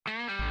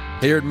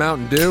Here at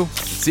Mountain Dew,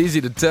 it's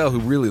easy to tell who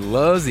really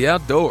loves the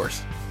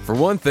outdoors. For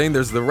one thing,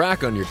 there's the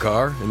rack on your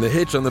car and the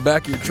hitch on the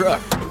back of your truck.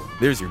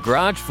 There's your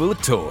garage full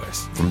of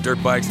toys, from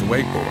dirt bikes to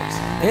wakeboards.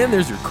 And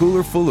there's your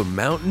cooler full of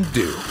Mountain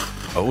Dew,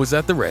 always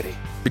at the ready.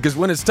 Because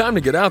when it's time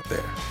to get out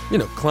there,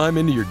 climb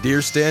into your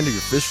deer stand or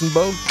your fishing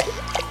boat,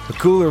 a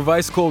cooler of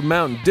ice-cold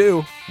Mountain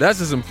Dew, that's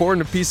as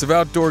important a piece of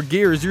outdoor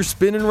gear as your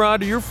spinning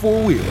rod or your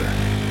four-wheeler.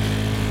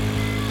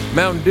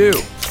 Mountain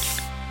Dew.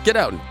 Get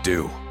out and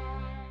do.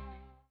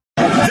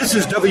 This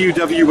is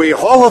WWE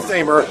Hall of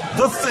Famer,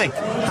 The Think,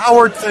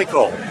 Howard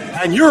Finkel,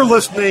 and you're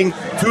listening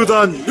to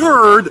the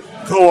Nerd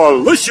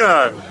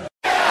Coalition.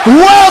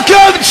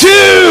 Welcome to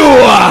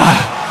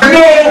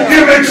No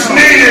Gimmicks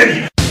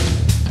Needed.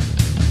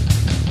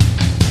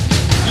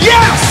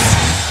 Yes!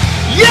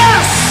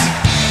 Yes!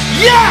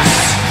 Yes!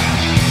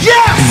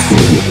 Yes!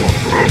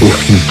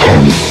 If you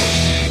can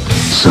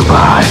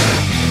survive,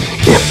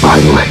 if I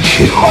let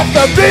you.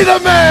 To be the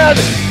man,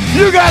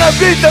 you gotta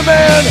beat the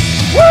man.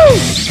 Woo!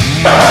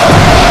 The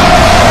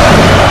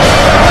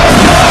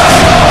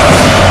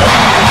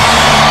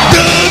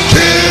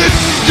kid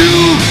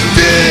you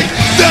dig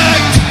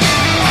that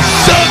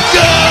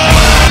sucker.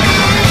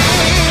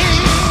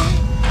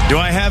 Do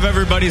I have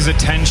everybody's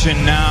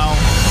attention now?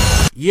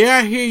 Yeah,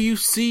 I hear you,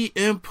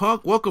 CM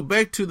Punk. Welcome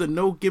back to the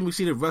No Gimmicks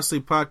Needed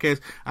Wrestling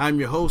Podcast. I'm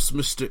your host,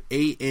 Mr.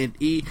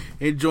 A&E,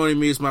 and joining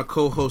me is my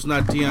co-host,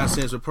 not Deion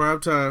Sanders, but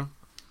Primetime.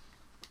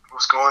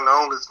 What's going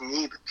on? It's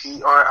me, the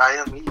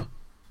PRIME.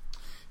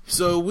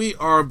 So we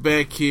are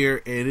back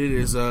here, and it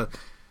is time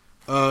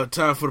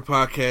for the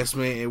podcast,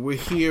 man. And we're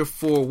here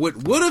for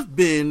what would have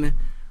been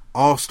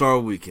All-Star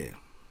Weekend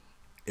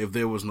if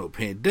there was no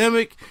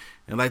pandemic.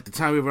 And like the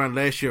time we ran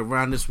last year,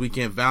 around this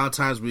weekend,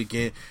 Valentine's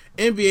weekend,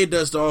 NBA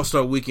does the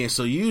All-Star Weekend.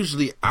 So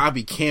usually I'll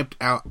be camped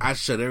out. I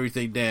shut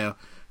everything down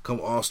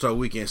come All-Star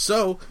Weekend.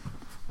 So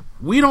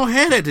we don't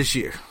have that this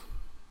year.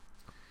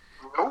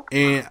 Nope.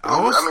 And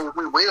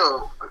we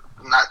will,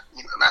 not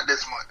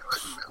this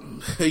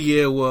month.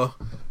 Yeah, well.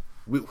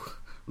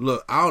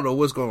 Look, I don't know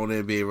what's going on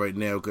in the NBA right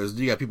now because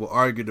you got people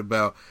arguing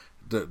about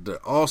the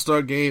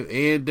All-Star game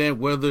and then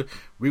whether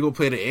we're going to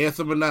play the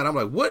anthem or not. I'm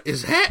like, what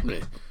is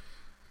happening?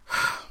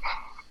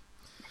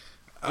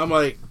 I'm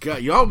like,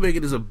 God, y'all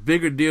making this a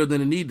bigger deal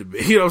than it need to be.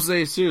 You know what I'm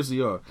saying? Seriously,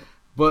 y'all.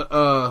 But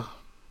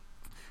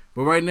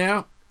right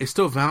now, it's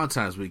still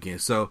Valentine's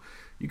weekend. So,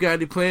 you got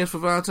any plans for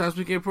Valentine's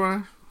weekend,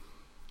 Brian?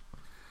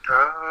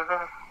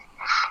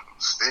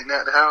 Sitting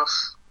at the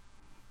house.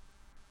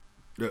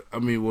 I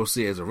mean, we'll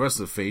see. As a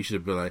wrestling fan, you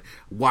should be like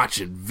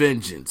watching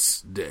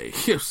Vengeance Day.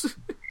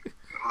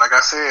 Like I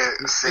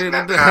said, sitting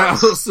at the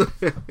house.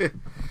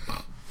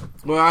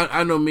 Well,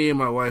 I know me and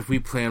my wife, we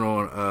plan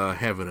on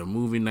having a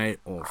movie night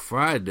on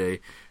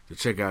Friday to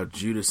check out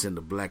Judas and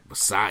the Black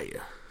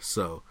Messiah.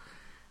 So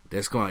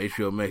that's going to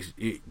HBO Max.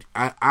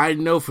 I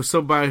know for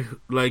somebody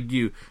like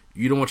you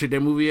don't want to check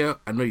that movie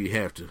out. I know you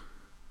have to.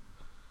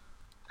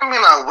 I mean,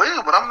 I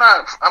will, but I'm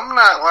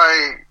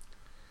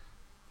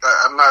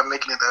not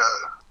making it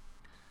a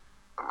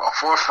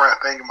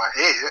forefront thing in my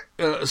head.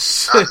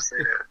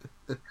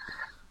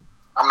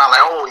 I'm not like,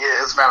 oh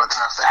yeah, it's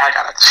Valentine's Day. I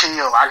gotta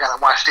chill. I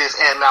gotta watch this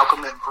and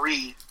Malcolm and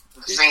Marie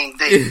the same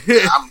day.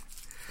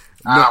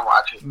 I'll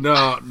watch it.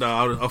 No.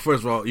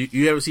 First of all,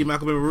 you ever seen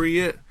Malcolm and Marie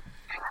yet?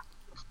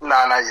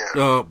 Nah, not yet.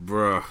 Oh,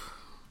 bro.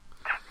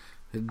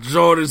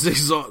 Jordan,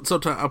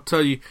 sometimes I'll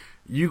tell you,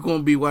 you're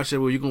gonna be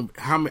watching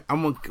that. I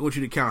want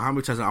you to count how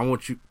many times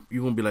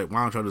you're gonna be like,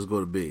 why don't y'all just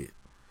go to bed?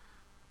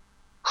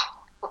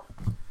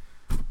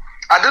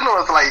 I do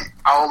know it's like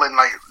all in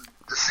like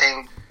the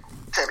same,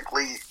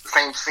 technically the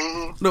same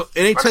scene. No,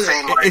 it ain't.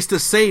 It's the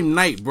same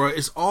night, bro.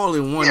 It's all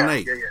in one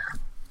night. Yeah.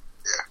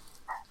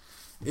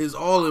 It's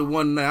all in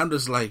one night. I'm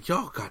just like,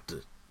 y'all got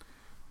to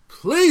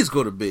please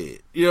go to bed.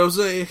 You know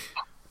what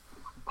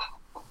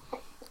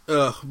I'm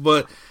saying?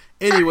 But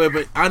anyway,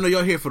 I know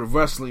y'all here for the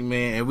wrestling,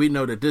 man, and we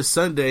know that this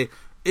Sunday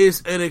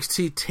is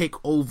NXT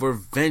TakeOver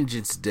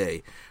Vengeance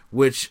Day,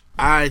 which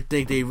I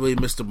think they really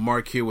missed the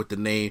mark here with the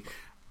name.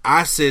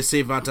 I said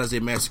St. Valentine's Day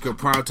Massacre.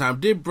 Primetime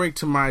did bring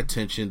to my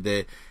attention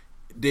that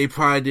they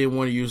probably didn't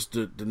want to use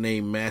the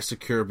name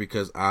Massacre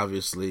because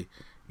obviously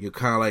you're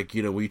kind of like,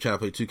 when you try to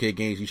play 2K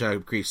games, you try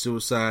to create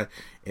suicide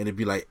and it'd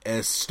be like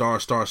S star.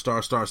 Yeah.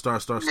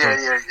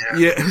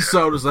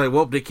 So I was like,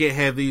 well, they can't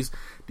have these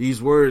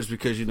words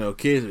because,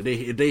 kids,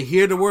 if they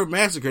hear the word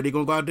massacre, they're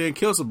going to go out there and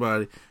kill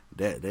somebody.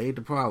 That ain't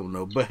the problem,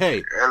 though. But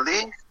hey.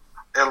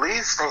 At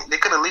least they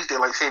could at least do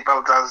like St.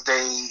 Valentine's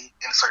Day,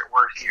 insert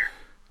word here.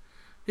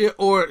 Yeah,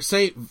 or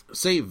say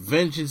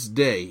Vengeance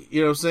Day.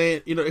 You know what I'm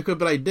saying? It could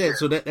be like that. Yeah.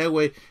 So that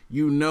way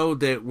you know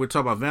that we're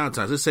talking about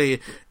Valentine's. Let's say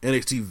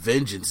NXT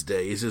Vengeance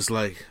Day. It's just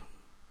like,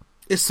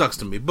 it sucks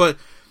to me. But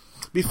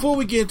before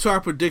we get into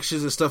our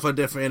predictions and stuff like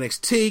that for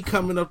NXT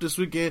coming up this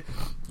weekend,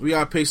 we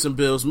gotta pay some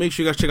bills. Make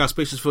sure you guys check out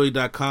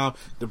SpaciousPhilly.com,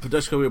 the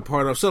production company we're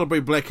part of.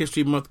 Celebrate Black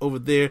History Month over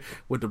there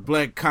with the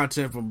black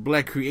content from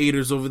black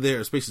creators over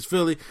there at Spacious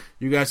Philly.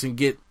 You guys can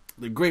get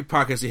the great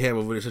podcasts they have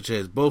over there, such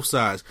as Both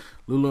Sides,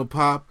 Lulu and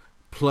Pop,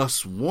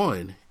 Plus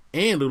One,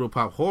 and Little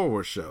Pop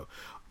Horror Show.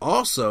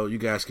 Also, you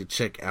guys can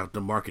check out the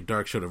Mark and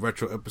Dark Show, the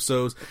retro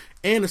episodes,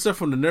 and the stuff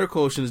from the Nerd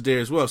Coalition is there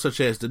as well, such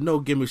as the No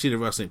Gimmicks City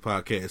Wrestling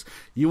podcast.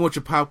 You want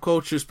your pop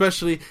culture,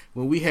 especially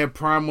when we had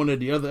Prime on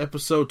the other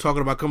episode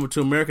talking about Coming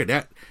to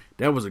America.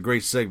 That was a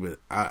great segment.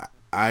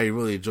 I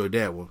really enjoyed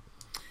that one.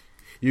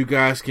 You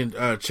guys can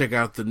check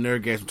out the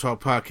Nerdgasm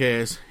Talk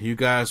podcast. You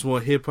guys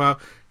want hip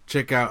hop?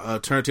 Check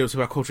out Turntables,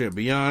 Hip Hop Culture, and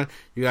Beyond.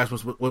 You guys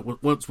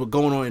want what's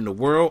going on in the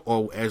world,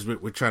 or as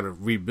we're trying to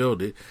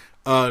rebuild it.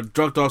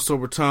 Drunk Dog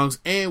Sober Tongues,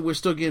 and we're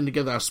still getting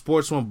together our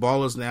Sports One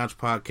Ballers Lounge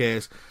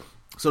podcast.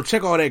 So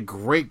check all that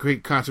great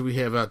content we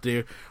have out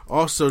there.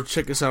 Also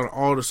check us out on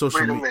all the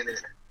social media.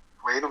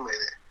 Wait a minute.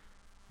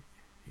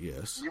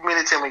 Yes. You mean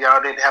to tell me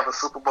y'all didn't have a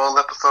Super Bowl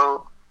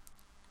episode?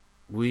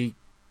 We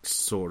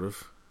sort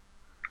of.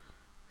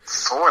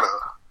 Sort of.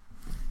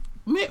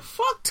 Man,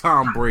 fuck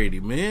Tom Brady,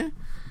 man.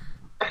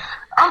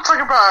 I'm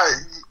talking about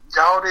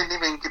y'all didn't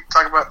even get to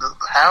talk about the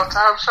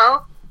halftime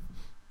show.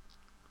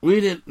 We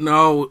didn't.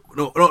 No.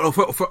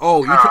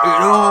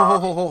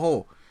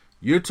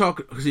 You're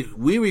talking. See,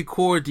 we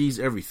record these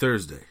every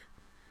Thursday.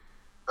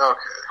 Okay.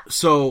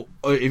 So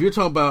if you're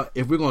talking about,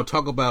 if we're going to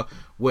talk about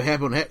what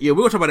happened, we're going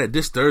to talk about that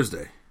this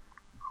Thursday.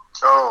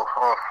 Oh,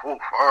 all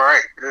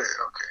right, good,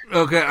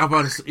 okay. Okay, I'm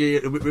about to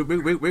say,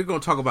 we're going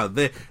to talk about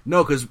that.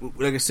 No, because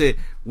like I said,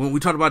 when we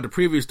talked about the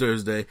previous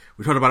Thursday,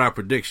 we talked about our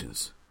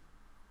predictions.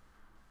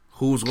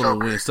 Who's going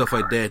to win, stuff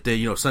like that.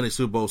 Then, Sunday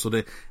Super Bowl. So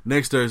then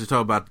next Thursday, talk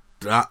about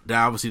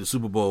obviously the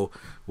Super Bowl,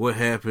 what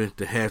happened,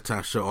 the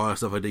halftime show, all that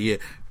stuff like that. Yeah,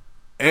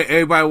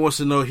 everybody wants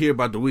to hear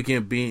about the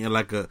weekend being in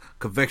like a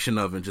convection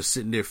oven, just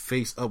sitting there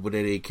face up with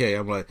that AK.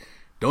 I'm like,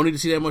 don't need to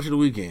see that much of the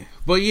weekend.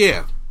 But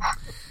yeah,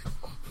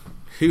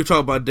 he was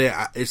talking about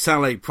that. It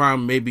sounded like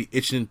Prime may be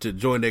itching to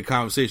join that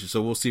conversation,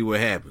 so we'll see what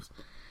happens.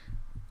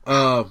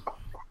 By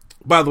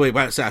the way,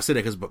 I said that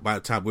because by the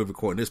time we're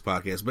recording this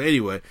podcast. But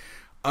anyway,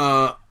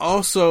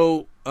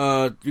 also,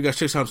 you guys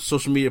check us out on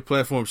social media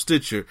platforms: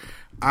 Stitcher,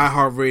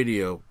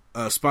 iHeartRadio,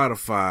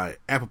 Spotify,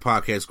 Apple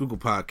Podcasts, Google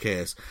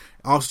Podcasts.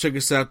 Also check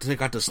us out to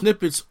check out the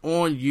snippets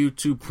on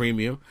YouTube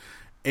Premium.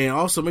 And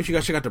also make sure you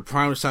guys check out the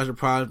Prime Nostalgia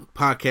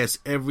podcast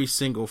every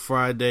single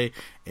Friday.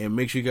 And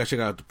make sure you guys check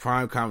out the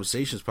Prime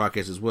Conversations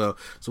podcast as well.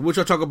 So what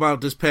y'all talk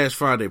about this past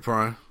Friday,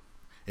 Prime?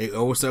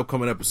 Or what's the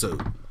upcoming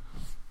episode?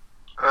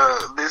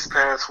 This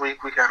past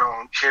week we got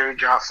on Cherry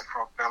Johnson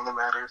from Family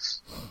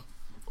Matters.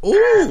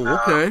 Ooh,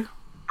 okay.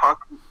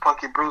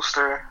 Punky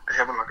Brewster, they're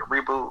having like a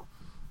reboot.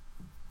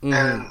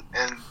 And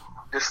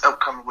this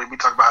upcoming week we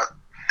talk about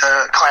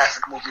the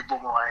classic movie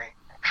Boomerang.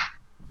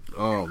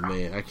 Oh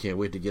man, I can't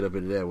wait to get up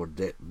into that one.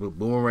 That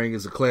Boomerang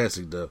is a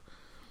classic, though.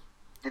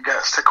 You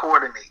guys to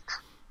coordinate.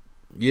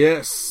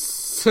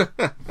 Yes. Gotta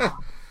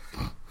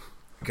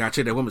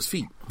check that woman's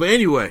feet. But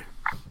anyway,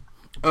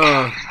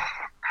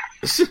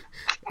 that's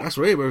what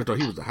everybody thought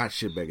he was the hot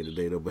shit back in the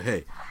day, though. But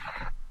hey,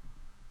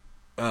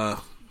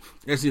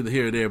 that's either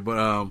here or there.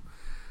 But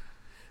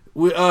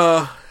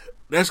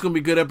that's gonna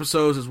be good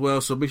episodes as well.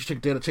 So make sure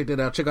you check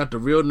that out. Check out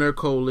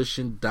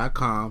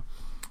therealnerdcoalition.com.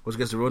 Once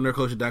again,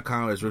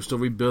 therealnerdcoalition.com, as we're still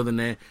rebuilding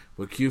that.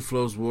 But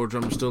Q-Flow's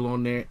Wardrobe is still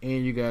on there,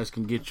 and you guys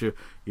can get your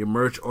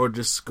merch, or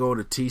just go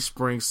to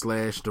Teespring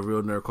 / The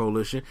Real Nerd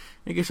Coalition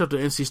and get yourself the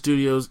NC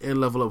Studios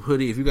and Level Up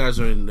hoodie. If you guys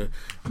are in the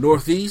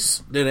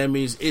Northeast, then that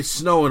means it's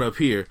snowing up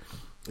here.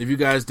 If you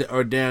guys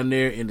are down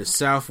there in the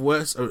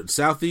Southwest or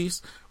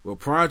Southeast, where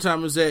prime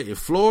time is at in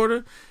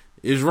Florida,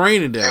 it's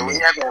raining down there. And we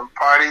having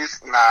parties?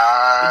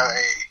 Nah,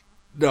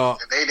 no.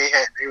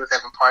 They was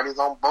having parties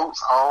on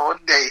boats all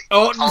day.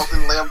 Oh,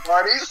 tossing limb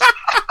parties.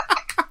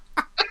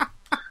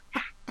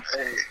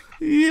 Hey.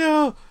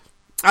 Yeah,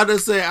 I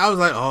just say I was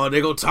like, oh,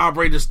 they go Tom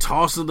Brady just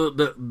tossing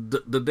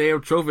the damn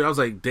trophy. I was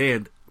like,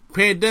 damn,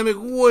 pandemic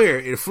where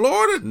in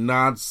Florida?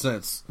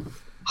 Nonsense. And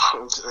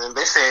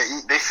they said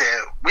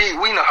we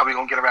know how we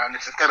gonna get around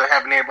this. Instead of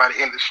having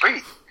everybody in the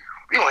street,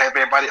 we gonna have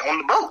everybody on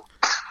the boat.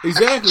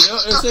 Exactly.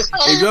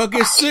 If y'all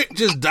get sick,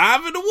 just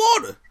dive in the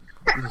water.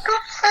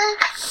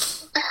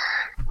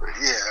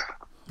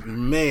 Yeah.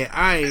 Man,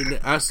 I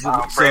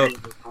Tom Brady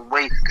was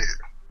wasted.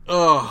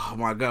 Oh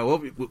my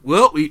God!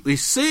 Well, we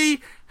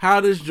see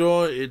how this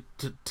joy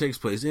takes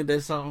place. Isn't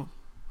that something?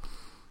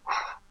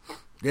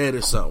 That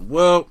is something.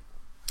 Well,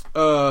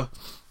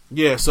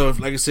 yeah. So,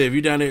 like I said, if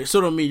you're down there, so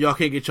don't mean y'all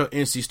can't get your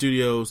NC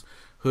Studios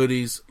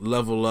hoodies,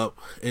 Level Up,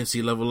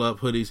 NC Level Up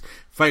hoodies.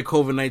 Fight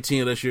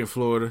COVID-19 unless you're in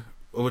Florida,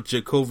 or with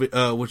your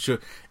with your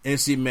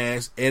NC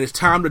mask. And it's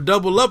time to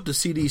double up. The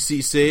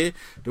CDC said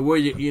to wear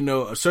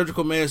a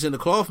surgical mask and a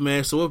cloth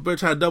mask. So we're better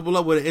try to double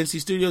up with an NC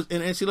Studios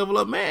and NC Level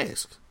Up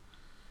mask.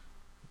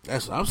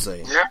 That's what I'm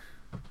saying. Yeah.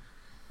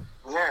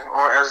 Yeah,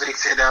 or as they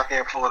say down here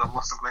in Florida,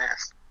 what's a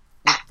mask?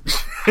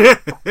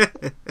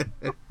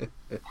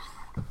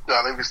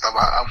 No, let me stop.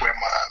 I wear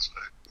my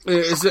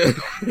eyes.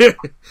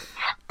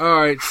 All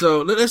right,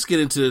 so let's get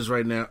into this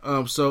right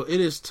now. So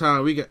it is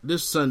time. We got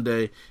this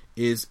Sunday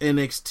is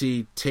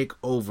NXT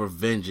TakeOver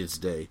Vengeance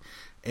Day,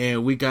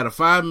 and we got a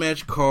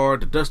 5-match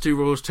card. The Dusty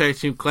Rhodes Tag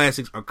Team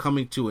Classics are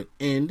coming to an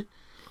end,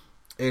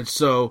 and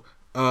so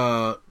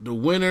the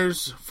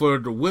winners for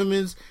the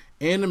women's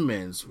and the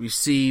men's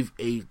receive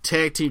a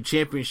tag team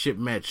championship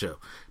matchup.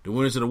 The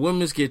winners of the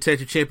women's get a tag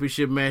team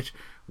championship match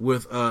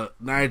with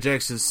Nia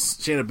Jax and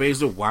Shayna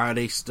Baszler while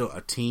they still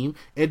a team.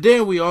 And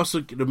then we also,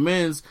 the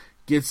men's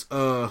gets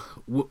shot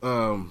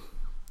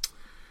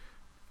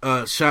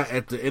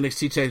at the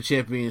NXT tag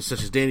champions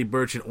such as Danny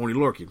Burch and Oney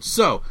Lorcan.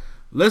 So,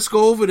 let's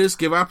go over this,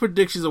 give our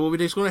predictions of what we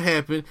think is going to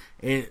happen,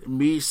 and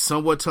me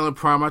somewhat telling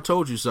Prime I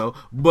told you so.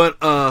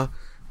 But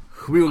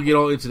we will get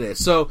all into that.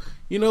 So,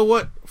 you know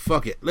what?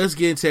 Fuck it. Let's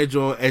get into that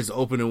joint as the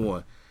opening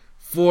one.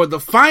 For the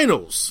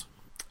finals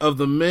of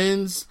the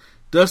men's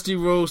Dusty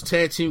Rhodes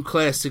Tag Team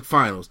Classic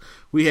Finals,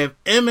 we have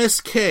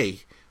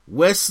MSK,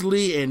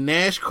 Wesley, and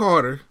Nash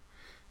Carter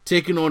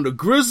taking on the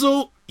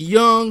Grizzled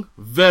Young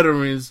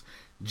Veterans,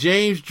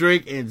 James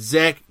Drake and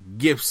Zach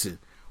Gibson.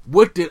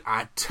 What did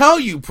I tell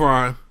you,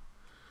 Prime?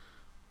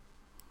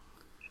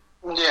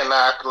 Yeah,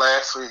 after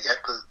last week,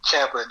 after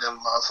Ciampa and them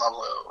lost, I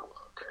was like,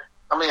 okay.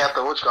 I mean,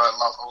 after lost, I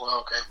was like,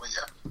 okay, but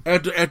yeah.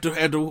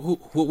 After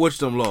which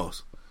them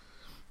lost?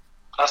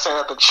 I said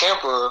after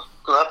Ciampa,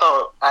 because I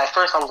thought, at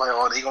first I was like,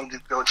 oh, they going to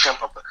build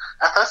Ciampa. But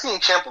after I seen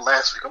Ciampa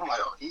last week, I'm like,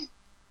 oh,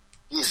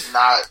 he's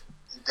not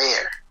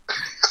there.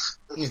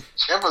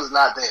 Ciampa's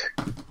not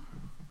there.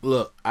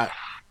 Look,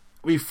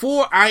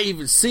 before I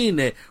even seen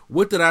that,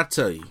 what did I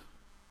tell you?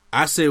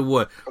 I said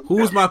what? Who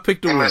was my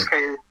pick to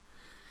win?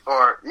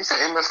 Or you said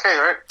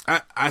MSK,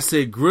 right? I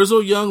said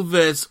Grizzled Young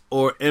Vets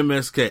or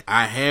MSK.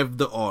 I have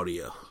the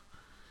audio.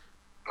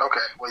 Okay,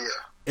 well, yeah.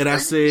 And I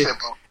said,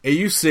 and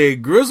you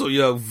said Grizzled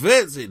Young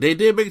Vets. They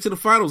did make it to the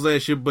finals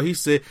last year, but he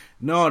said,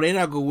 no, they're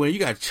not going to win. You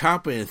got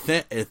Ciampa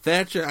and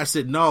Thatcher. I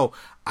said, no,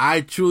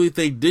 I truly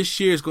think this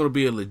year is going to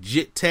be a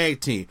legit tag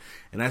team.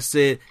 And I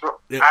said,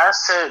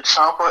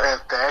 Ciampa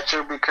and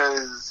Thatcher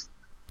because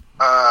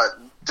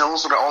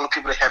those were the only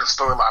people that had a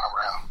storyline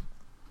around.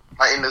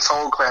 Like in this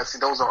whole class,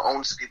 those are the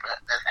only people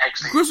that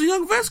actually. Grizzled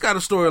Young Vets got a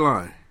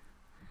storyline.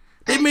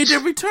 They made their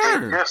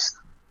return. That's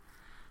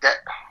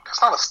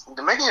not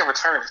making your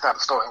return is not a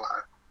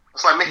storyline.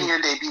 It's like making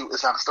your debut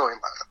is not a storyline.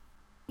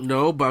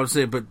 No, but I'm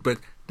saying, but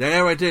that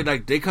right there,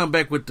 like they come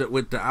back with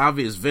the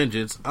obvious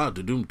vengeance.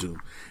 The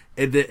doom,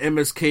 and the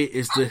MSK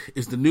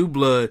is the new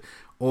blood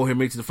on him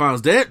making the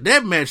finals.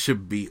 That match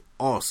should be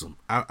awesome.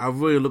 I'm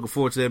really looking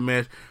forward to that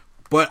match.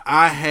 But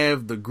I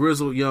have the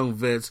Grizzled Young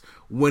Vets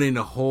winning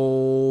the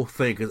whole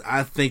thing because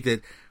I think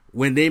that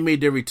when they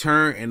made their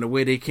return and the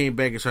way they came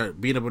back and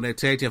started beating up on that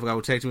tag team, I forgot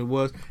what tag team it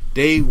was,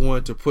 they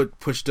wanted to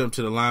push them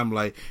to the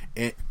limelight.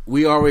 And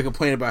we already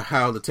complained about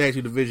how the tag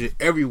team division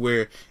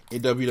everywhere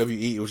in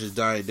WWE was just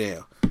dying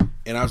down.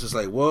 And I was just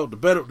like, well, the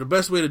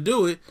best way to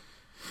do it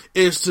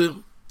is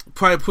to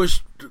probably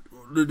push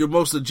the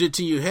most legit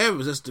team you have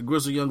is that's the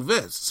Grizzled Young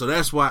Vets. So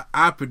that's why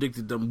I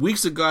predicted them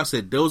weeks ago. I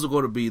said those are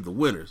going to be the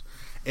winners.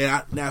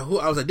 And I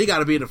was like, they got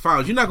to be in the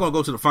finals. You're not going to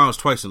go to the finals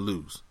twice and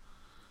lose.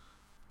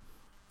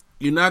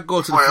 You're not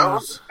going to the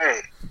finals.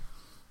 Hey,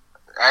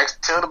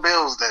 tell the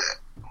Bills that.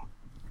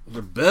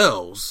 The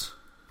Bills.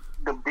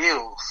 The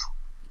Bills.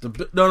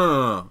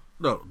 No.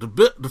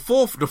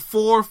 The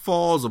four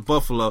falls of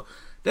Buffalo.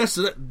 They're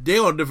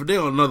on different.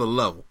 They're on another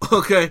level.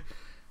 Okay,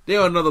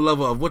 they're on another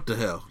level of what the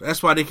hell.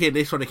 That's why they can't.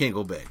 That's why they can't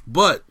go back.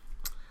 But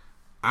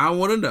I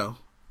want to know,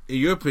 in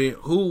your opinion,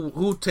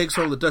 who takes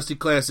home the Dusty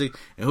Classic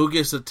and who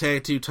gets the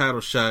tag team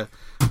title shot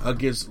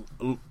against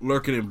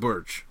Lurkin and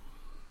Burch?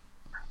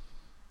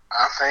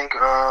 I think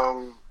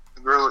the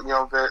Grizzled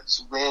Young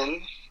Vets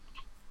win.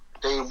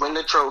 They win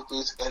the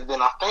trophies, and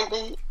then I think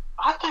they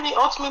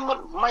ultimately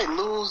might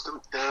lose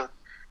the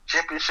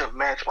championship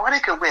match, or they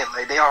could win.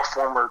 Like they are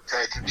former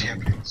tag team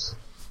champions.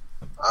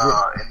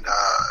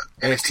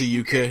 In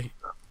NXT UK.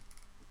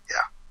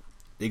 Yeah,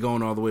 they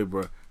going all the way,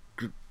 bro.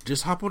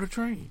 Just hop on the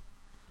train.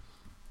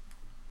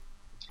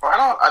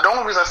 Well, the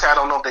only reason I say I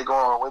don't know if they go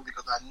all the way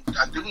because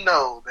I do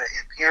know that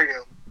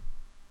Imperium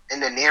in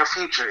the near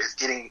future is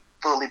getting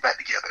fully back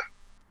together.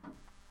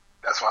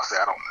 That's why I say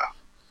I don't know.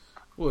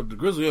 Well, the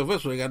Grizzly Young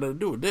Vets ain't got nothing to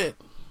do with that.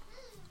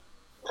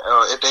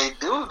 If they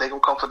do, they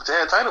gonna come for the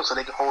tag title so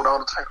they can hold all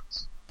the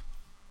titles.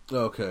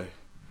 Okay.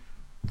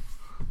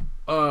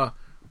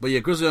 But yeah,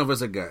 Grizzly Young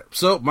Vets I got.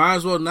 So might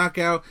as well knock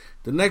out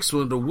the next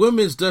one, the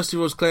women's Dusty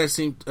Rhodes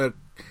Classic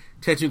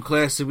Tag Team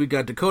Classic. We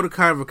got Dakota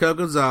Kai and Raquel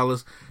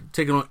Gonzalez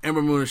taking on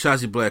Ember Moon and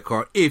Shotzi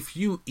Blackheart. If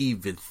you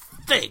even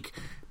think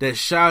that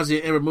Shotzi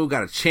and Ember Moon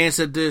got a chance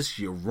at this,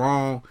 you're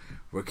wrong.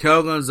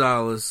 Raquel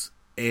Gonzalez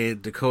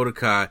and Dakota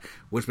Kai,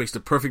 which makes the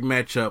perfect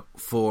matchup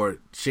for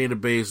Shayna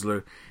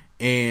Baszler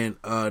and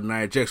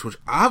Nia Jax, which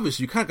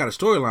obviously you kind of got a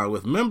storyline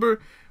with.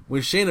 Remember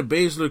when Shayna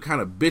Baszler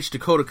kind of bitched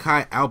Dakota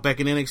Kai out back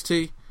in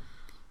NXT?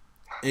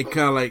 It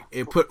kind of like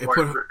it put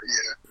her.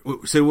 Yeah.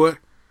 Say what?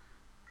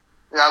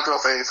 Yeah, I was gonna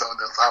say something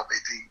else. I'll wait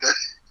till you done.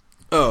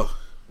 Oh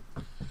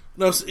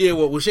no! Yeah,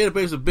 well, when Shayna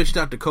Baszler bitched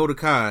out Dakota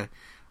Kai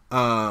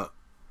back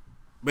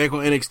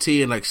on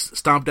NXT and like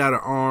stomped out her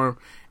arm,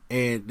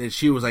 and then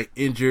she was like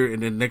injured,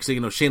 and then next thing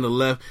you know, Shayna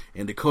left,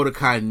 and Dakota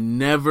Kai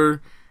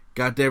never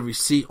got that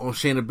receipt on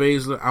Shayna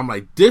Baszler. I'm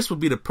like, this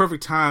would be the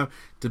perfect time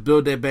to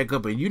build that back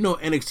up, and you know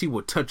NXT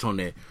will touch on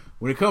that.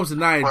 When it comes to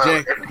Nia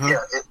Jax,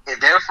 if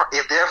they're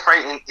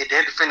fighting, if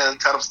they're defending the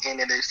titles in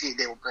NXT,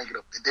 they will bring it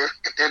up.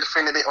 If they're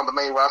defending it on the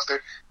main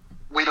roster,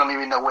 we don't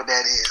even know what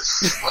that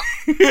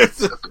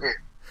is.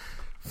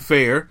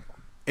 Fair.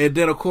 And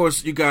then of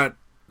course you got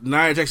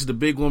Nia Jax is the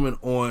big woman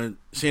on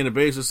Shayna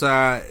Baszler's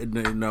side, and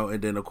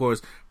then of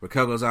course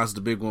Raquel Gonzalez is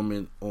the big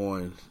woman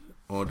on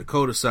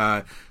Dakota's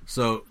side.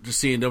 So just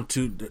seeing them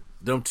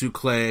two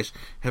clash,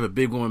 have a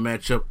big woman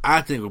matchup,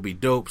 I think will be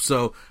dope.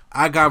 So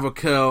I got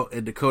Raquel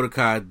and Dakota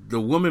Kai, the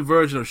woman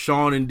version of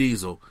Shawn and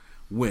Diesel,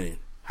 winning.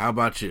 How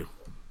about you?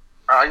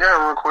 I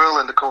got Raquel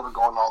and Dakota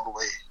going all the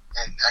way,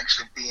 and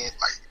actually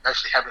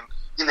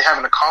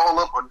having a call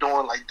up or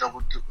doing like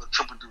triple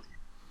duty.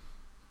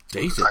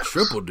 They said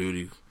triple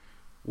duty.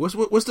 What's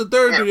the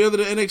third duty other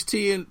than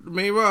NXT and the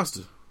main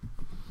roster?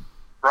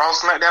 Raw,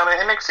 SmackDown,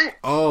 and NXT.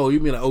 Oh, you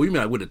mean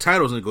like with the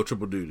titles and go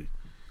triple duty?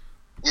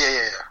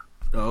 Yeah.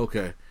 Oh,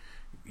 okay.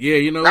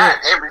 Yeah, not what?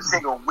 Every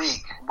single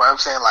week, but I'm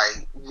saying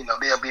like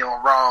they'll be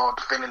on Raw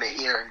defending it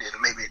here, and then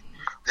maybe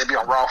they'll be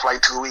on Raw for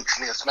like 2 weeks,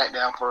 and then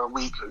SmackDown for a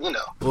week.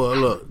 Well,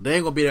 look, they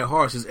ain't gonna be that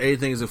hard since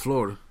everything is in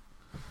Florida.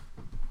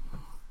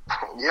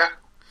 Yeah.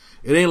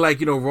 It ain't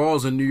like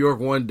Raw's in New York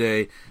one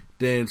day,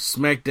 then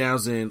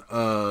SmackDown's in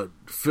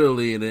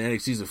Philly, and then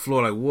NXT's in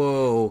Florida. Like,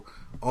 whoa,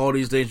 all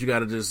these things you got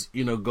to just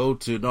go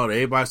to. No,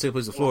 everybody stays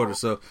place in Florida,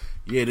 so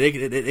yeah,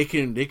 they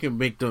can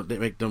make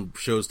them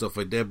shows stuff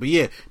like that. But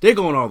yeah, they're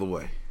going all the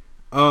way.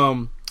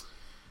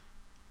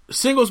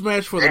 Singles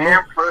match for the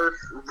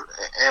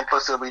and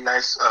plus it'll be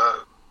nice.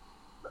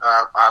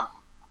 I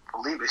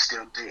believe they're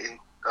still dating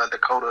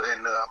Dakota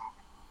and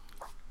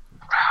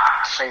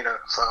Shayna,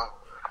 so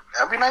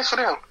that'd be nice for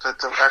them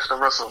to actually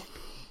wrestle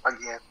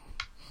again.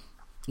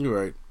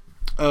 You're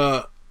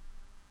right.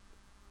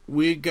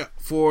 We got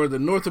for the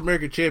North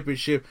American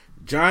Championship,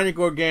 Johnny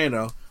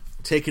Gargano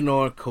taking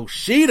on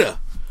Kushida.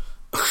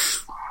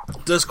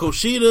 Does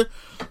Kushida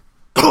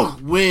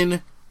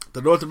win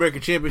the North American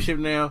Championship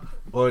now,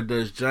 or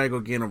does Johnny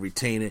Gargano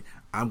retain it?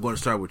 I'm going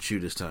to start with you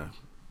this time.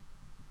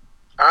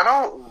 I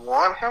don't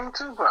want him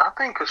to, but I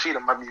think Kushida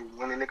might be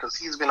winning it because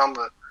he's been on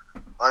the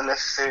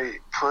unnecessary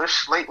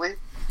push lately.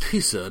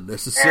 He's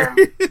unnecessary.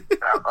 And,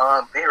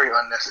 very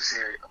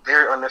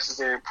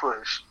unnecessary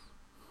push.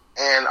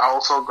 And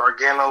also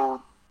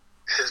Gargano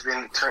has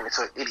been turned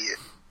into an idiot.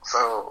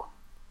 So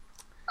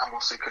I'm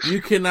gonna say Kushida.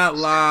 You cannot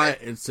lie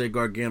and say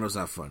Gargano's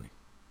not funny.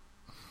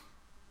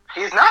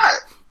 He's not.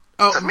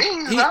 To me,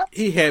 he's not.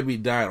 He had me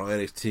dying on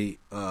NXT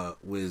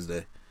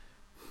Wednesday.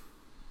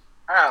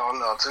 I don't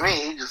know. To me,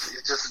 he just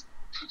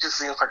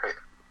seems like a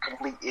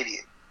complete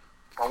idiot.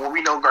 But what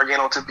we know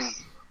Gargano to be,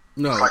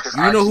 no, like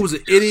you know who's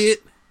an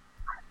idiot?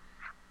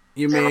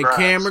 Your man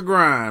Cameron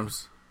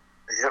Grimes.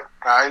 Yep,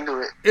 I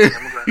knew it.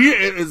 He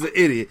is an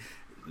idiot.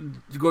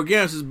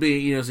 Gargano's just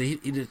being,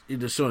 he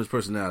just showing his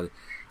personality.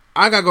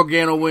 I got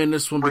Gargano win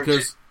this one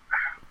because,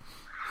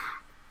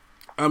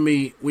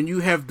 when you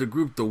have the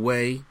group The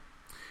Way,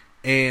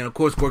 and of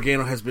course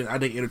Gargano has been, I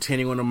think,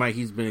 entertaining on the mic.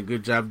 He's been a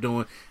good job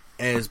doing.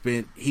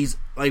 He's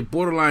like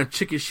borderline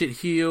chicken shit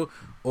heel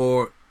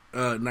or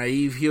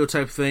naive heel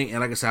type thing. And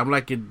like I said, I'm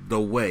liking The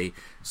Way.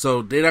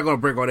 So they're not going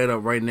to break all that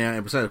up right now.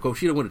 And besides,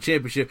 Kushida won the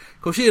championship.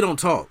 Kushida don't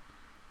talk.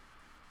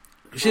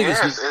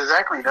 Yes,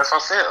 exactly. That's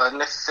what I said.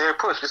 Unnecessary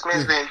push. This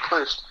man's being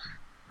pushed.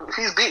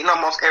 He's beating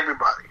almost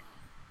everybody,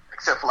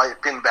 except for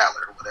like Finn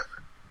Balor or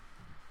whatever.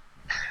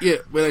 Yeah,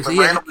 but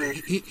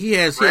he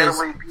has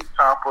randomly beat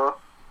Ciampa,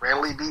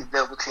 randomly beat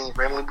Velveteen,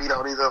 randomly beat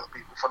all these other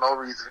people for no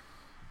reason.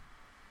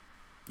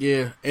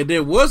 Yeah, and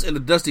there was in the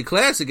Dusty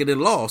Classic and then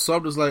lost. So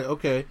I'm just like,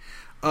 okay.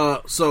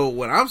 So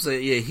what I'm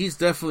saying, yeah, he's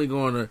definitely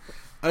going to.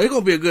 It's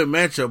going to be a good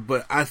matchup,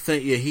 but I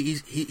think, yeah,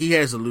 he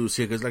has to lose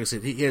here because, like I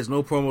said, he has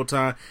no promo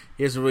time.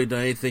 He hasn't really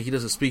done anything. He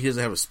doesn't speak. He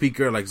doesn't have a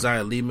speaker like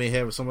Xia Li may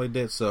have or something like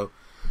that. So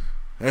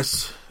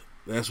that's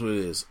what it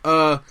is.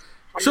 Sure.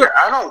 Yeah,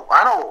 I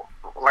don't.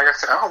 Like I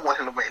said, I don't want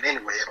him to win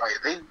anyway.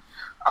 Like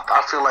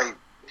I feel like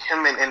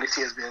him and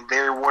NXT has been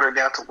very watered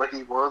down to what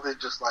he was.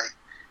 It's just like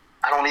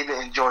I don't even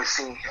enjoy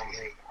seeing him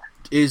anymore.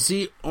 Is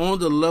he on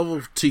the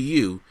level to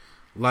you,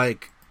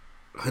 like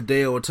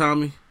Hideo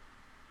Itami?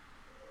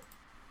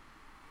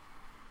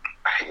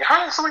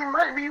 Honestly,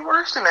 might be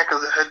worse than that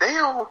because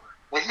Hideo,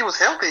 when he was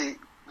healthy,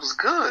 was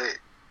good,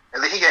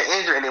 and then he got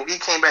injured, and then he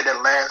came back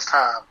that last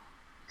time,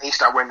 and he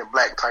started wearing the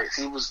black tights.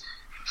 He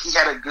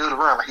had a good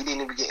run, like he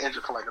didn't even get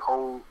injured for like a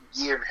whole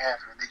year and a half,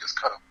 and they just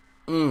cut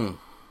him.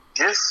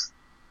 This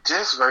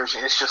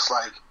version, it's just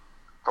like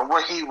from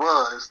what he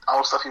was, all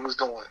the stuff he was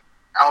doing.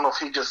 I don't know if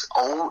he just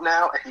old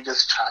now and he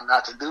just trying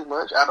not to do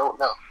much. I don't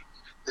know.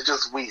 It's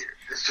just weird.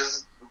 It's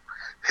just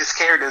his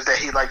characters that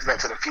he likes Back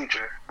to the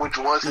Future, which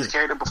was his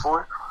character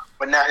before,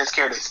 but now his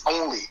character is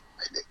only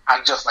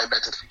I just like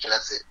Back to the Future.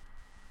 That's it.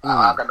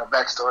 I've got no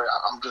backstory.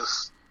 I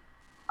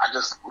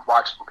just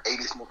watch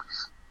 80s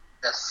movies.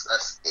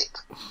 That's it.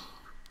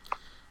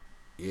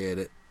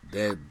 Yeah,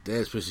 that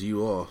pisses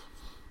you off.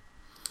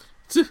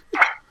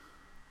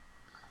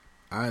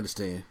 I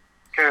understand.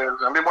 Because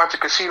I've been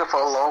watching Kushida for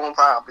a long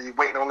time, but you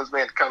waiting on this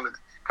man to come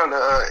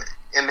to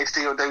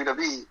NXT or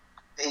WWE,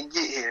 he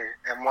get here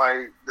and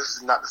why this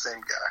is not the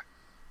same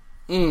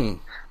guy.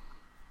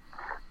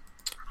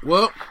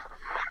 Well,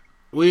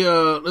 we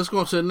let's go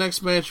on to the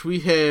next match. We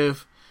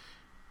have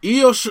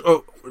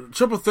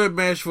triple threat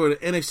match for the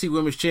NXT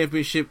Women's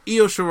Championship.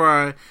 Io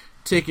Shirai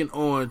taking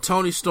on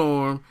Toni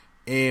Storm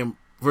and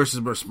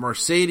versus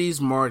Mercedes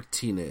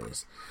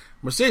Martinez.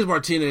 Mercedes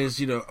Martinez,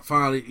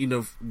 finally,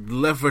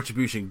 left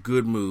Retribution,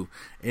 good move,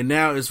 and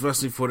now is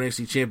wrestling for the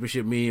NXT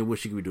Championship. Me and wish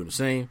she could be doing the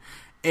same.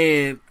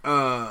 And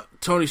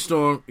Toni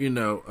Storm,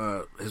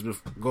 has been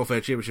going for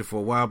that championship for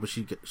a while, but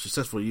she's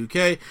successful in the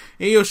UK.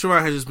 And Io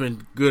Shirai has just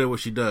been good at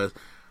what she does.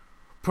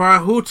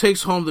 Brian, who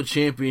takes home the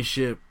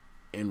championship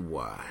and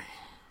why?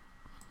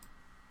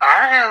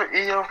 I have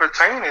Io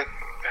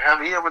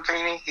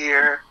retaining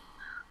here.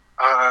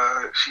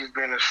 She's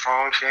been a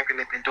strong champion.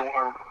 They've been doing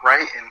her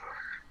right, and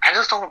I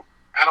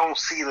don't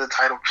see the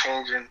title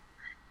changing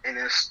in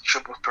this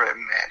triple threat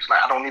match.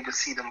 Like, I don't even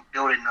see them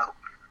building up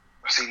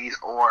Mercedes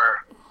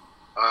or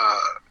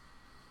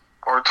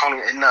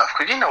Toni enough.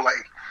 Because,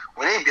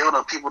 when they build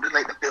up people, they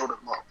like to build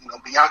them up.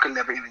 Bianca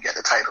never even got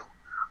the title.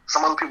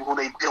 Some other people who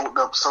they built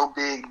up so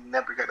big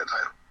never got the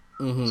title.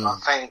 Mm-hmm. So I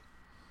think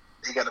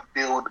they got to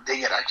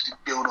actually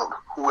build up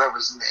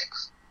whoever's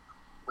next.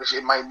 Which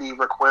it might be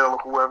Raquel or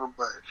whoever,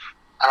 but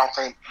I don't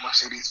think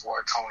Mercedes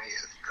or Toni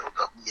is built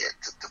up yet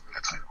to win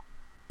the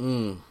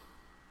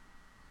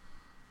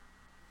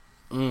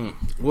title.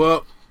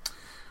 Well,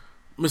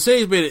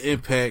 Mercedes made an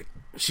impact.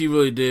 She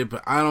really did,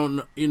 but I don't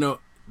know.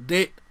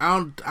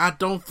 I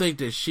don't think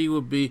that she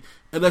would be,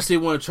 unless they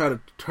want to try to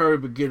hurry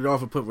up and get it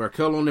off and put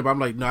Raquel on there. But I'm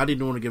like, no, I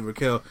didn't want to give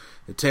Raquel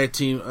the tag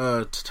team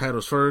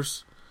titles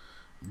first.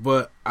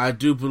 But I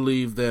do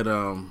believe that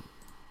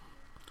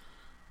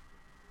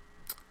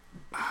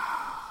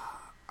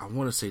I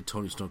want to say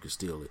Toni Storm can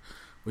steal it,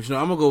 but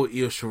I'm gonna go with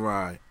Io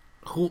Shirai.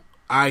 Who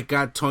I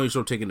got Toni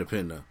Storm taking the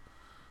pin now.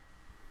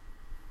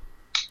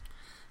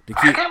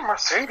 I got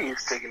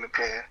Mercedes taking the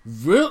pin.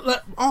 Really?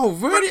 Oh,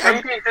 really?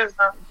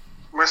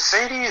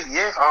 Mercedes,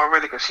 yes,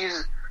 already, because she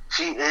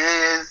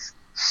is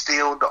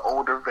still the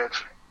older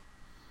veteran.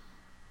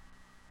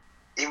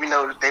 Even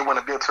though they want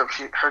to build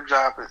her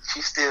job,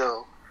 she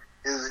still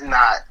is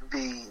not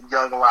the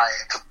young lion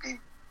to be.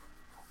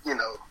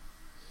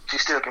 She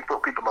still can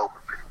put people over.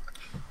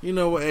 You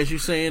know what? As you're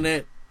saying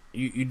that,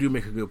 you do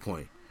make a good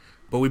point.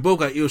 But we both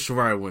got Io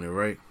Shirai winning,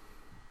 right?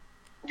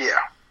 Yeah.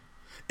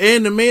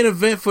 And the main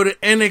event for the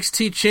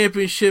NXT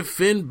Championship,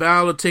 Finn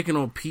Balor taking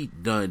on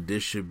Pete Dunne.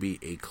 This should be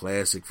a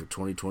classic for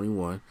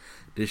 2021.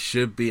 This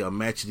should be a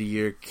match of the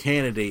year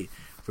candidate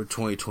for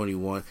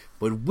 2021.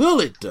 But will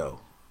it,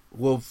 though?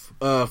 Will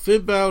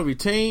Finn Balor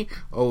retain,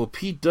 or will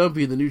Pete Dunne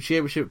be the new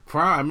championship?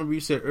 I remember you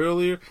said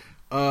earlier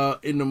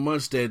in the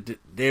months that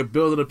they're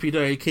building up Pete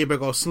Dunne. He came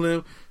back all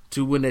slim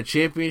to win that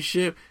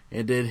championship,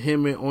 and then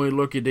him and Oney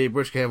Lorcan and Dave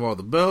Briscoe have all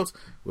the belts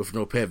with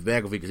no Pat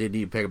McAfee, because they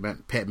need Pat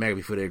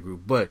McAfee for their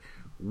group. But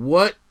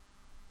what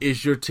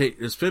is your take?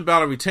 Does Finn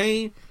Balor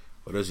retain,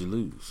 or does he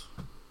lose?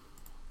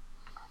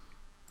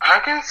 I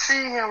can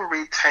see him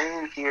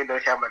retain here. They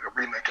have like a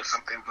rematch or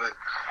something, but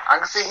I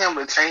can see him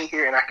retain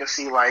here, and I can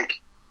see like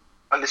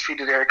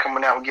Undisputed Era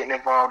coming out and getting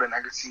involved, and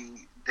I can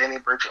see Danny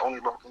Burch and Oney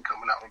Lorcan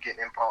coming out and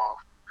getting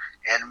involved,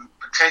 and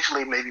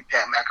potentially maybe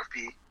Pat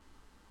McAfee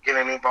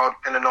getting involved,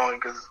 depending on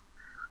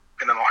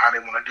how they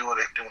want to do it,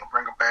 if they want to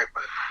bring him back.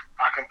 But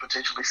I can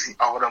potentially see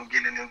all of them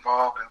getting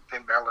involved, and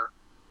Finn Balor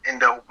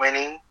end up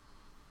winning,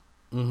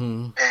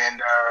 and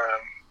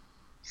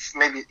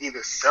maybe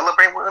either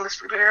celebrate with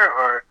Undisputed Era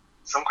or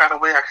some kind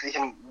of way. I can see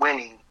him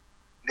winning,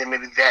 then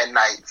maybe that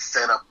night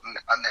set up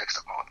a next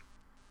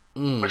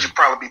opponent, which would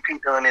probably be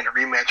Pete Dunne in a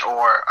rematch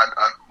or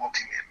a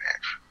multi-man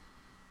match.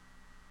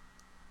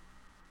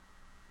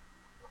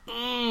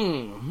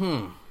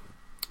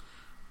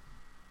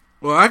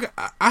 Well,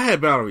 I had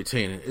Balor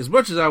retaining. As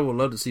much as I would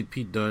love to see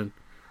Pete Dunne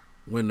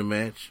win the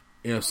match,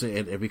 and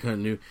become a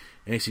new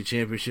NXT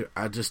Championship,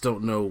 I just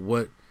don't know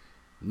what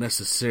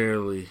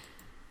necessarily.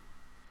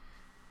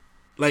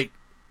 Like,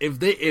 if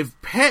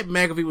Pat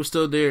McAfee was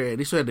still there and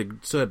he still had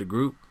the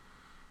group,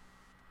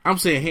 I'm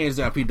saying hands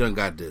down, Pete Dunne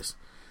got this,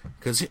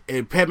 because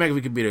Pat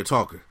McAfee could be their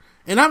talker.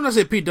 And I'm not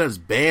saying Pete Dunne's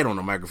bad on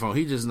the microphone;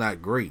 he's just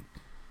not great,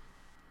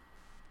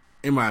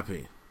 in my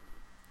opinion.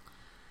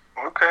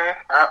 Okay,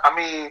 I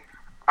mean,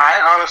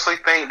 I honestly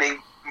think they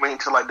wait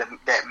until like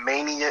that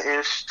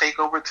Mania-ish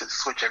takeover to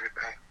switch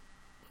everything.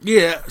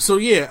 Yeah, so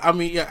yeah, I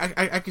mean, yeah,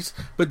 I can,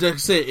 but like I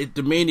said,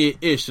 the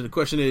Mania-ish. So the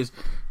question is,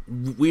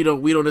 we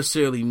don't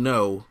necessarily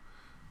know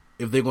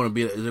if they're going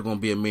to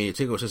be a Mania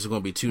takeover, since it's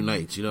going to be 2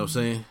 nights. You know what I'm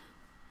saying?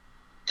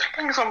 I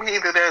think it's going to be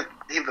either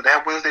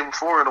that Wednesday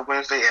before or the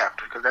Wednesday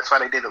after, because that's why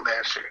they did it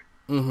last year.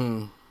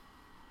 Mm-hmm.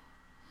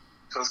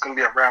 So it's going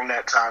to be around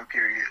that time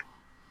period,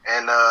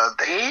 and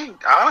they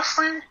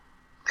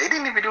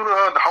didn't even do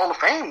the Hall of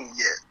Fame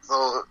yet,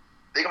 so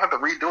they're going to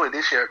have to redo it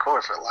this year, of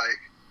course. But like,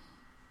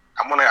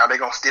 I'm wondering, are they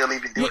going to still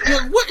even do that?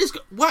 Yeah,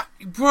 what,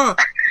 bro?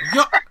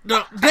 Y'all,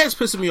 no, that's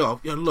pissing me off.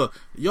 Yo, look,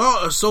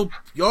 y'all so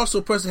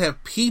pressed to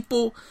have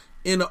people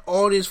in the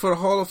audience for the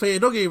Hall of Fame.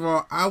 Don't get me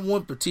wrong, I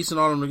want Batista and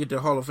all of them to get their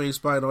Hall of Fame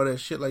spot and all that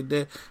shit like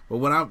that.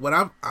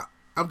 But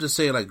I'm just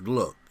saying, like,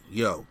 look,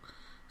 yo,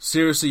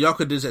 seriously, y'all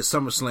could do this at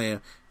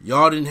SummerSlam.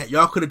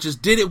 Y'all could have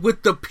just did it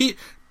with the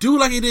people. Do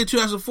like you did in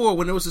 2004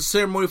 when there was a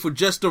ceremony for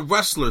just the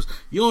wrestlers.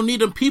 You don't need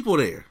them people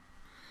there.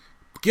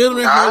 Give them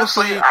their Hall of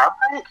Fame. I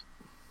think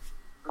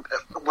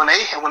when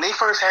they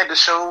first had the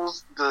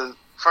shows, in the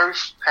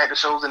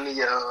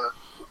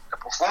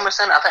Performance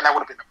Center, I think that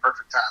would have been the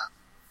perfect time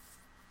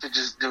to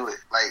just do it.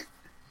 Like,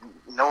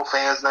 no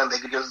fans, nothing. They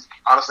could just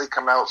honestly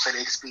come out, say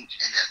their speech,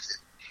 and that's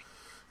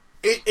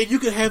it. And you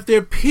can have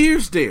their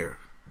peers there.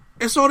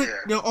 That's all.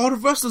 All the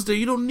wrestlers there.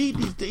 You don't need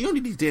these. You don't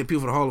need these damn people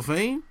for the Hall of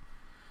Fame.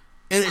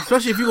 And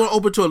especially if you're going to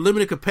open to a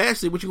limited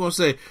capacity, what you going to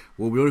say?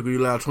 Well, we only going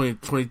to allow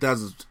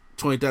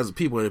 20,000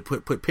 people and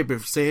put paper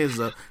stands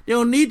up. They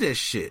don't need that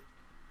shit.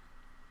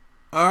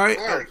 All right.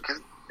 Yeah,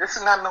 because this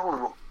is not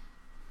no.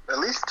 At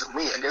least to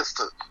me, I guess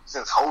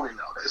since holding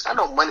all that, it's not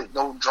no money,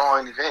 no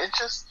drawing event. It's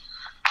just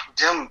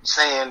them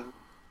saying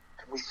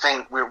we're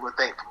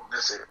thankful.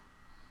 That's it.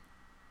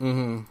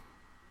 Mm-hmm.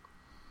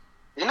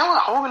 You know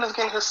what? Hogan is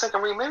getting his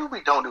second ring. Maybe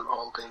we don't do the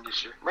whole thing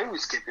this year. Maybe we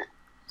skip it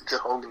until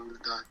Hogan is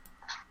done.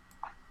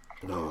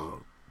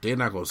 No, they're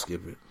not gonna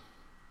skip it.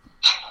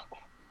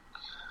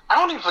 I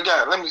don't even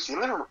forget. Let me see.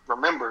 Let me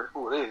remember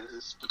who it is.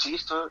 It's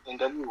Batista,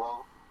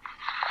 NWO,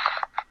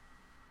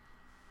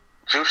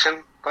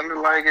 Jushin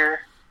Thunder Liger,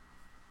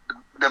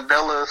 the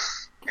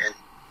Bellas, and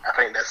I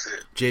think that's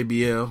it.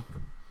 JBL.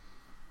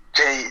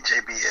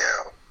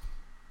 JBL.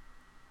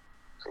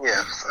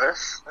 Yeah, so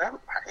I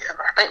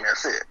think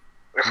that's it.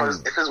 If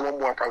there's one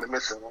more, I'm probably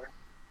missing one.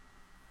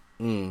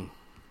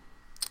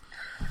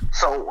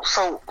 So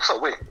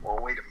wait a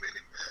minute, man.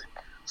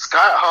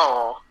 Scott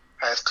Hall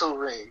has 2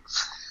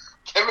 rings.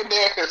 Kevin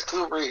Nash has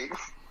 2 rings.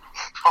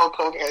 Hulk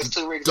Hogan has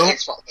 2 rings. Don't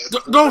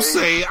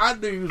say it. I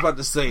knew you was about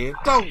to say it.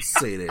 Don't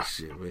say that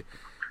shit, man.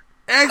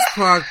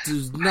 X-Pac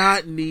does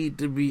not need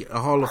to be a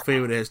Hall of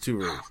Famer that has 2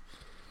 rings.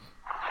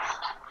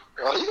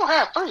 Well, you gonna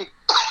have 3. What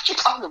you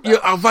talking about? Yeah,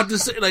 I'm about to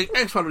say, like,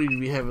 X-Pac don't need to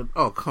be having.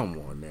 Oh, come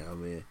on now,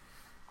 man.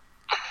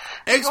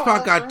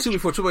 X-Pac got 2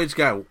 before Triple H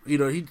got. He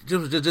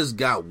just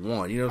got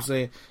 1. You know what I'm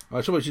saying?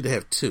 Triple H should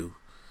have 2.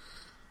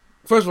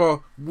 First of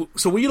all,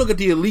 so when you look at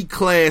the elite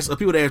class of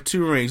people that have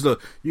 2 rings,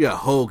 look, you got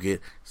Hogan,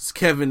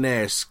 Kevin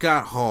Nash,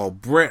 Scott Hall,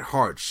 Bret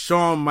Hart,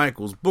 Shawn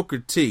Michaels, Booker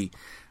T,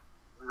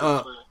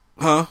 Ric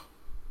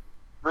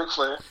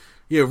Flair.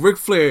 Yeah, Ric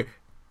Flair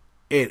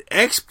and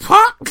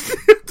X-Pac.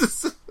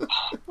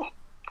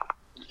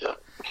 Yeah.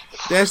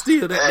 That's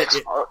the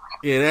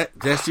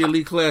that's the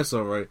elite class,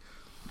 all right.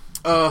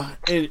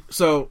 And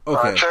so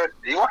okay.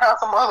 You gonna have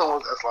some other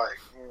ones that's like,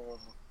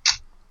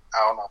 I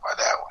don't know about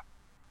that one.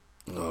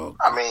 Oh,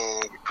 I mean,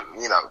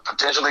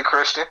 potentially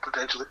Christian,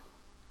 potentially.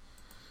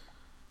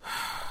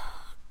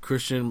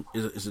 Christian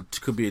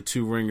could be a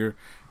 2-ringer.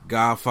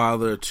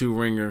 Godfather, a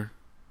 2-ringer.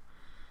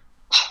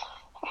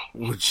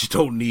 Which you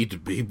don't need to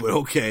be, but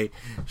okay,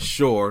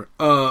 sure.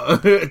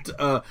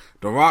 The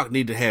Rock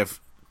need to have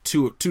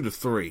 2 to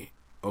 3.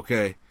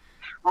 Okay.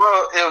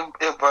 Well,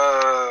 if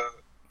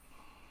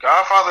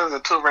Godfather is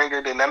a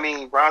 2-ringer, then that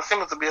means Ron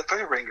Simmons will be a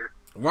 3-ringer.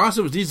 Ron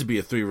Simmons needs to be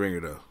a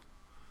 3-ringer though.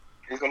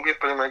 He's gonna be a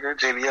 3-ringer.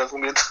 JBL's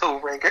gonna be a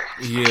 2-ringer.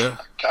 Yeah.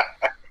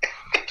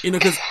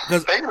 Because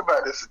thinking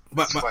about this,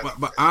 but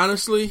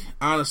honestly,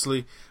 I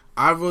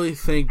really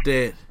think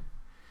that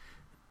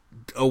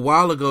a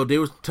while ago they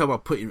were talking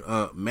about putting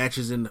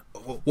matches in.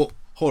 Well,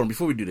 hold on,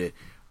 before we do that.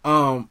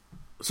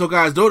 So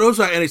guys, those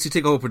are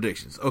NXT TakeOver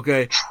predictions.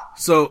 Okay,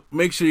 so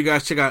make sure you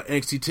guys check out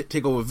NXT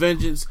TakeOver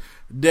Vengeance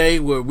Day,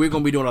 where we're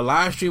going to be doing a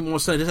live stream on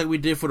Sunday, just like we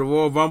did for the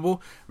Royal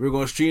Rumble. We're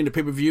going to stream the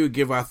pay-per-view,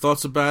 give our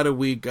thoughts about it.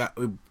 We're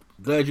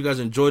glad you guys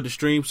enjoyed the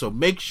stream, so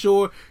make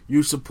sure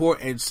you support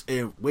and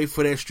wait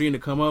for that stream to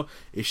come up.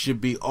 It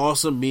should be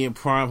awesome. Me and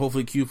Prime,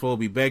 hopefully Q-Flow will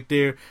be back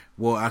there.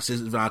 Well, I said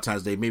it's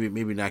Valentine's Day,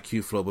 maybe not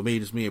Q-Flow, but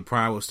maybe just me and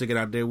Prime will stick it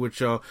out there with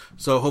y'all.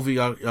 So hopefully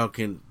y'all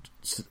can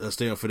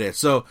stay on for that.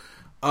 So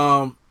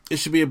it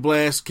should be a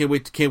blast. Can't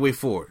wait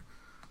for it.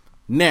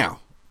 Now,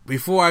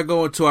 before I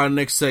go into our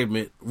next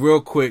segment, real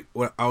quick,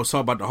 I was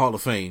talking about the Hall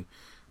of Fame.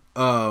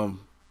 I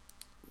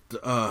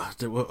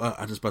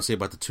just about to say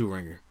about the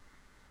 2-ringer.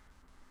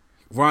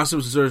 Ron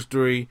Simmons deserves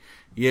 3.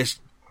 Yes,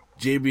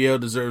 JBL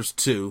deserves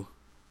 2.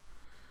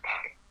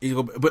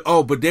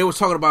 But they were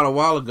talking about a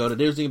while ago that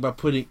they were thinking about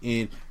putting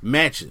in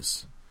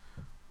matches.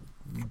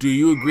 Do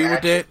you agree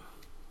with that?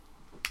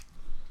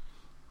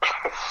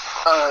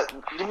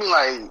 You mean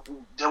like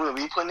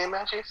WWE putting in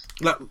matches?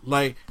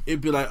 Like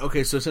it'd be like,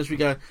 okay, so since we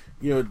got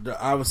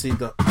since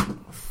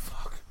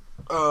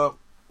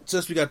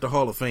we got the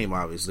Hall of Fame,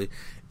 obviously,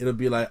 it'll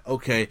be like,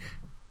 okay,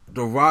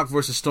 The Rock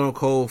versus Stone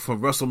Cold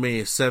from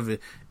WrestleMania 7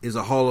 is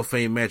a Hall of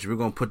Fame match. We're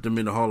gonna put them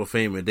in the Hall of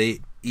Fame, and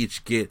they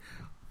each get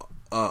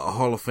a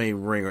Hall of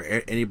Fame ring, or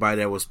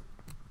anybody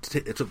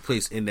that took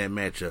place in that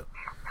matchup.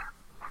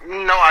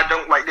 No, I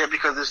don't like that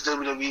because it's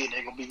WWE and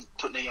they're gonna be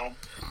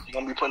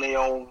putting their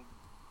own.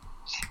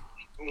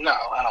 No,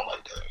 I don't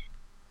like that.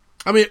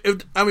 I mean, if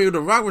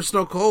The Rock versus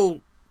Stone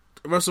Cold,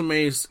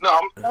 WrestleMania. No,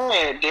 I'm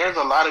saying there's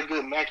a lot of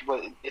good matches,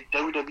 but if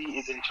WWE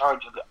is in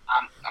charge of it,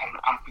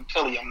 I'm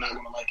telling you, I'm not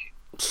gonna like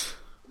it.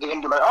 They're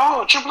gonna be like,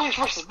 "Oh, Triple H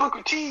versus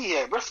Booker T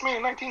at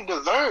WrestleMania 19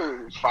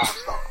 deserves 5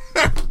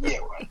 stars." Yeah,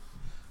 right.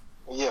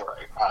 Yeah,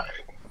 right. All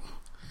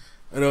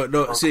right. No.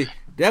 Okay. See,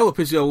 that would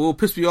piss you off. What would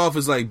piss me off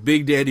is like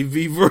Big Daddy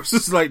V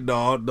versus like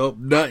nope,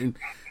 nothing.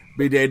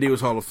 Big Daddy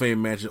was Hall of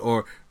Fame matches,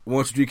 or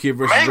 1-2-3 Kid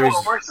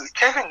versus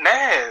Kevin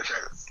Nash.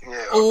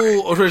 Yeah,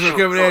 okay.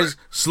 Kevin Nash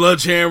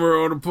Sledgehammer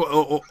on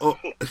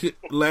the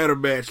ladder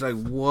match. Like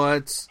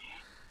what?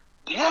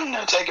 The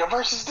Undertaker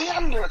versus The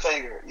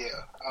Undertaker. Yeah,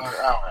 all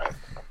right.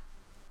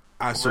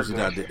 I certainly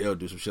doubt that they'll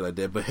do some shit like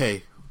that. But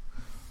hey,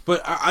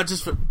 I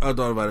thought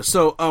about it.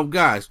 So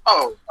guys.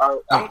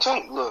 I'm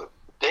telling you, look,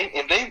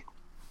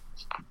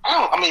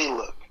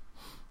 look.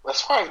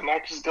 As far as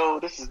matches go,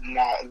 this is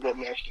not a good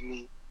match to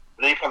me.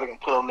 They probably gonna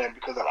put on there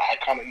because of the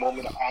iconic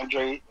moment of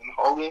Andre and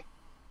Hogan.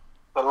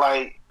 But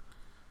like,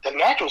 the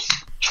match was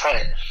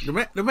trash. The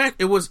match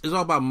it's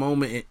all about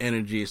moment and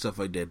energy and stuff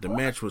like that. The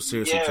match was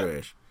seriously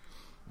trash.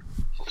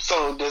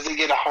 So does it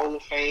get a Hall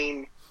of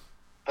Fame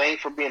thing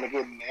for being a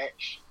good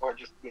match, or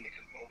just being a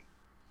good moment?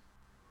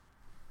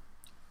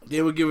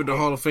 They would give it the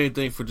Hall of Fame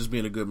thing for just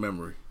being a good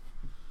memory.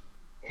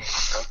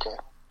 Okay.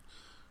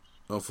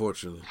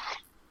 Unfortunately.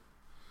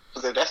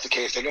 Because if that's the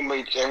case, they're gonna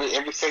make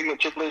every segment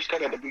Triple H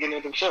cut at the beginning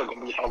of the show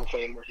gonna be Hall of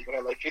Fame, where he's gonna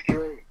have like 50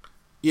 rings.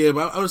 Yeah,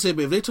 but I would say,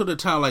 if they took the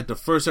time like the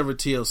first ever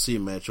TLC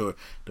match or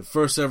the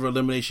first ever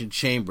Elimination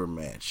Chamber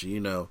match, you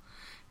know,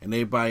 and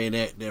everybody in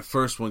that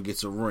first one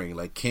gets a ring,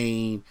 like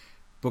Kane,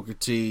 Booker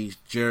T,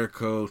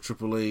 Jericho,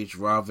 Triple H,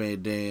 Rob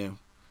Van Dam,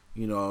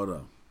 you know, all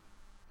them.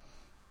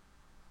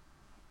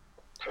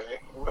 Okay,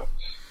 we'll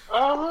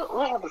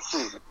have to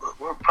see.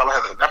 We'll probably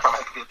have to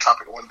be a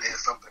topic one day or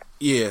something.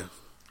 Yeah,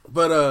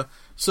 but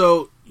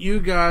so you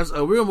guys,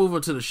 we're gonna move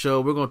on to the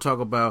show. We're gonna talk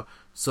about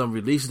some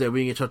releases that we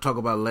didn't get to talk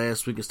about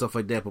last week and stuff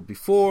like that. But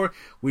before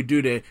we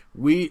do that,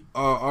 we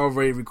are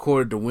already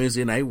recorded the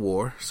Wednesday Night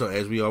War. So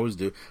as we always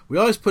do, we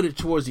always put it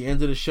towards the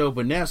end of the show.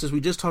 But now, since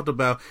we just talked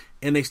about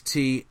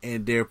NXT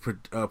and their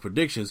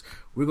predictions,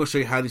 we're going to show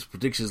you how these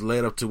predictions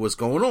led up to what's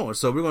going on.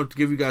 So we're going to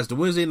give you guys the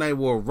Wednesday Night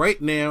War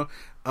right now.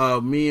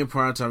 Me and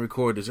Primetime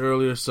recorded this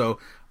earlier. So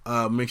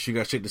make sure you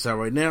guys check this out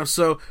right now.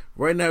 So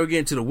right now we're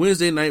getting to the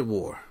Wednesday Night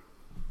War.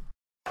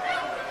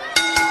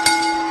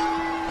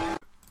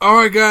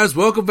 Alright guys,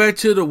 welcome back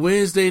to the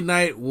Wednesday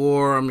Night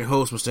War. I'm your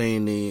host, Mr.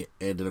 A&E,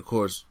 and then of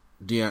course,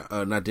 not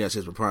Deion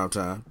says for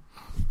Primetime.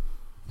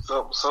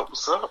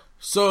 What's up?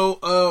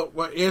 So,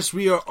 yes,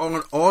 we are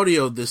on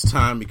audio this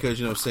time because,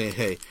 you know what I'm saying,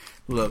 hey,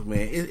 look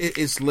man,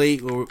 it's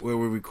late where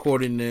we're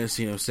recording this,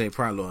 you know what I'm saying,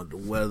 probably on the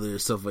weather and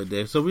stuff like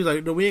that. So we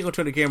like, no, we ain't gonna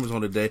turn the cameras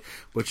on today,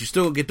 but you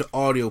still gonna get the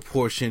audio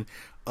portion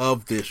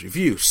of this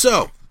review.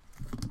 So,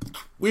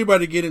 we're about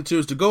to get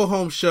into the go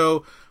home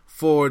show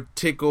for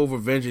TakeOver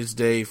Vengeance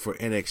Day for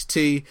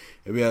NXT,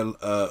 and we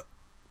got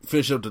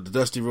finish up the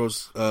Dusty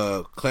Rhodes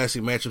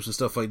classic matchups and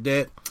stuff like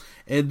that.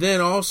 And then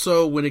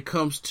also when it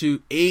comes to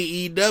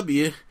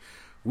AEW,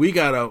 we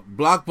got a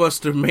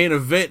blockbuster main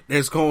event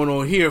that's going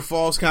on here.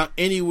 Falls Count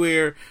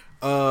Anywhere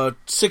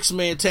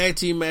 6-man tag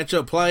team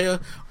matchup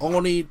player.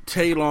 Only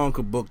Teddy Long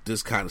could book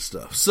this kind of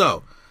stuff.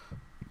 So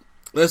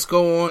let's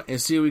go on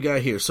and see what we got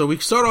here. So we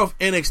start off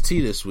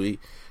NXT this week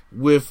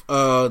with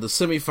the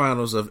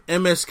semifinals of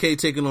MSK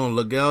taking on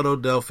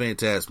Legado del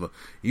Fantasma.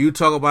 You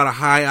talk about a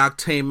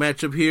high-octane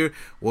matchup here.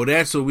 Well,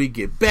 that's where we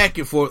get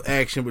back-and-forth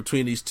action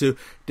between these two.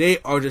 They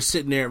are just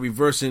sitting there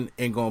reversing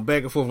and going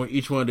back and forth on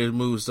each one of their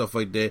moves, stuff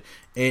like that.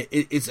 And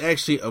it's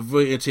actually a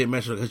really entertaining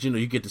matchup because, you know,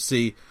 you get to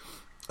see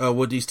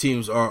what these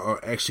teams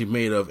are actually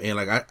made of.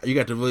 And, you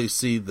got to really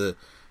see the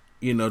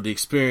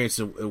experience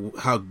of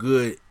how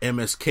good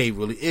MSK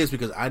really is,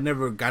 because I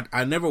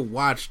never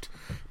watched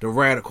the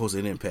Radicals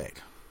in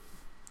Impact.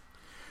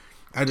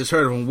 I just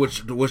heard of him,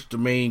 which the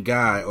main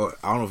guy, or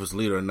I don't know if it's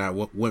leader or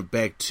not, went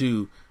back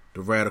to the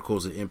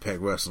Radicals at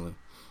Impact Wrestling.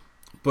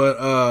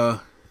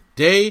 But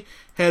they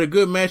had a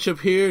good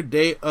matchup here.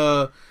 They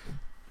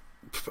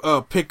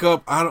pick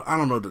up, I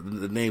don't know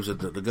the names of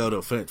the Legado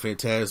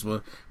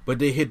Fantasma, but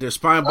they hit their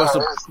spine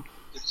buster.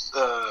 It's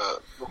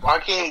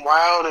Joaquin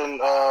Wilde and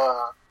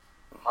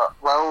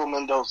Raul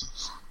Mendoza.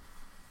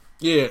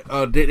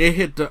 Yeah, they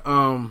hit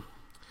the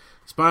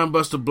spine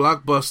buster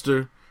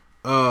blockbuster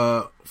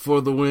for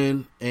the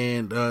win,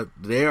 and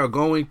they are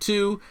going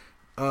to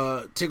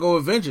take over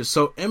Vengeance.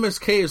 So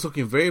MSK is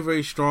looking very,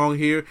 very strong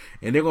here,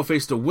 and they're going to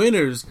face the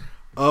winners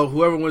of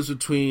whoever wins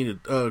between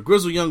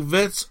Grizzled Young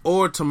Vets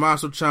or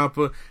Tommaso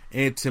Ciampa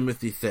and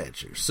Timothy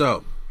Thatcher.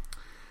 So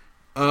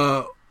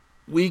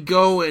we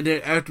go, and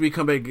then after we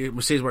come back, get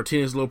Mercedes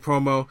Martinez's little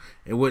promo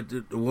and what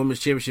the Women's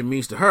Championship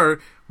means to her,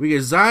 we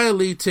get Xia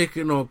Li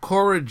taking on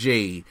Cora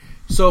Jade.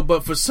 So,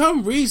 but for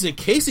some reason,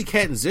 Casey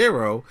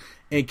Catanzaro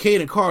and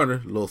Kaden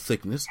Carter, little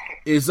thickness,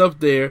 is up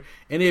there,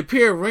 and they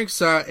appear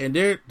ringside, and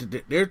they're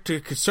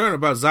concerned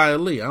about Xia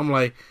Li. I'm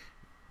like,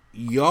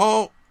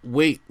 y'all,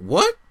 wait,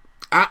 what?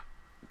 I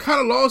kind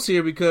of lost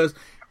here because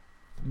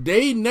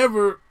they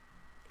never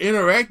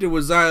interacted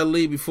with Xia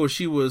Li before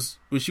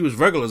when she was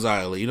regular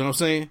Xia Li. You know what I'm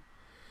saying?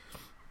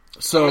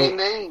 So, I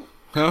mean,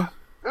 huh?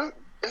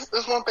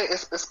 It's one thing.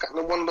 It's kind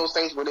of one of those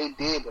things where they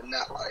did, but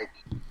not like.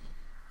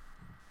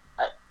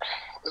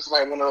 It's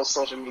like one of those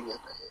social media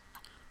things.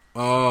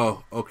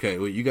 Oh, okay.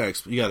 Well, you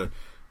gotta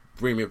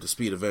bring me up to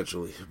speed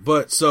eventually.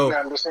 But so,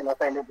 I'm just saying, I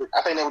think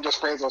they were just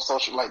friends on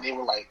social. Like they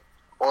were like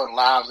on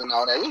lives and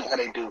all that. You know how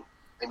they do.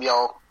 They be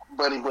all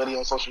buddy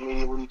on social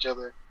media with each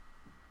other.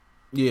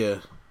 Yeah.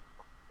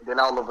 And then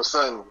all of a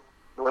sudden,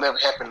 whatever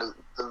happened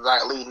to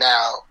Xia Li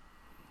now,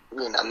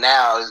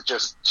 now is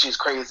just she's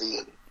crazy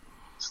and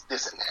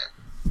this and that.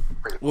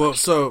 Well,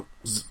 so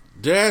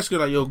they ask her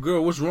like, "Yo,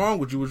 girl, what's wrong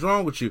with you? What's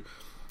wrong with you?"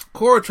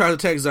 Cora tries to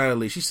attack Xia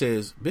Li. She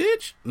says,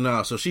 "Bitch,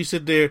 no." So she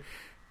sit there,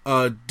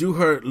 do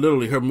her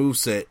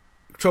moveset,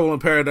 Trouble in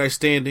Paradise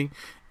standing,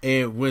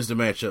 and wins the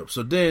matchup.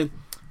 So then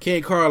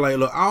Kane Carr like,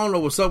 "Look, I don't know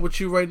what's up with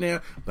you right now,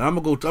 but I'm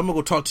gonna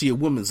go talk to your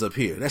women's up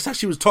here." That's how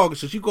she was talking.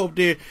 So she go up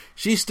there,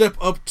 she step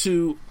up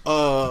to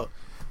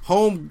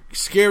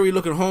scary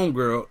looking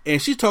homegirl, and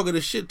she's talking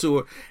this shit to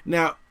her.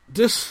 Now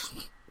this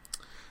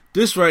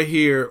right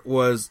here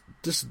was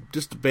just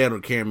the bad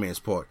on the cameraman's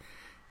part.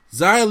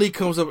 Xia Li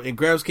comes up and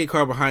grabs Kate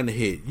Carter behind the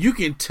head. You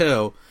can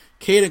tell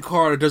Kate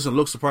Carter doesn't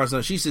look surprised.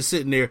 She's just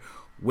sitting there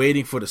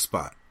waiting for the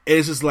spot. And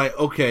it's just like,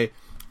 okay,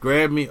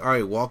 grab me, all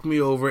right, walk me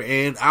over,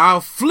 and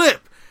I'll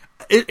flip.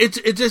 It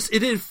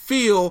didn't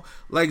feel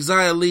like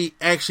Xia Li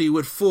actually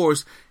with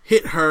force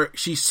hit her.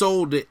 She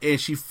sold it and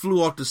she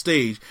flew off the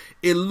stage.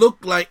 It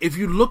looked like, if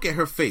you look at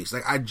her face,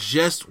 like I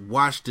just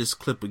watched this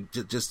clip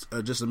just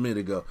a minute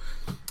ago.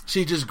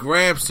 She just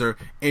grabs her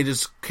and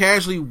just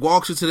casually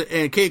walks into the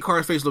end. Kate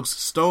Carter's face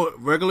looks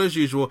regular as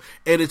usual,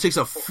 and it takes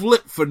a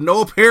flip for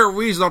no apparent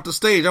reason off the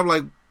stage. I'm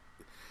like,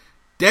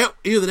 that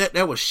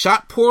was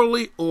shot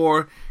poorly,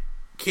 or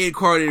Kate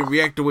Carter didn't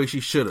react the way she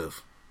should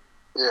have.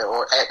 Yeah,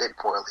 or acted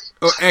poorly.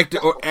 Or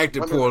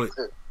acted poorly.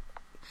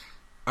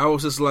 I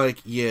was just like,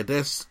 yeah,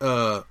 that's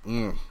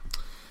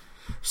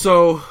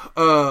So,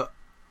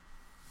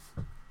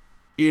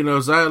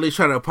 Xia Li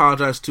trying to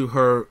apologize to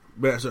her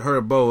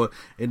and Boa,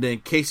 and then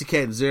Casey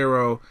Cat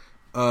Zero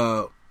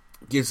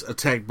gets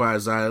attacked by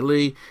Xia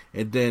Li,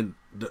 and then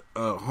the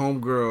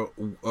homegirl,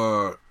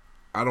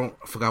 I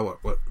forgot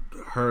what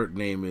her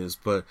name is,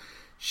 but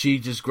she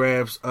just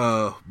grabs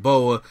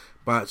Boa,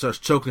 starts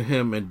choking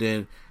him, and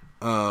then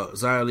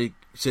Xia Li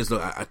says,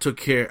 "Look, I took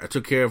care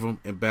of him,"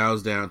 and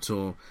bows down to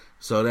him.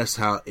 So that's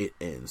how it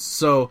ends.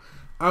 So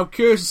I'm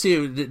curious to see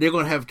if they're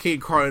going to have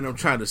Kate Carter and I'm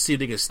trying to see if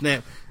they can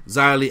snap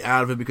Xia Li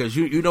out of it, because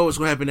you know what's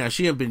going to happen now.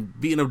 She has been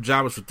beating up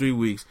jobbers for 3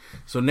 weeks.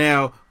 So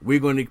now we're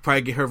going to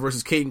probably get her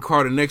versus Kate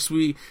Carter next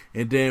week,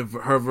 and then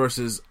her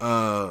versus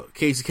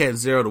Casey Cat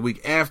Zero the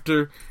week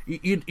after.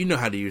 You know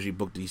how they usually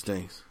book these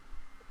things.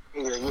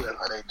 Yeah, you know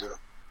how they do.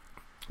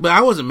 But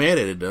I wasn't mad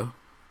at it, though.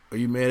 Are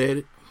you mad at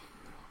it?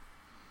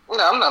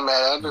 No, I'm not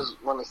mad. I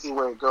just want to see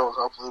where it goes.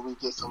 Hopefully we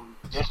get something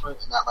different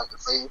and not like the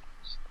same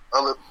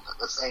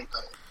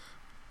thing.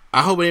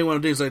 I hope it ain't one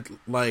of these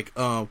like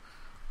oh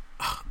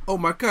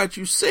my God,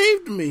 you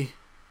saved me.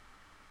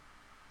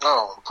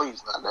 Oh,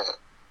 please, not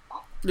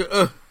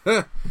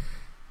that.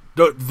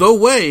 The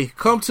way,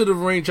 come to the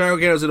ring, Giant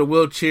Gargano's in a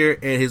wheelchair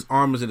and his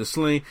arm is in a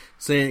sling,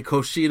 saying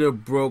Kushida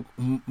broke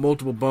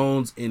multiple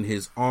bones in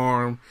his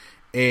arm.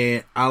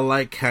 And I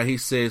like how he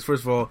says,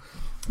 first of all,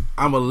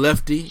 I'm a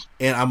lefty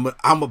and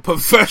I'm a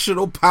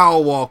professional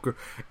power walker.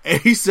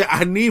 And he said,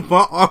 I need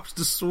my arms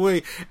to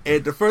swing.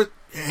 And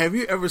have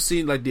you ever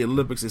seen like the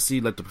Olympics and see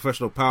like the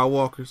professional power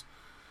walkers?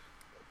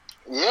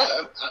 Yeah,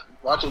 I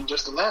watch it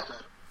just to laugh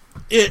at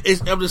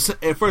it. I'm just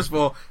saying, first of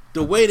all,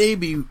 the way they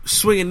be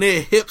swinging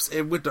their hips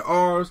and with the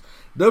arms,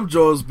 them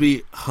jaws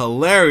be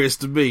hilarious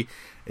to me.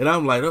 And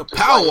I'm like, oh,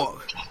 power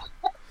walk.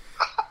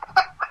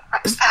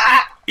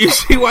 You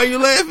see why you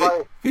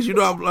laughing? Because you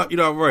know I'm right.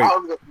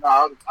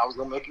 I was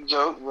gonna make a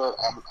joke, but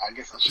I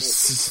guess I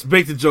should.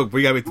 Make the joke, but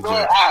you gotta make the joke.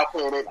 I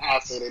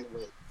said it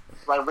anyway.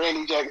 Like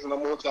Randy Jackson on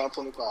Motown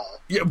 25.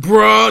 Yeah,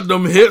 bro,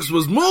 them hips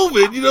was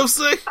moving. You know what I'm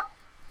saying?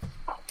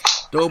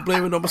 Don't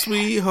blame it on my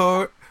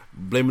sweetheart.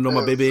 Blame it on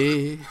my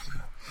baby.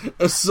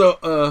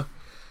 So,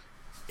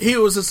 he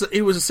was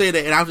to say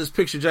that, and I just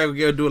pictured Jack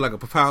Gargano doing like a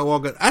power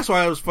walker. That's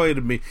why it was funny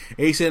to me.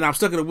 And he said, "I'm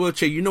stuck in a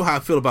wheelchair. You know how I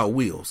feel about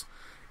wheels."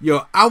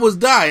 Yo, I was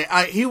dying.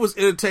 He was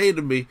entertaining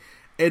to me,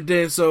 and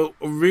then so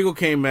Regal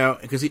came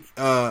out because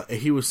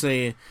he was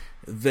saying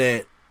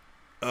that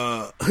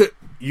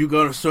you're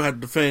gonna still have to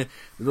defend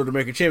the North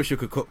American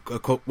Championship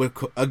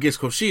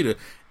against Kushida.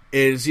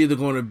 It's either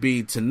going to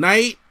be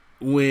tonight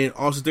when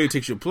Austin Theory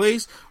takes your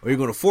place, or you're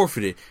going to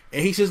forfeit it.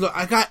 And he says, "Look,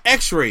 I got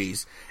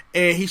X-rays,"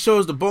 and he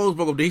shows the bones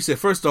broke up there. He said,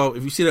 first off,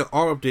 if you see that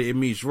R up there, it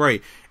means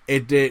right.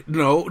 And then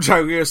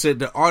John Guerrero said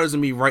the R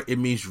doesn't mean right; it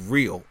means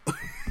real.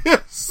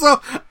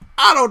 So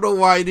I don't know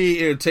why he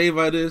didn't entertain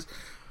by this,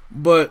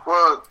 but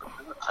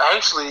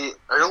actually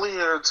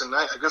earlier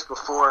tonight, I guess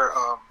before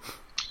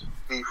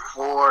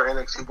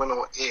NXT went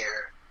on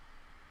air,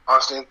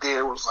 Austin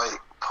Theory was like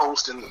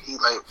posting. He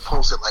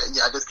posted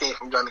yeah, I just came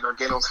from Johnny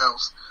Gargano's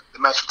house. The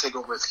match for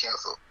TakeOver is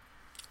canceled.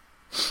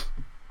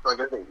 Like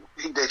I think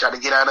they tried to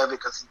get out of it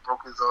because he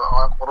broke his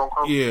arm, quote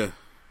unquote. Yeah.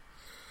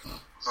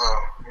 So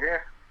yeah,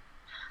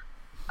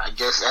 I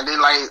guess. And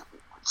then like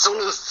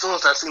soon as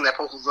I seen that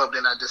post was up,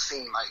 then I just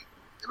seen like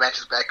the match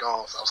is back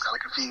on. So I was kind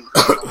of confused.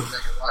 I don't know what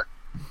back and what.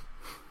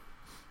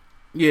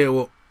 Yeah.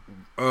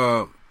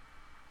 Well,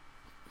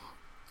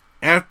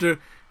 after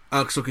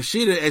so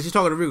Kushida, as he's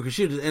talking to Regal,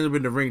 Kushida just ends up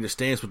in the ring to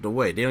stance with the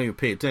way. They don't even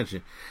pay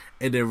attention,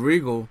 and then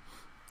Regal.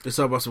 It's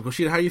all about some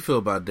Kushida. How you feel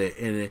about that?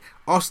 And then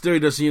Austin Theory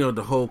does,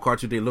 the whole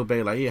cartoon. They look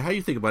back like, yeah, how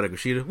you think about it,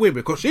 Kushida? Wait a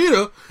minute,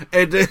 Kushida.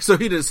 And then so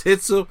he just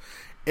hits him,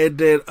 and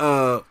then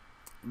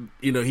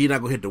he not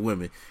gonna hit the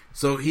women.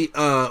 So he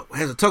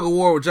has a tug of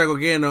war with Jack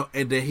Gargano,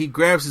 and then he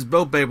grabs his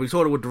belt bag, but he's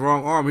holding it with the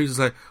wrong arm. He's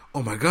just like,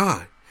 oh my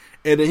god.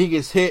 And then he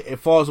gets hit and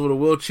falls over the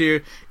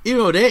wheelchair. Even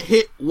though that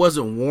hit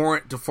wasn't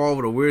warrant to fall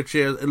over the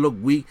wheelchair, it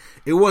looked weak.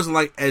 It wasn't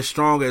like as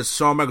strong as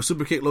Shawn Michaels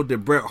super kick looked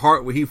at Bret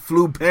Hart where he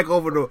flew back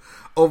over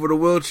the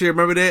wheelchair.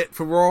 Remember that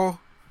from Raw?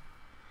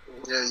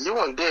 Yeah, you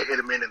wouldn't dare hit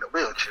a man in the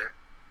wheelchair.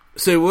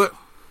 Say what?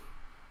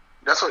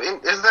 That's what.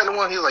 Isn't that the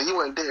one? He's like, you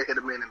wouldn't dare hit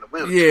a man in the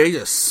wheelchair. Yeah, he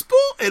just spool,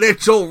 and then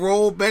Joe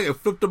rolled back and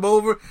flipped him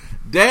over.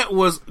 That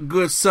was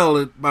good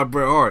selling by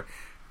Bret Hart.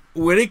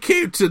 When it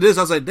came to this,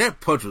 I was like,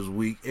 that punch was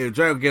weak. And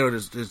Dragon Gale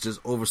just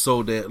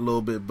oversold that a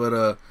little bit, but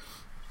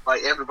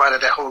like everybody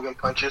that Hogan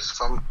punches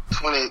from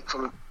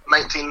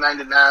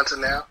 1999 to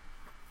now.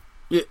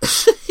 Yeah.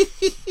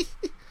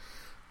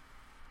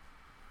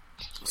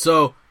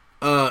 So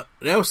that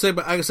was said,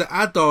 but like I said,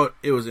 I thought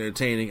it was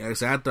entertaining. Like I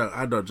said,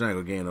 I thought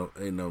Dragon Gale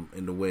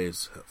in the way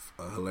is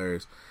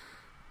hilarious.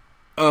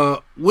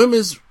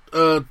 Women's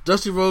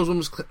Dusty Rhodes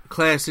Women's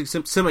Classic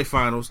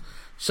semifinals.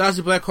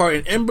 Shotzi Blackheart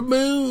and Ember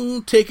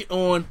Moon take it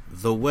on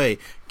The Way.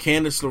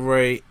 Candice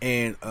LeRae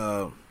and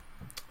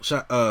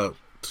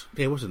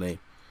what's her name?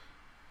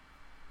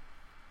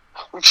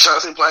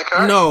 Shotzi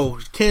Blackheart? No,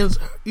 Candice.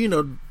 Indy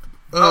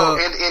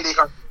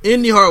Hartwell.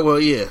 Indy Hartwell,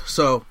 yeah.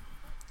 So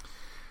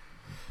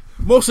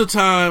most of the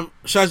time,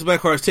 Shotzi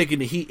Blackheart is taking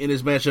the heat in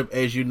this matchup.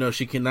 As you know,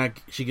 she cannot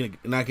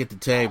get the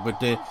tag. But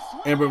then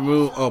Ember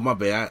Moon. Oh my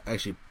bad, I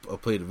actually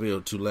played the video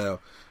too loud.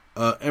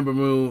 Ember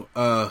Moon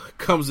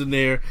comes in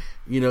there,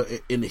 in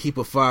the heap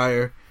of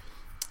fire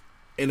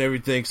and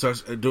everything,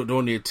 starts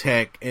doing the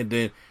attack, and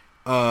then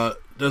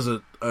does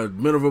a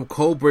middle rope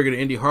cold breaker to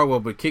Indy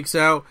Hartwell, but kicks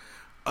out.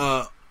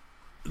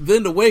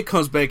 Then The Way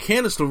comes back.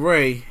 Candice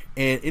LeRae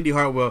and Indy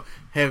Hartwell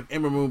have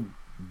Ember Moon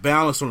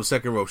balanced on the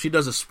second rope. She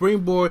does a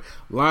springboard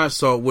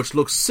lionsault, which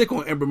looks sick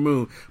on Ember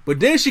Moon, but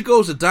then she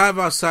goes to dive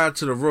outside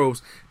to the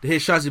ropes to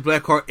hit Shotzi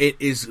Blackheart. It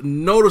is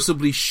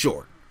noticeably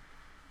short.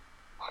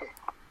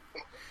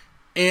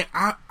 And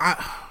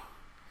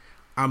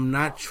I'm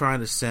not trying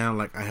to sound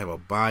like I have a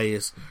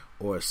bias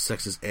or a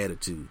sexist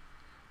attitude,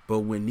 but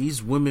when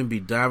these women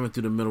be diving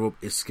through the middle rope,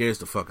 it scares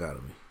the fuck out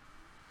of me.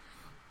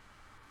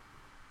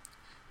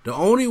 The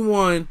only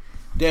one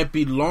that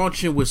be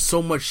launching with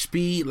so much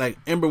speed, like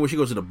Ember when she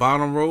goes to the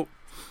bottom rope,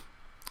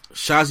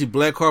 Shotzi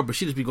Blackheart, but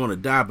she just be going to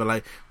die. But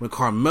like when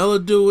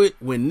Carmella do it,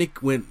 when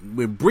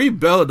Brie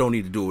Bella don't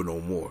need to do it no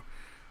more.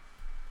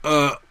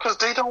 Because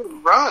they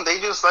don't run, they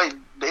just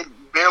they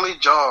barely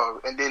jog,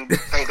 and then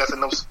think that's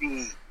enough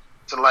speed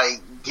to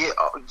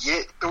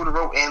get through the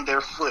rope and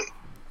their foot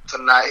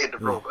to not hit the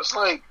rope. It's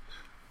like,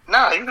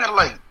 nah, you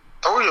gotta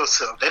throw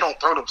yourself. They don't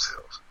throw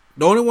themselves.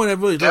 The only one that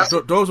really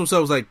throws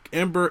themselves, like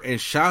Ember and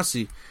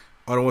Shotzi,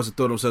 are the ones that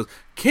throw themselves.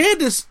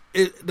 Candice,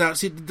 now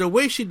see the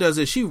way she does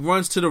it, she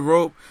runs to the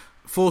rope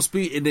full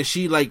speed, and then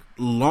she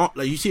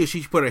you see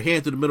she put her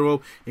hand through the middle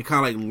rope and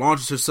kind of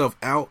launches herself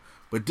out.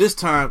 But this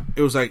time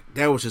it was that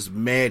was just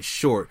mad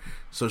short.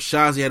 So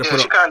Shotzi had to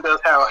put. She kind of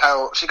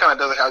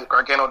does how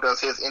Gargano does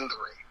his in the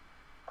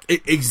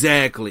ring.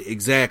 Exactly.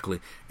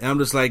 And I'm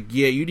just like,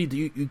 yeah,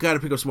 you got to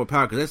pick up some more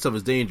power because that stuff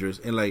is dangerous.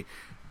 And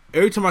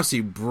every time I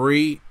see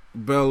Brie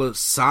Bella,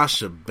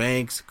 Sasha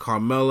Banks,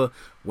 Carmella,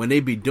 when they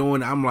be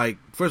doing it, I'm like,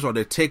 first of all,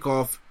 their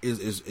takeoff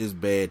is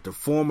bad. The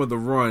form of the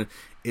run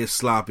is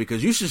sloppy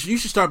because you should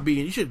start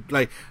being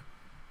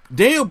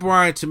Daniel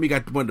Bryan to me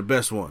got one of the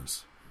best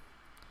ones.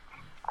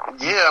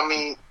 Yeah, I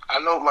mean, I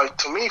know,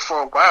 to me,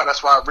 for a while,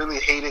 that's why I really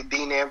hated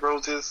Dean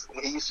Ambrose's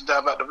when he used to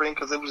dive out the ring,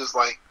 because it was just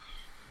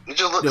it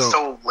just looked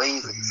so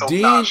lazy. So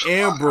Dean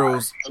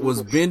Ambrose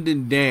was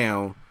bending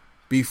down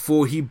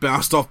before he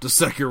bounced off the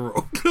second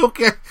rope.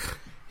 Okay?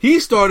 He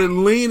started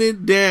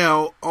leaning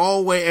down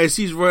all the way as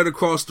he's running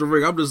across the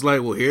ring. I'm just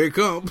like, well, here it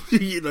comes.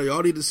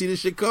 Y'all need to see this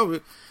shit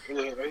coming.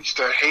 Yeah, I used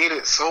to hate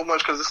it so much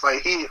because it's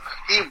he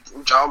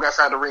jog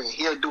outside the ring.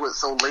 He'll do it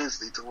so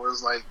lazily to where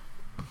it's it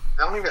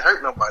don't even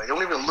hurt nobody. It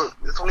don't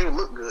even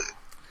look good.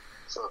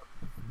 So,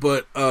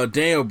 but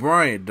Daniel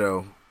Bryan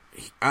though,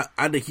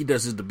 I think he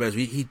does it the best.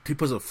 He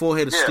puts a full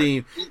head of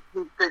steam. He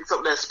picks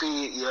up that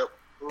speed. Yep.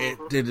 Mm-hmm. And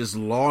then just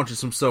launches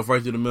himself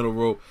right through the middle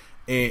rope,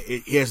 and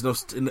he has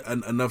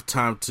enough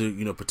time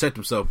to protect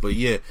himself. But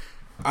yeah,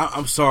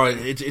 I'm sorry,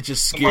 it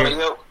just scared.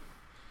 Somebody else.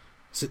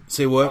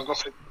 Say what?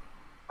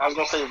 I I was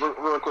gonna say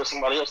real quick.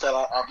 Somebody else that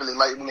I really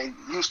like when they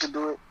used to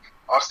do it.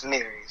 Austin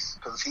Aries,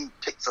 because he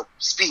picks up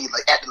speed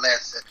like at the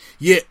last second.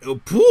 Yeah,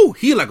 poo.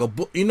 He like a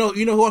you know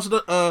who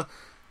also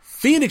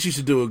Phoenix used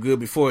to do it good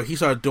before he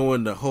started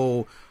doing the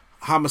whole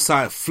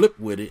homicide flip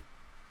with it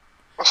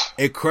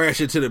and crash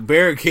into the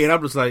barricade.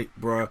 I'm just like,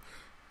 bro,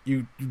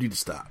 you need to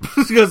stop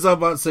because I'm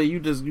about to say you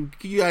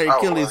gotta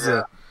kill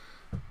yourself.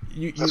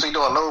 Since we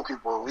don't know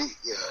people, a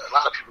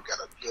lot of people got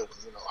a good one.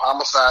 You know,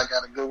 homicide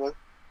got a good one.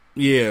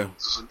 Yeah.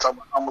 So we talk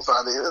about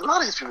homicide. A lot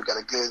of these people got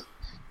a good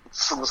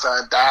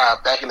suicide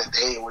dive back in the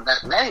day, or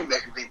not name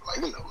back in the day,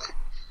 like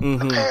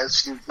the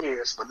past few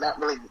years, but not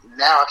really.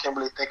 Now I can't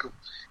really think of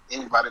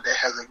anybody that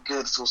has a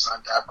good suicide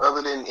dive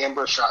other than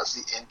Ember,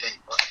 Shotzi, and Dave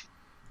Bryan.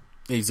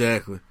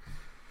 Exactly.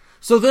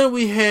 So then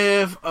we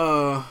have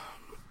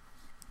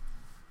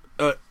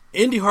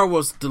Indy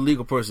Hartwell's the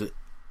legal person.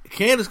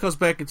 Candice comes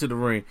back into the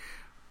ring.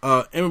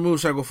 Ember Moon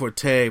tries to go for a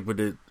tag, but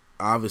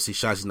obviously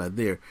Shotzi's not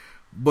there.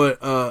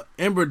 But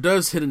Ember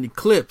does hit an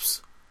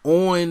eclipse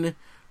on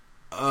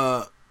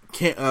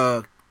Candice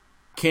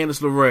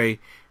LeRae,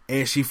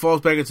 and she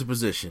falls back into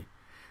position.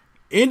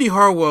 Indy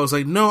Hartwell is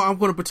like, no, I'm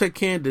going to protect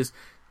Candice.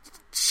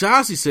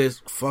 Shotzi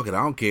says, fuck it,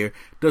 I don't care.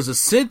 Does a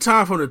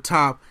senton from the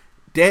top.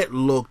 That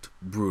looked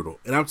brutal.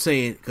 And I'm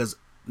saying, because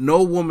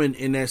no woman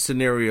in that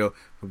scenario,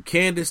 from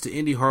Candice to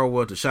Indy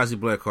Hartwell to Shotzi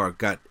Blackheart,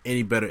 got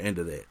any better end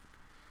of that.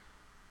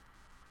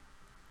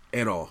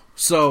 At all.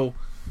 So,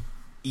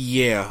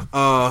 yeah.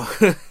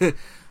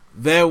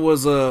 That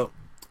was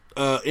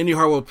Indy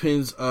Hartwell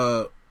pins,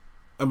 Shotzi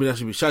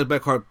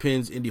Blackheart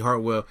pins Indy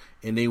Hartwell,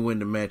 and they win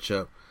the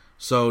matchup.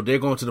 So they're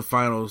going to the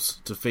finals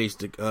to face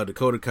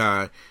Dakota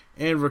Kai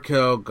and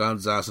Raquel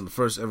Gonzalez in the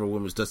first ever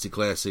Women's Dusty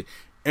Classic.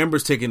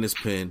 Ember's taking this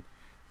pin.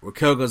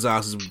 Raquel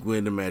Gonzalez is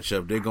winning the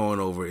matchup. They're going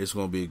over. It's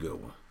going to be a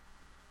good one.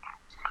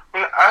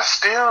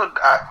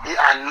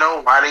 I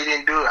know why they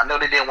didn't do it. I know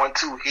they didn't want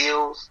two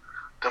heels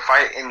to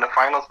fight in the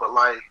finals, but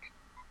like,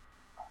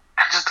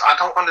 I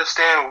don't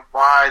understand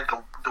why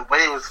the way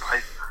it was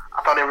like.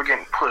 I thought they were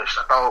getting pushed.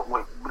 I thought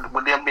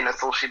with them being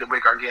associated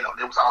with Gargano,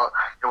 it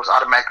was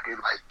automatically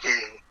like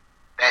getting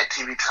that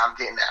TV time,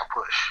 getting that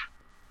push.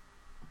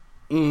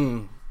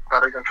 I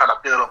thought they're gonna try to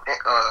build up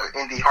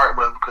Indy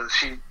Hartwell because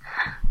they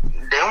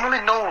don't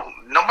really know.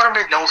 Nobody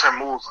really knows her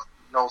moves.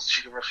 Knows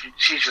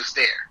she's just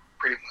there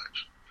pretty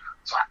much.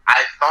 So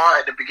I thought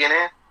at the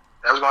beginning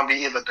that was gonna be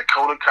either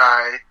Dakota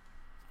Kai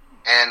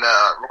and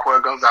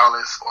Raquel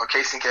Gonzalez or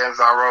Casey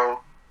Catanzaro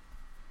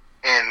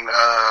and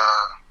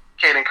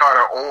Kaden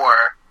Carter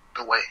or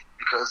The Way,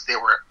 because they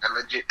were a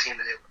legit team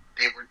that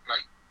they were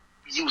like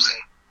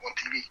using on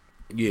TV.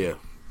 Yeah.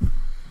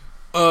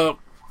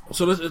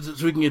 So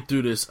we can get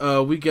through this.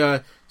 We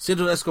got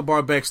Santos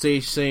Escobar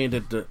backstage saying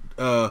that the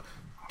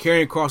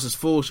Karrion Kross is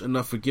foolish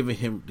enough for giving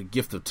him the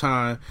gift of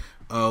time,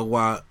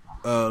 while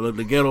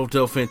Legado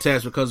del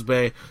Fantasma comes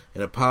back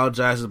and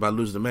apologizes about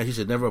losing the match. He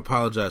said never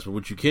apologize, but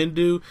what you can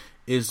do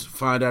is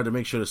find out to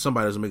make sure that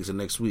somebody doesn't make it to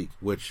next week,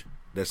 which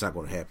that's not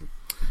going to happen.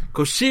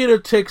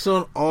 Kushida takes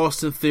on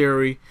Austin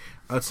Theory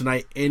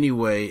tonight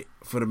anyway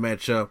for the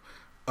matchup.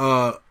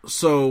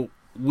 So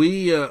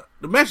we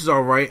the match is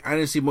all right. I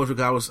didn't see much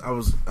because I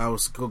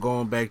was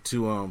going back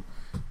to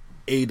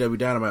AEW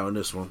Dynamite on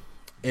this one,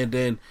 and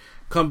then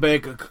come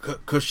back.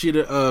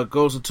 Kushida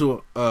goes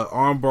into a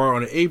armbar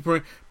on the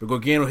apron, but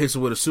Gargano hits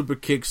him with a super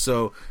kick.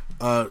 So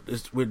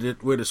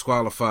we're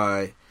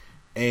disqualified,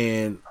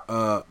 and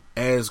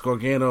as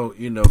Gargano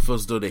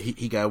feels as though that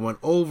he got one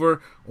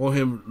over on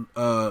him,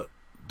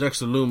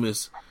 Dexter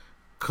Lumis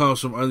comes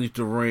from underneath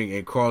the ring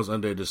and crawls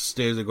under the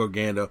stairs of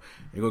Gargano,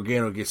 and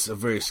Gargano gets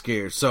very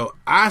scared. So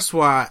that's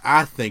why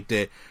I think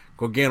that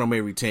Gargano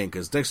may retain,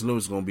 because Dexter Lumis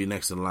is going to be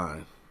next in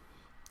line.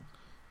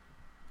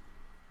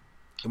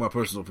 In my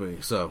personal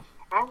opinion. So,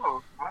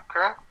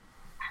 okay.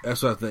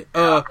 That's what I think.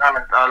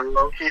 I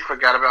low-key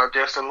forgot about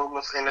Dexter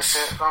Lumis in a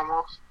sense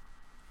almost.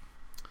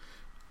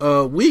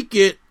 We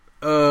get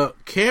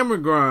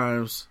Cameron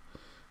Grimes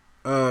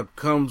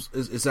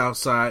is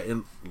outside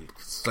in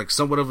it's like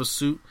somewhat of a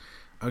suit,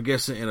 I'm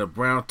guessing, in a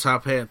brown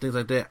top hat and things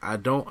like that. I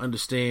don't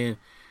understand.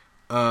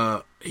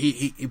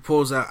 He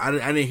pulls out. I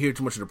didn't hear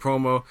too much of the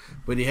promo,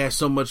 but he has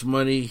so much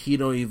money he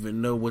don't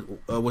even know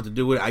what to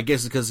do with it. I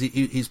guess it's because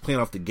he's playing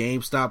off the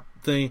GameStop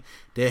thing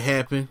that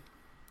happened.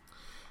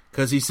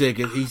 Because he said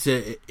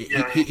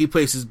he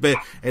placed his bet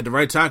at the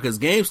right time because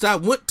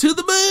GameStop went to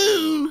the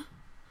moon.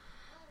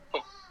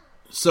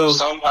 So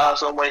somehow,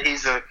 some way,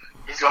 he's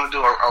gonna do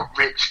a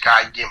rich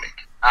guy gimmick.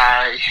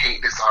 I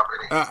hate this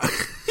already.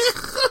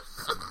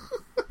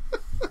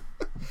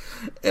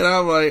 And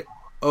I'm like,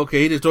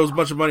 okay, he just throws a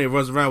bunch of money and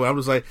runs around with it. I'm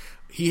just like,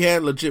 he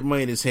had legit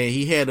money in his hand.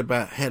 He had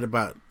about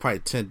probably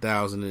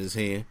 10,000 in his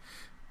hand,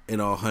 in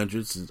all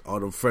hundreds, all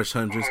them fresh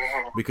hundreds,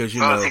 because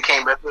you know. He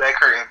came back to that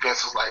curtain,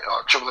 Vince was like,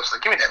 Triple H,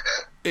 like, give me that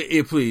back.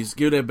 Yeah, please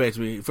give that back to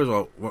me. First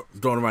of all,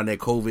 throwing around that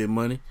COVID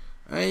money.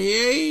 I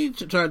ain't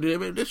trying to do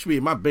that. That should be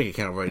in my bank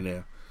account right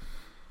now.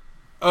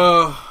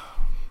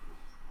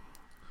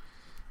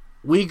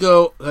 we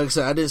go, like I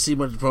said, I didn't see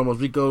much of the promos.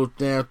 We go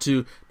down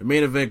to the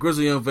main event.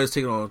 Grizzly Young Vets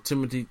taking on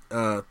Timothy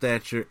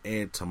Thatcher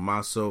and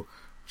Tommaso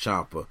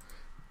Ciampa.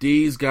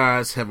 These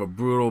guys have a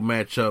brutal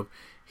matchup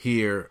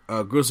here.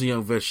 Grizzly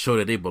Young Vets show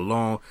that they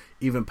belong,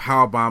 even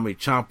powerbombing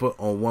Ciampa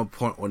on one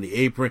point on the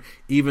apron,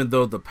 even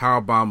though the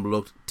powerbomb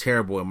looked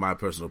terrible in my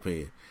personal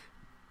opinion.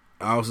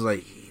 I was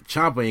like,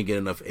 Ciampa ain't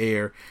getting enough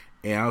air,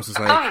 and I was just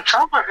like,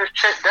 Ciampa is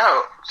checked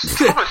out.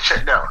 Ciampa's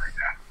checked out right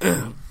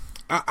now.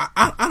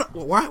 I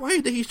don't, why do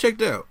you think he's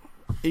checked out,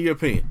 in your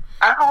opinion?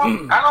 I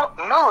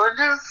don't know. It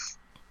just,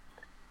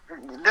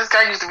 this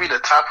guy used to be the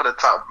top of the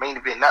top main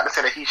event. Not to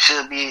say that he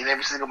should be in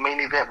every single main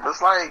event, but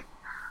it's like,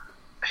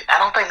 I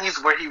don't think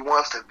he's where he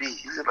wants to be.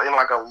 He's in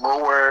like a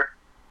lower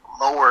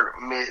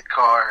mid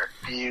card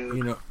view.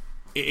 You know,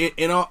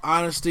 in all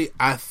honesty,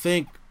 I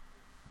think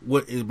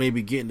what is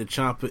maybe getting to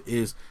Ciampa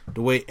is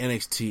the way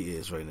NXT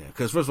is right now.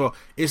 Because first of all,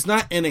 it's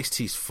not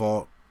NXT's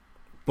fault,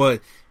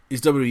 but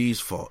it's WWE's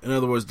fault. In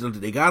other words,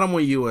 they got him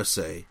on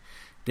USA.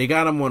 They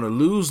got him on a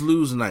lose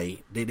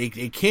night. They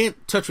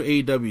can't touch what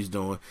AEW's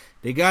doing.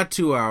 They got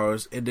 2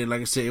 hours, and then,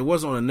 like I said, it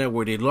wasn't on the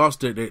network. They lost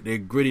their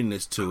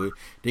grittiness to it.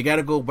 They got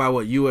to go by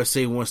what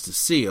USA wants to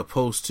see,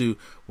 opposed to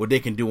what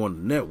they can do on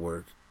the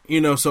network. You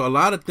know, so a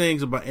lot of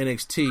things about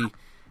NXT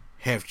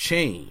have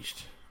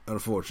changed,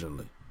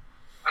 unfortunately.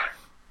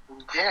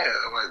 Yeah,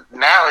 but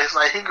now it's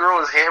like he grew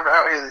his hair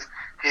out.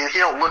 He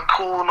don't look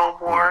cool no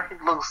more. He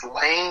looks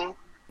lame.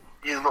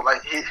 He look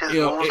like his moves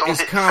don't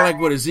it's hit kind of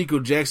like what Ezekiel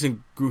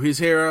Jackson grew his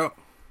hair out.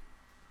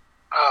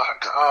 Oh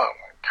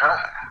my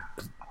God!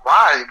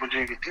 Why would you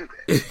even do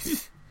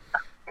that?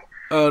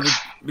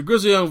 The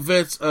Grizzly Young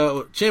Vets,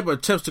 Ciampa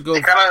attempts to go.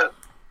 It kind of,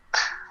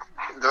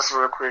 just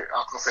real quick, I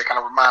was gonna say, kind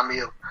of remind me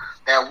of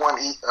that one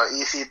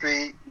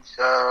EC3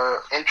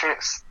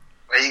 entrance.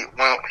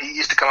 When he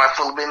used to come out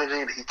full of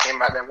energy, he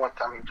came out that one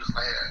time and just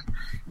like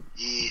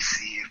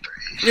EC3.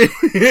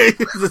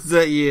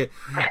 Yeah,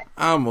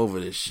 I'm over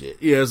this shit.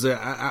 Yeah, so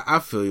I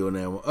feel you on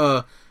that one.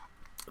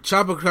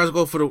 Ciampa tries to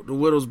go for the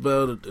Widow's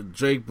Bell to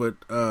Drake, but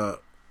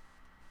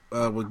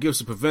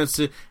Gibson prevents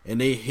it, and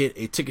they hit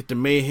a Ticket to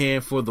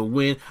Mayhem for the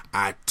win.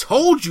 I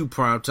told you,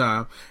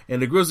 Primetime.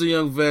 And the Grizzly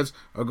Young Vets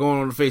are going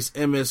on to face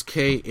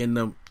MSK in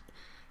the...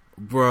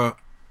 Bruh,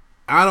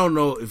 I don't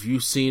know if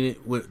you've seen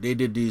it. They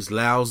did these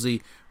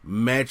lousy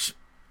live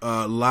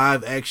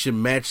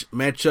action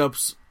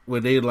matchups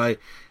where they like,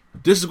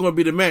 this is going to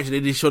be the match.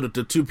 They just showed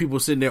the two people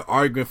sitting there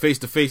arguing face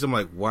to face. I'm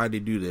like, why'd they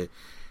do that?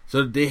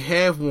 So they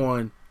have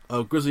one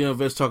of Grizzly Young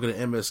Vets talking to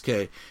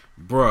MSK.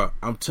 Bruh,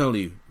 I'm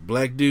telling you,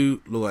 black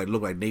dude look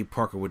like Nate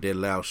Parker with that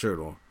loud shirt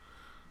on.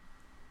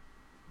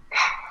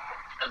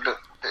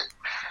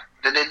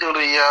 Did they do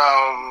the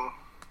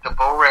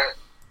Borat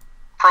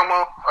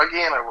promo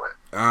again or what?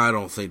 I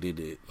don't think they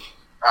did.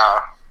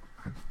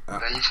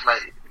 They used to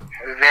like,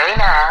 very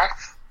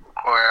nice,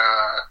 or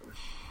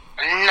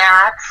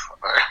not,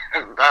 or I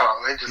don't know,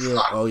 they just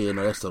suck. Oh yeah,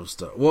 no, that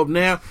stuff. Well,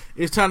 now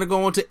it's time to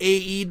go on to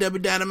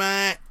AEW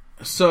Dynamite.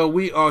 So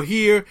we are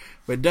here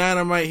for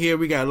Dynamite. Here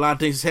we got a lot of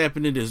things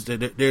happening.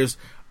 There's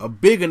a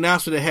big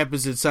announcement that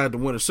happens inside the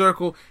Winter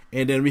Circle,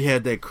 and then we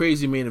had that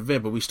crazy main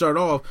event. But we start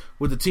off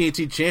with the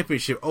TNT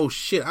Championship. Oh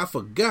shit, I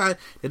forgot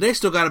that they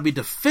still got to be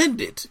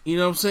defended. You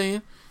know what I'm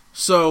saying?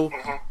 So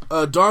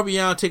Darby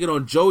Allin taking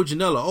on Joey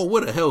Janela. Oh,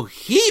 where the hell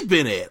he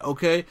been at?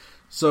 Okay,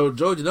 so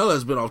Joey Janela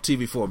has been off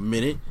TV for a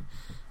minute.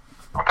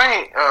 I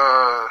think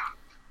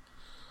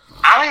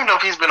I don't even know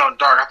if he's been on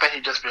Dark. I think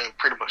he's just been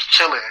pretty much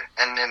chilling.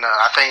 And then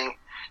I think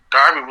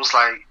Darby was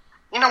like,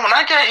 you know, when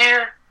I got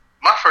here,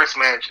 my first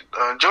match,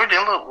 Joey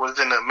Janela was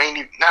in the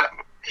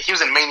he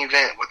was in the main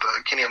event with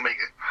Kenny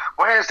Omega.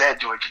 Where is that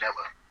Joey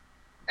Janela?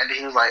 And then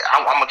he was like,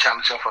 I'm gonna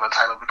challenge him for the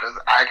title because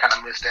I kind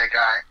of missed that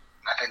guy.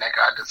 I think that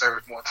guy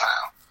deserves more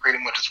time. Pretty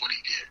much is what he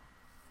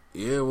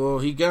did. Yeah, well,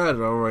 he got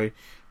it all right.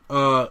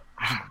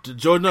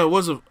 Joey Janela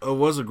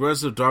was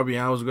aggressive. Darby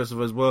Allin was aggressive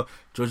as well.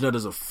 Joey Janela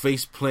does a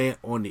face plant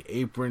on the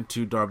apron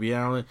to Darby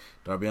Allin.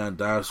 Darby Allin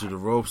dives through the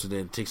ropes and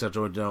then takes out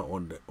Joey Janela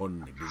on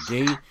the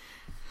gate.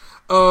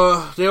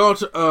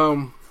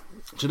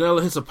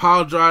 Janela hits a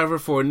pile driver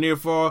for a near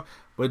fall,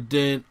 but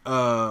then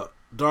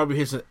Darby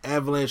hits an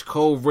avalanche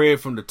cold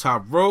red from the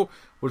top rope,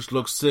 which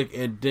looks sick,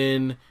 and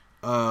then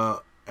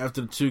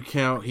after the 2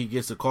 count, he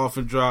gets a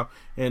coffin drop,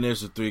 and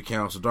there's a 3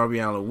 count. So Darby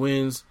Allin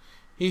wins.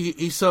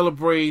 He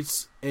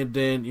celebrates, and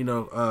then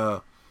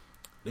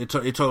they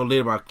talk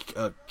later about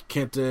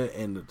Kenta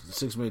and the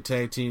 6-man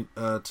tag team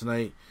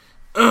tonight.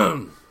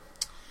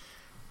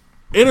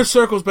 Inner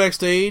Circle's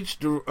backstage,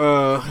 and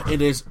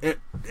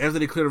after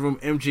they clear the room,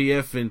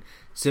 MJF and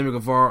Sammy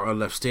Guevara are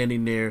left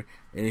standing there,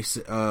 and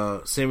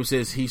Sammy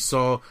says he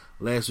saw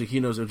last week.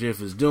 He knows what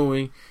MJF is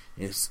doing.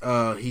 And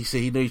he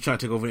said he knows he's trying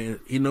to take over.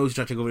 He knows he's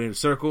trying to take over the Inner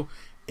Circle,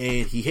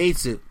 and he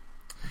hates it.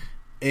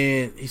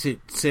 And he said,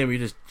 "Sammy,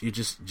 you're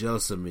just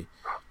jealous of me."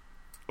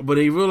 But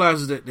he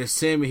realizes that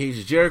Sammy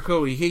hates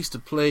Jericho. He hates to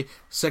play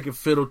second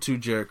fiddle to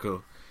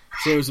Jericho.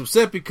 Sammy's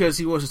upset because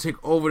he wants to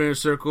take over the Inner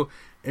Circle.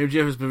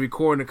 MJF has been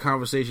recording the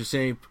conversation.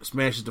 Sammy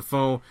smashes the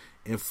phone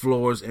and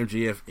floors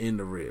MJF in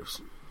the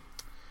ribs.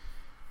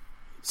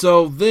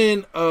 So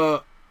then,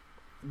 the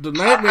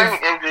Nightmare. I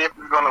think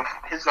MJF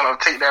he's gonna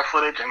take that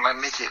footage and like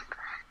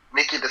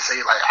make it to say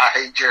like I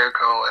hate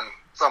Jericho and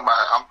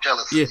somebody I'm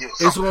jealous of you.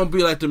 It's gonna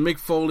be like the Mick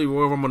Foley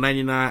Royal Rumble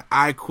 '99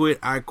 I quit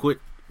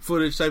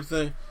footage type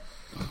thing.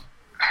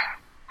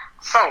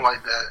 Something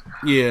like that.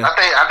 Yeah. I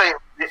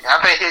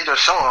think he'll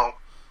just show him.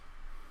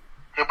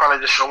 He'll probably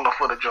just show him the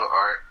footage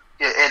or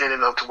he'll edit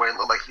it up to where it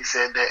look like he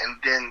said that, and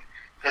then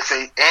he'll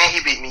say, and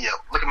he beat me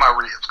up. Look at my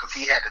ribs, because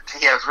he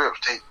has ribs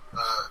taped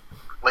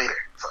later.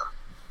 So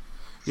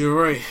you're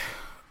right.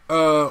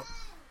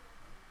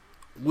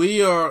 We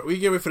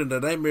get ready for the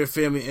Nightmare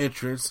Family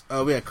entrance.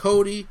 We had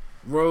Cody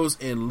Rhodes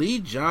and Lee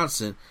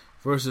Johnson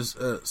versus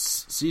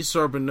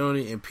Cesar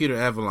Bononi and Peter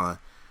Avalon.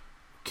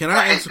 Can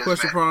I answer the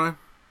question, Prime?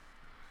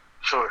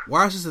 Sure.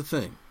 Why is this a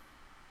thing?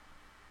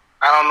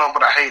 I don't know,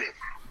 but I hate it.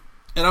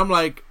 And I'm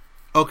like,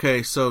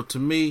 okay, so to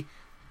me,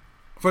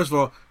 first of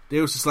all,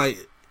 there was just like,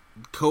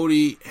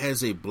 Cody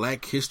has a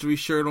Black History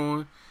shirt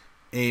on,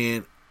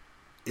 and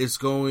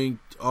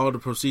all the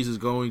proceeds is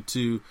going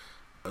to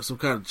some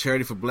kind of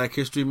charity for Black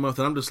History Month,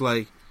 and I'm just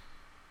like,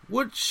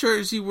 what shirt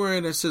is he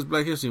wearing that says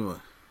Black History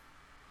Month?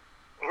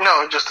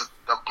 No, just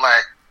the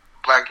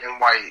black and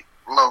white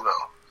logo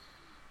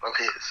of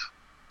his.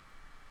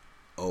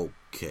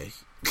 Okay.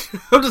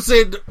 I'm just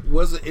saying,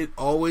 wasn't it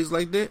always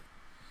like that?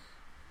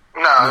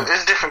 No,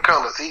 it's different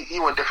colors. He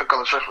went different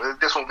color shirts.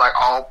 This one's like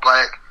all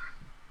black.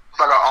 It's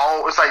like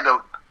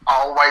the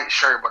all white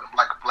shirt, but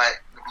like the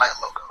black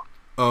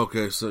logo.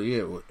 Okay, so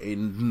yeah,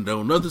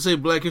 no nothing to say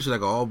Black History,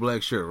 like an all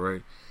black shirt,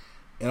 right?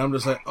 And I'm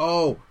just like,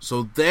 oh,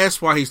 so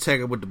that's why he's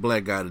tagging with the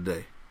black guy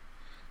today.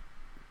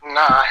 Nah,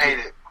 I hate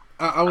it.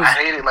 I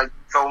hate it like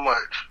so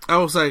much. I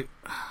was like,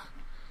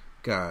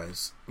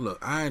 guys, look,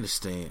 I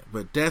understand,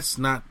 but that's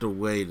not the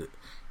way to me.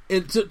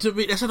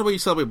 That's not the way you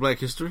celebrate Black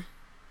History.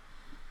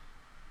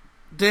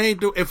 They ain't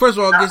do. And first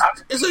of all,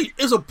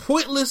 it's a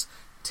pointless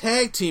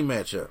tag team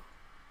matchup.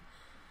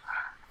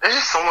 There's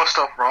just so much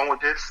stuff wrong with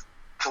this,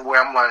 to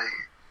where I'm like,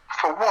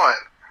 for one,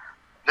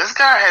 this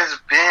guy has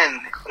been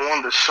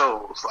on the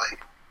shows. Like,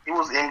 he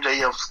was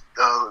MJF's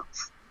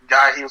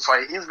guy. He was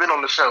like, he's been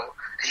on the show.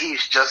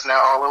 He's just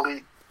now all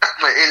elite.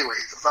 But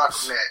anyways, aside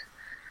from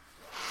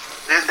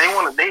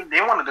that,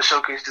 they wanted to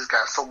showcase this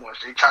guy so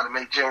much. They tried to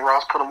make Jim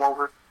Ross put him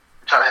over.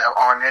 They tried to have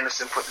Arn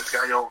Anderson put this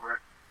guy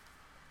over.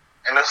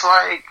 And it's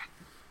like,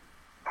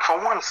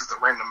 for one, this is a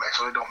random match,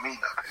 so it don't mean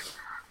nothing.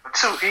 But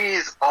two,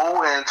 he's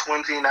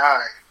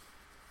 0-29.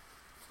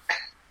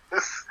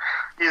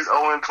 He's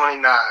 0-29.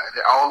 And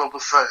all of a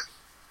sudden,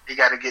 he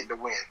got to get the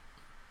win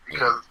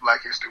because of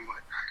Black History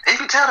Month. And you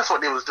can tell that's what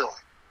they was doing.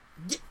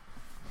 Yeah.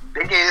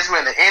 They gave this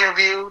man the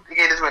interview. They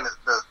gave this man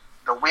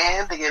the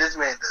win. They gave this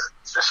man the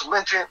special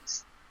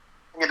entrance.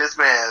 They gave this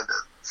man the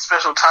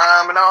special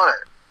time and all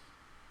that.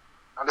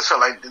 I just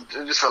felt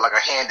like a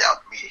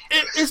handout to me.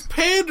 It's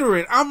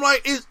pandering. I'm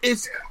like,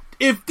 it's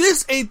if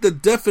this ain't the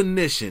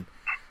definition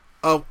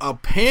of a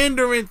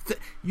pandering,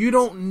 you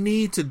don't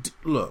need to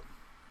look,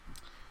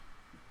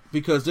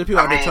 because there are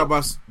people out there talking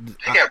about.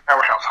 They got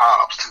Powerhouse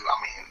Hobbs too.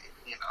 I mean,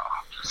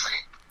 I'm just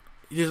saying.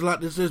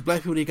 There's black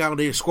people that got on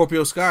there.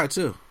 Scorpio Sky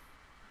too.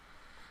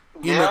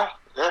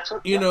 That's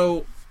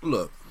it.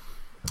 Look,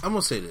 I'm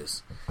gonna say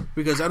this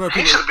because I know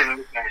he should have been in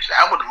this match.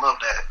 I would have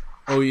loved that.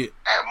 Oh yeah,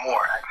 add more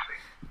actually.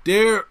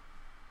 There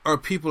are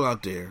people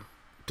out there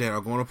that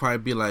are going to probably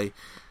be like,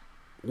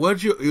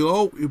 "What you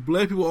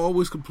black people are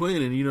always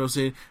complaining." You know what I'm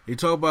saying? They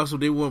talk about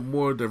they want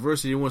more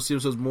diversity, they want to see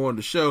themselves more on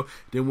the show.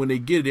 Then when they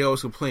get it, they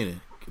always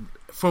complaining.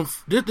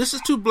 This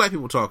is two black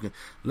people talking.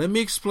 Let me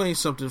explain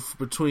something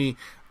between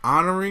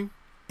honoring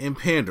and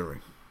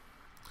pandering.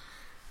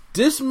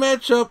 This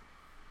matchup,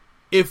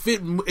 if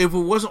it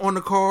wasn't on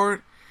the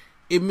card,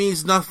 it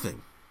means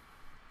nothing.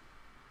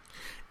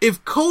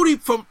 If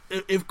Cody's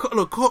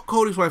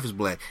wife is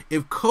black.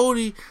 If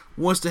Cody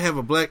wants to have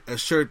a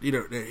shirt,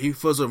 that he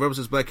feels it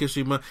represents Black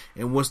History Month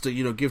and wants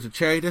to, give to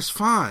charity, that's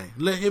fine.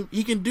 Let him.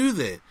 He can do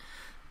that.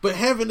 But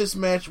having this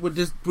match with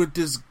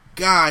this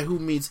guy who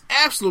means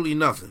absolutely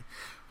nothing,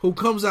 who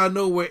comes out of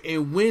nowhere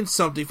and wins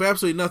something for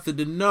absolutely nothing,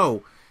 to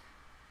know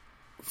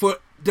for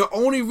the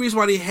only reason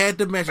why they had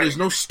the match, there's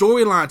no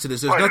storyline to this.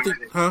 There's nothing,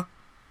 huh?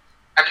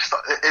 I just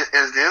thought,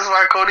 is this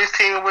why Cody's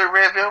teaming with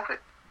Red Velvet?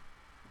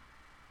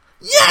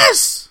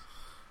 Yes!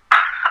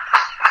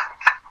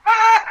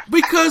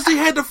 Because they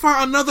had to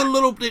find another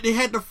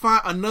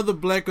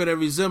black girl that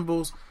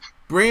resembles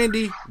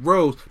Brandy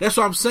Rose. That's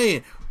what I'm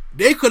saying.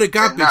 They could have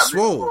got Big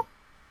Swole.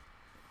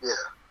 Yeah.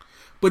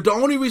 But the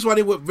only reason why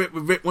they went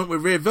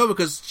with Red Velvet,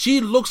 because she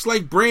looks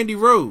like Brandy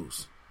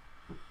Rose.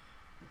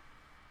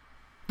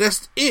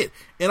 That's it.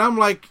 And I'm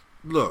like,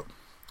 look,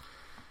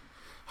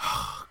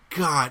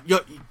 God,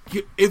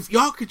 if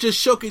y'all could just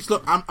showcase.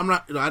 Look, I'm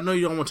not. I know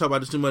you don't want to talk about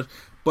this too much,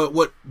 but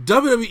what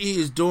WWE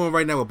is doing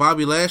right now with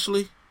Bobby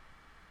Lashley,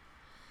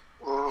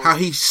 how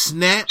he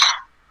snapped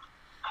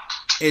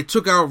and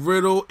took out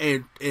Riddle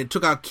and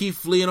took out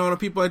Keith Lee and all the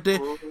people like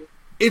that.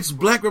 It's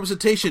black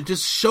representation.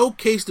 Just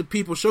showcase the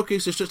people.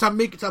 Showcase the show. Stop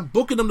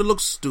booking them to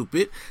look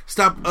stupid.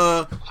 Stop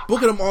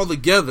booking them all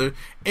together.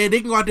 And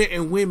they can go out there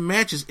and win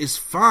matches. It's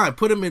fine.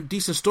 Put them in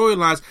decent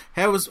storylines.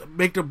 Have us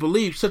make them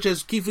believe, such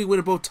as Keith Lee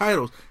winning both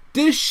titles.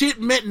 This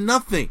shit meant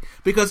nothing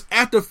because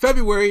after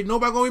February,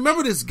 nobody gonna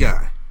remember this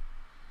guy.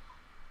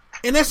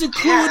 And that's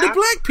including the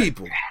black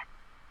people.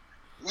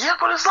 Yeah,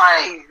 but it's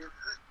like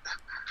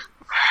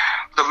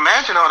the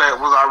match and all that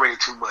was already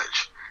too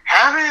much.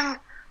 Having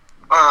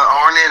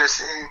Arn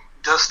Anderson,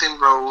 Dustin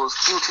Rhodes,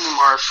 QT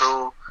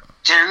Marshall,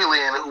 Jerry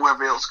Lynn, and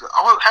whoever else,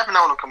 having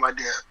all of them come out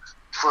there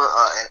for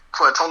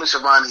a Tony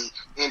Schiavone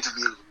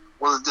interview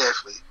was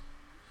definitely.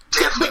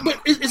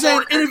 But is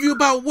that an interview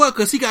about what?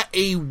 Because he got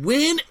a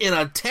win in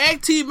a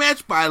tag team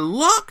match by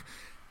luck?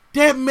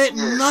 That meant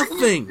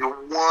nothing. The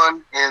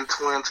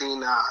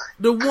 1-29.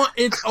 The one,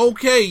 it's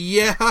okay,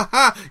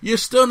 yeah, you're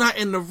still not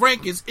in the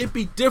rankings. It'd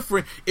be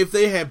different if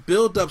they had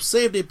built up,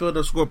 say if they built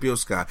up Scorpio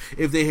Sky,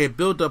 if they had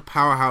built up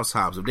Powerhouse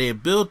Hobbs, if they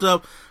had built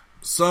up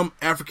some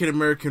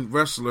African-American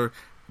wrestler,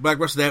 black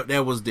wrestler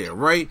that was there,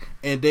 right?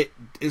 And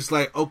it's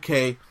like,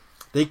 okay,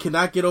 they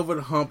cannot get over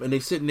the hump, and they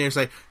sitting there, it's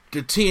like,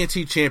 the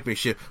TNT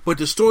Championship, but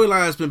the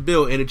storyline has been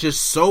built, and it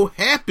just so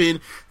happened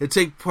to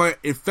take part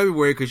in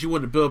February because you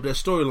wanted to build up that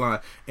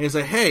storyline. And it's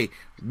like, hey,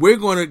 we're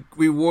going to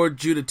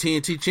reward you the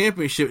TNT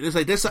Championship. And it's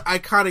like that's an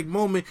iconic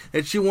moment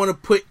that you want to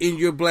put in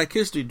your Black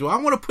History. Do I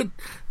want to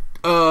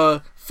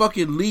put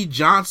fucking Lee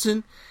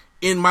Johnson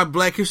in my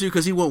Black History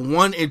because he went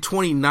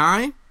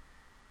 1-29?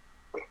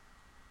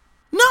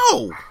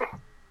 No.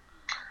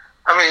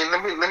 I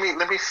mean,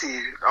 let me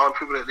see all the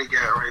people that they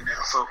got right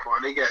now so far.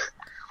 They got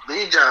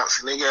Lee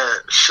Johnson. They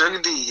got Sugar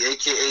D,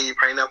 a.k.a.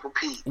 Pineapple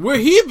Pete. Where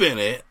he been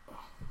at?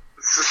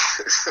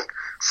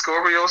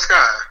 Scorpio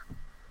Sky.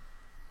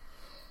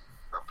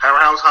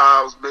 Powerhouse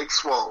Hobbs, Big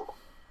Swole.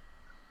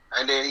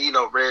 And then,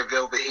 Red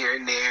Velvet here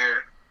and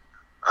there.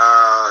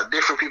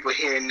 Different people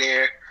here and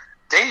there.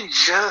 They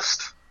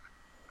just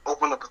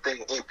opened up a thing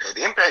with Impact.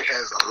 Impact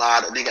has a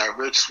lot they got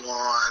Rich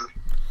Swann.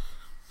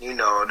 They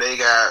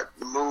got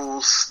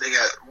Moose. They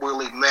got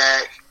Willie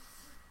Mack.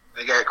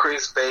 They got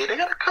Chris Bay. They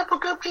got a couple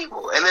good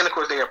people. And then, of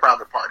course, they got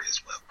Private Party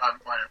as well.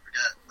 Private Party, I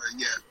forgot. But,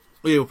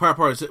 yeah. Yeah, Private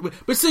Party.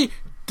 But see,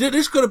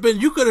 this could have been,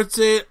 you could have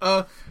said,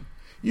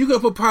 you could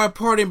have put Private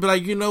Party and be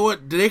like, you know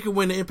what, they could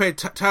win the Impact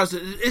titles.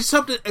 It's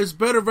something, it's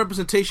better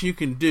representation you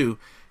can do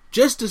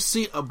just to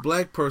see a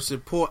black person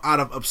pull out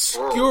of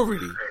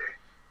obscurity. Hey.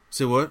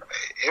 See what?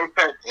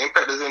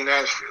 Impact is in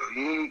Nashville.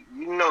 You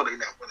know they're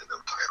not winning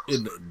them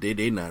titles.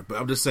 They not.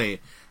 But I'm just saying,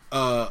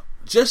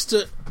 just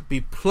to be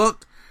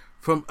plucked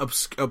from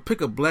pick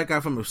a black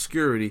guy from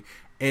obscurity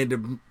and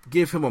to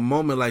give him a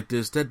moment like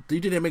this, do you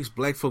think that makes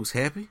black folks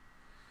happy?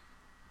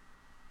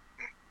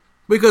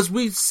 Because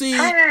we see,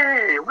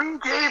 hey, we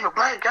gave a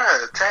black guy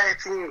a tag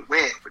team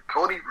win for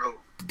Cody Rhodes.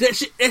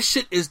 That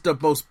shit is the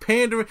most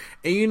pandering.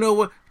 And you know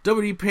what?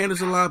 WWE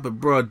panders a lot, but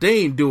bro, they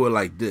ain't do it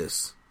like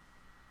this.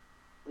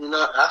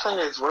 I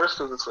think it's worse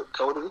because it's with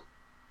Cody.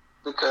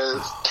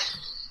 Because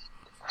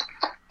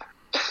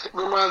it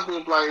reminds me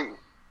of like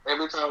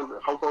every time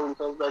Hulk Hogan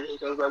comes back, he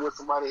comes back with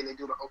somebody and they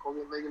do the Hulk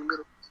Hogan thing in the middle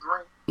of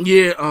the ring.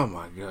 Yeah, oh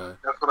my god.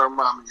 That's what it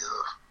reminds me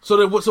of.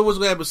 So what's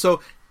going to happen?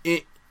 So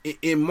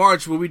in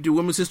March, when we do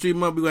Women's History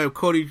Month, we're going to have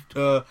Cody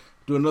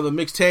do another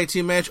mixed tag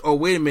team match. Oh,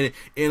 wait a minute.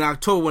 In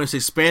October, when it's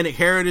Hispanic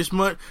Heritage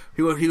Month,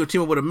 he gonna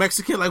team up with a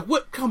Mexican? Like,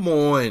 what? Come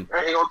on. He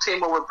going to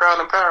team up with Proud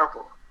and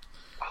Powerful.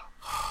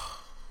 Oh,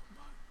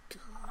 my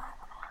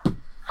God.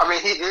 I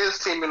mean, he is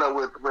teaming up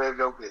with Red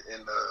Velvet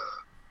in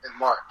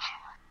March.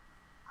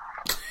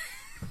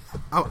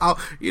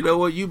 You know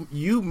what?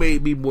 You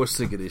made me more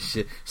sick of this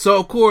shit. So,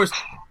 of course,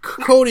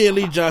 Cody and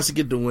Lee Johnson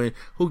get the win.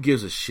 Who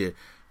gives a shit?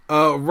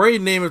 Ray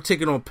Namath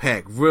taking on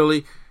Pac.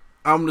 Really?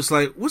 I'm just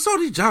like, what's all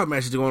these job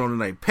matches going on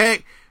tonight?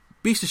 Pac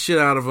beats the shit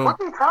out of him. What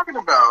are you talking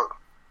about?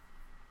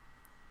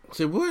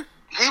 Say what?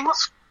 What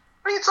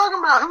are you talking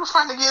about? He was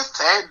fighting against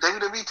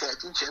WWE Tag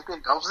Team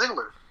Champion Dolph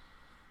Ziggler.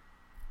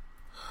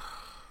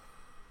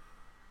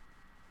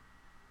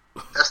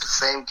 That's the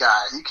same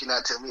guy. You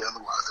cannot tell me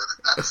otherwise. That is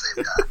not the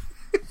same guy.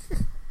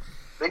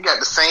 They got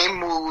the same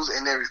moves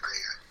and everything.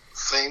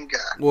 Same guy.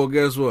 Well,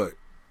 guess what?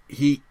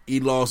 He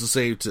lost the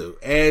save too.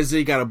 As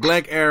he got a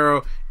Black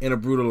Arrow and a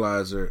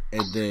Brutalizer,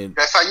 and then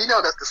that's how you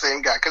know that's the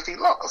same guy because he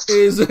lost.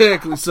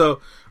 Exactly. So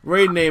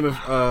Ray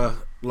Namath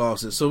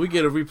lost it. So we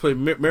get a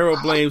replay. Mero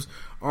blames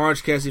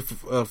Orange Cassidy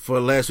for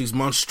last week's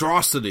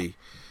monstrosity.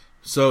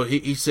 So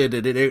he said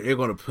that they're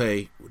going to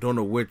pay. Don't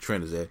know where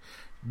Trent is at.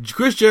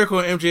 Chris Jericho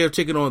and MJF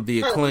taking on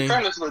the Acclaim.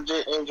 Trent is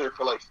legit injured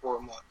for like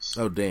 4 months.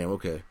 Oh damn.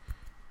 Okay.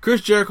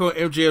 Chris Jericho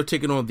and MJF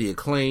taking on the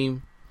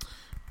Acclaim.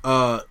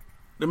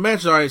 The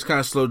match is kind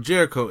of slow.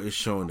 Jericho is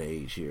showing the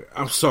age here.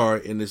 I'm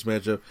sorry, in this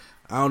matchup.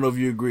 I don't know if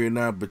you agree or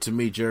not, but to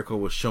me, Jericho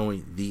was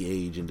showing the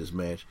age in this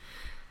match.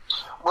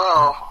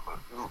 Well,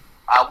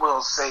 I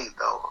will say,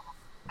 though,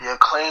 the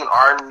Acclaim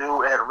are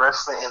new at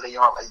wrestling, and they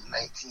are like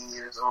 19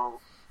 years old.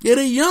 Yeah,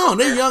 they're young.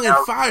 They're young and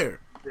fire.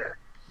 Yeah.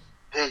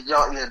 They're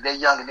young, and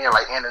they're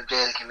like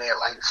energetic, and they're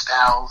like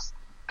Styles.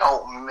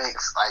 don't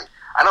mix. Like,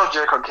 I know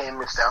Jericho can't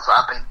mix styles, so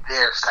I think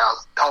their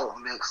styles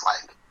don't mix,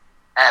 like,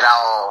 at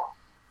all.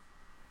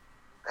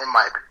 It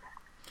might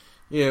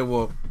be. Yeah,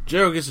 well,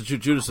 Jericho gets the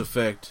Judas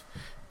effect,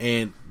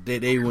 and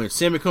they win.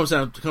 Sammy comes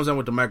out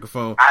with the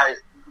microphone.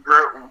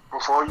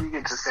 Before you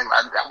get to Sammy,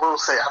 I will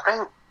say, I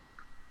think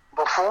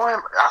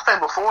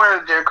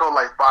before Jericho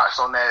like botched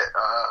on that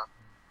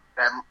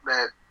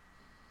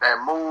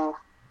move,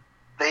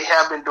 they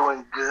have been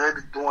doing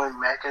good doing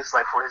matches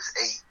like for his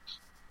age.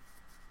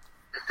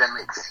 If that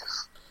makes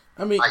sense.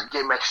 I mean, like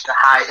get matches to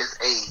hide his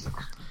age.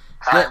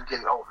 Time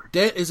getting older.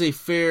 That is a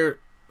fair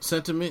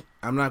sentiment.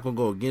 I'm not gonna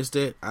go against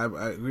that. I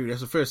agree.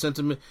 That's a fair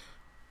sentiment,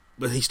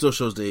 but he still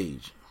shows the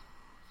age.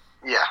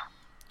 Yeah,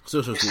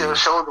 still shows. He still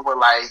shows it, but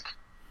like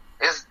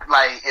it's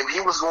like if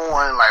he was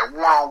going like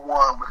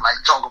 1-on-1 with like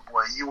Jungle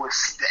Boy, you would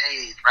see the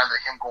age rather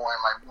than him going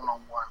like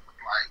 1-on-1 with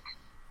like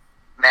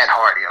Matt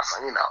Hardy or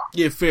something. You know.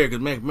 Yeah, fair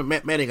because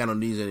Matt ain't got no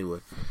knees anyway.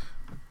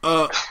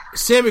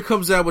 Sammy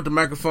comes out with the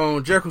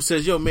microphone. Jericho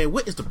says, "Yo, man,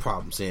 what is the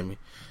problem, Sammy?"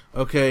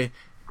 Okay,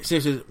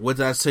 Sammy says, "What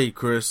did I say,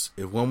 Chris?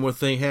 If one more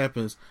thing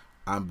happens,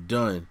 I'm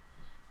done."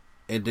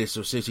 And then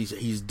so since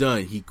he's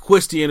done, he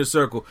quits the Inner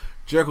Circle.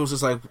 Jericho's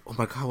just like, "Oh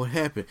my God, what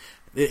happened?"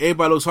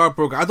 Everybody looks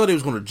heartbroken. I thought he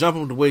was going to jump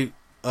him the way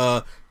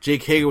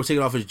Jake Hager was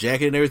taking off his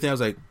jacket and everything. I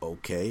was like,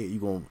 "Okay, you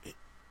going to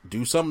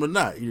do something or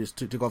not?" You just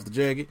took off the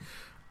jacket.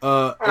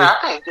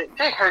 I think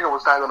Jake Hager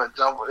was not going to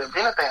jump. If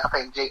anything, I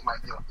think Jake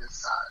might be on his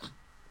side.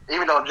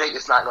 Even though Jake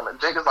is not going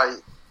to, Jake is like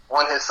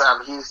on his side,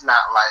 but he's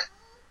not like,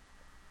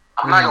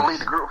 I'm not going to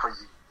lead the group for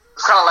you.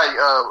 It's kind of like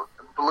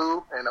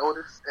Blue and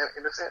Otis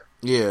in a sense.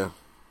 Yeah.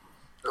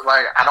 It's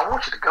like, I don't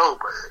want you to go,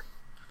 but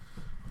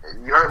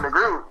if you hurt the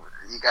group,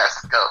 you guys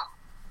to go.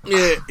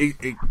 Yeah,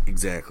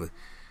 exactly.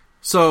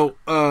 So,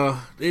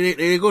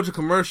 they go to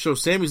commercial.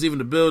 Sammy's leaving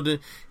the building.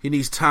 He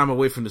needs time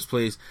away from this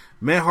place.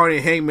 Matt Hardy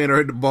and Hangman are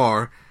at the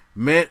bar.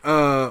 Matt,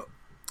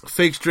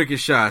 fakes drinking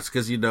shots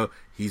because, you know,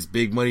 he's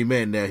big money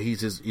man now. He's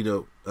just, you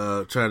know,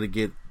 trying to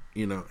get,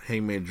 you know,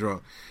 Hangman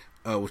drunk,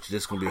 which is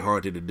just going to be a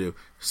hard thing to do.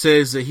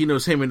 Says that he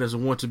knows Hangman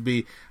doesn't want to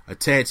be a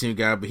tag team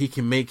guy, but he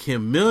can make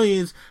him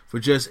millions for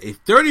just a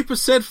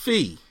 30%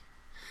 fee,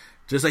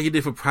 just like he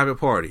did for Private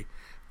Party.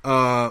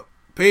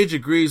 Paige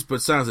agrees,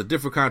 but signs a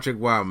different contract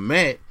while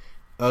Matt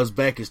is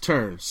back his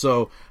turn.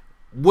 So,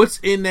 what's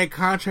in that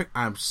contract?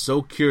 I'm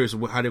so curious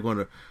how they're going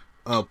to.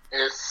 I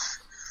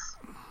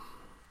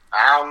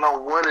don't know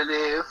what it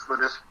is, but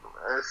it's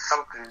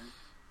something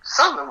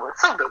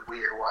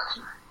weird.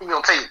 Watching, he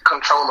gonna take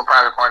control of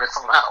Private Party.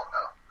 Something I don't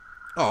know.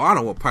 Oh, I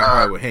don't want Private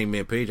Party with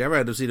Hangman Page. I'd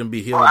rather see them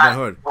be healed than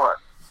Hardy.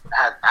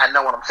 I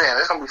know what I'm saying.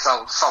 It's gonna be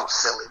something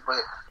silly,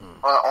 but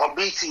on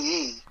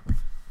BTE,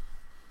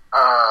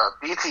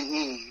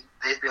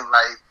 they've been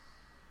like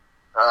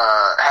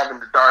having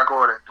the Dark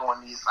Order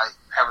doing these like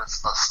having a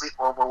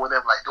sleepover or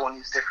whatever, like doing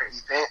these different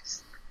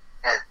events,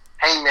 and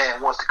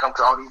Hangman wants to come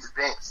to all these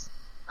events.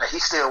 Like he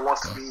still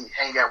wants to be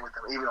hang out with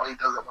them, even though he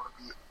doesn't want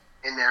to be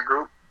in their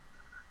group.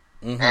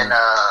 Mm-hmm. And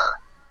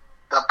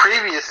the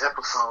previous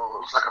episode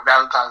was like a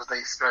Valentine's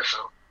Day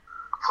special,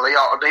 so they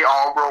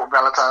all wrote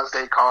Valentine's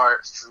Day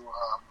cards to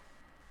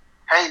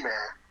Hangman,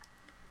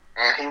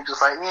 and he was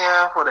just like,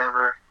 yeah,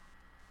 whatever.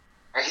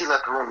 And he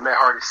left the room. Matt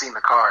Hardy seen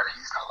the card, and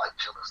he's kind of like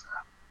jealous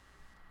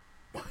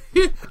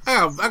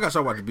now. I gotta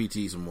start watching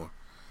BT some more.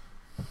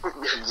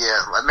 Yeah,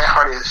 like Matt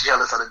Hardy is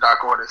jealous of the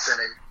Dark Order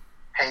sending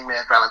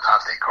Hangman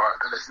Valentine's Day card.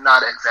 That is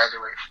not an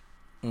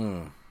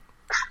exaggeration.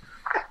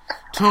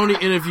 Tony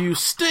interviews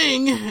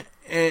Sting,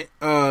 and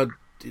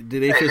did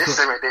they fist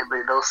bump? They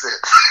made no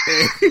sense.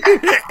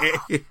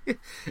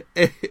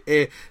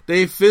 and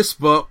they fist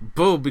bump,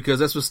 boom, because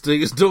that's what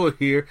Sting is doing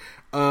here.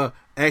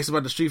 Asks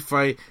about the street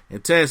fight,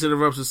 and Taz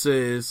interrupts and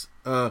says,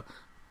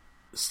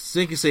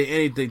 Sting can say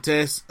anything.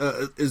 Taz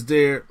is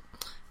there,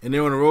 and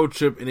they're on a road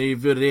trip, and they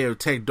reveal that they have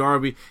attacked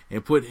Darby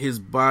and put his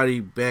body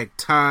back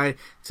tied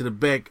to the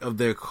back of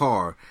their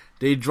car.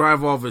 They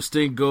drive off, and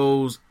Sting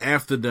goes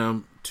after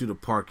them to the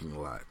parking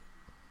lot.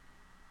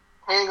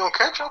 He ain't gonna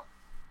catch him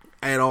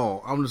at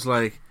all. I'm just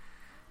like,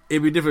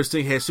 it'd be different if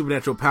Sting had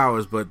supernatural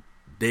powers, but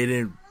they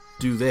didn't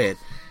do that.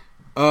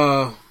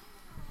 Well,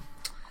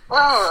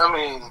 I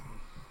mean,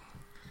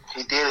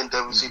 he did in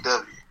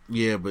WCW.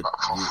 Yeah, but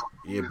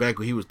back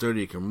when he was 30,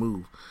 he can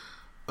move.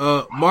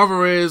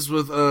 Marvarez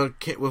with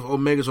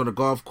Omega's on the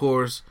golf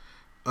course.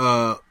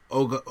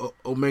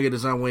 Omega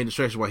does not want any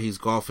distraction while he's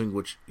golfing,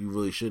 which you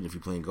really shouldn't if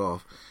you're playing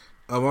golf.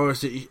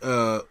 Marvarez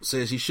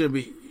says he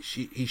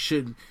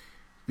shouldn't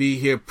be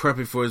here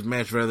prepping for his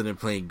match rather than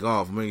playing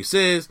golf. Omega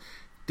says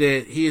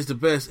that he is the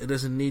best and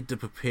doesn't need to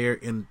prepare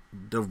in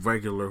the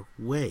regular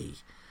way.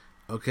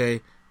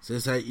 Okay,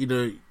 says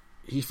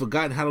he's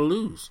forgotten how to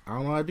lose. I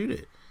don't know how to do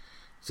that.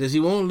 Says he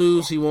won't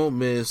lose, he won't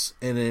miss,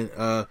 and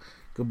then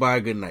goodbye,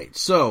 good night.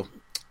 So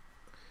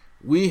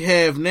we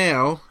have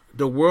now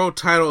the World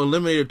Title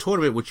Eliminator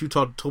Tournament, which you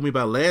told me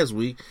about last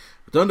week.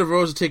 Thunder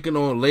Rosa taking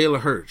on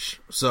Layla Hirsch.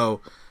 So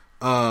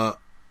I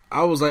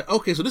was like,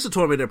 okay, so this is a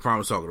tournament that Prime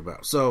was talking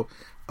about. So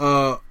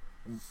Layla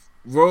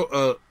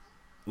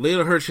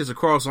Hirsch hits a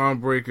cross arm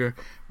breaker.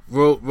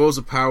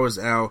 Rosa powers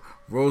out.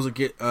 Rosa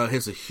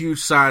hits a huge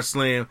side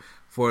slam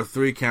for a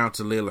 3 count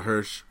to Layla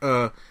Hirsch.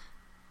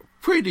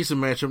 Pretty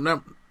decent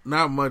matchup.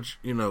 Not much,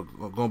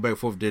 going back and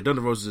forth there.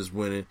 Thunder Rosa is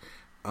winning.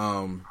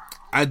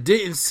 I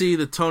didn't see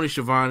the Tony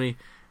Schiavone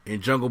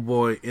and Jungle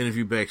Boy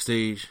interview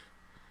backstage.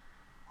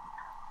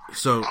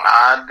 So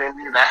I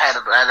didn't. I had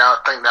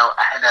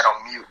that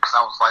on mute because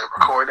I was like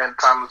recording at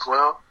the time as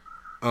well.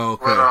 Oh,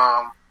 okay.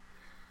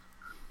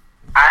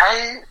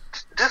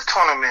 But this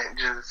tournament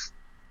just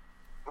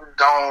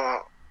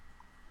don't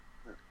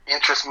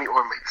interest me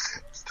or make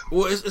sense to me.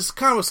 Well, it's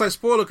kind of a slight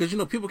spoiler because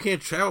people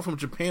can't travel from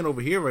Japan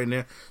over here right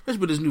now, especially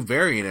with this new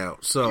variant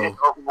out. So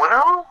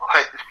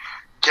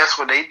guess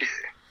what they did?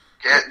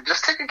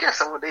 Just take a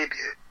guess at what they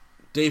did.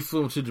 They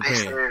flew to Japan. They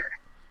said,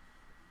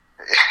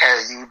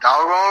 you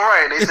doggone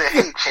right. They said,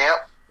 "Hey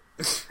champ,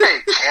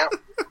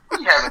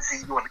 we haven't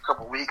seen you in a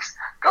couple weeks.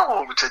 Go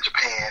over to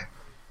Japan.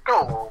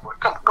 Go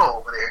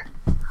over there."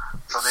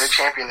 So their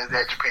champion is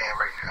at Japan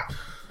right now.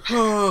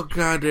 Oh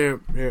God,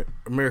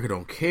 America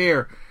don't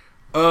care.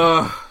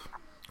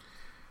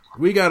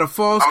 We got a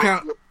false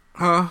count,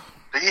 huh?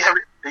 Do you have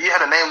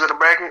the names of the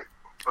bracket?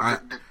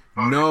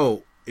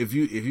 No. If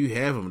you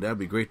have them, that'd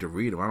be great to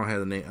read them. I don't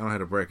have the name. I don't have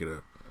the bracket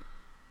up.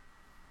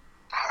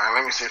 All right,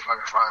 let me see if I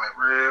can find it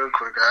real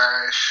quick.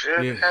 I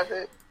should have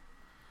it.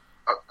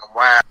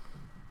 Wow.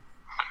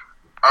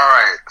 All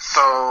right,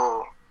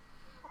 so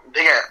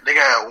they got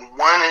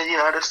one in the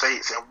United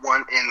States and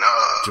one in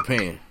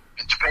Japan.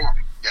 In Japan,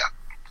 yeah.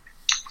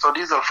 So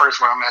these are the first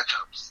round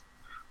matchups.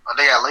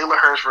 They got Layla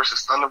Hirsch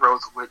versus Thunder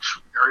Rosa, which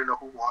we already know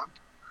who won.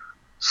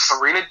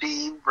 Serena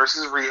Deeb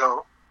versus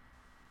Riho,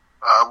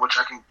 which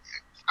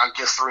I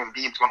guess Serena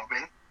Deeb's going to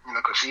win,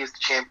 because she is the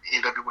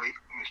NWA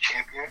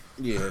champion.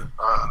 Yeah.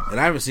 And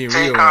I haven't seen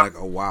Riho in like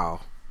a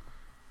while.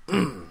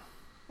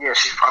 Yeah,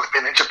 she's probably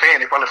been in Japan.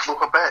 They probably flew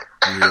her back.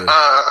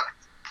 Yeah.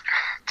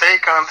 Tay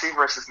Conti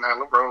versus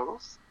Nyla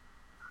Rose.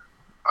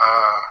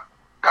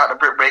 Dr.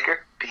 Britt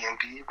Baker,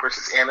 DMD,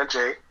 versus Anna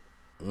Jay.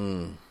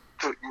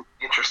 Two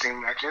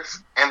interesting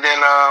matches. And then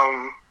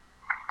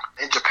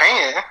in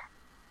Japan,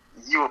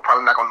 you were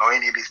probably not going to know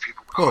any of these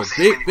people.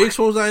 Big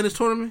Swole's not in this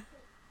tournament?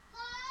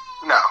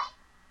 No.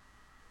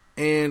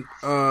 And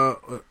I'm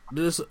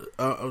trying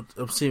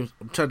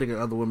to think of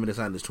other women that's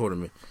not in this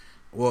tournament.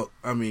 Well,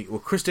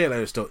 Chris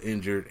Statlander is still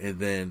injured, and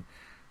then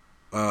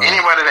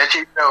anybody that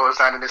you know is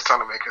not in this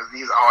tournament because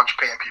these are all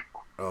Japan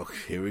people. Oh,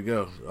 here we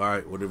go. All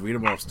right, we'll read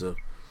them off still.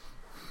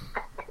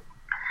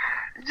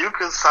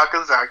 Yuka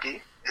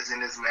Sakazaki is in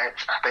this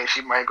match. I think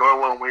she might go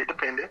one way,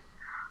 depending.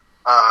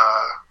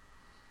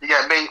 You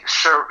got May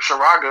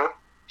Shiraga.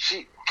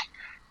 She's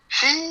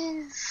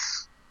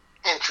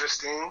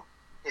interesting.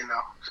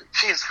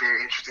 She's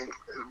very interesting.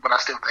 But I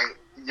still think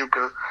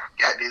Yuka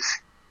got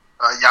this.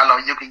 Y'all know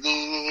Yuka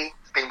Yee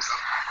theme song.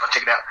 I'll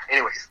check it out.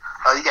 Anyways,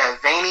 you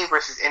got Vaney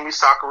versus Emi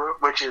Sakura,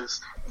 which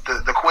is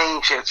the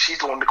queen. She's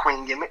the one with the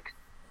queen gimmick.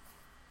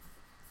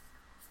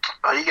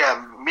 You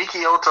got Miki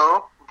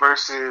Ito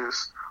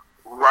versus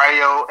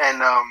Ryo,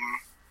 and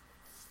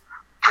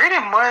pretty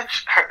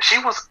much her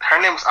name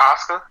was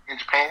Asuka in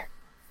Japan,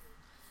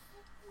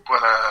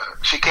 but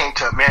she came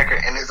to America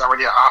and there's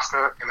already an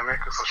Asuka in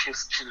America, so she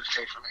just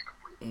changed her name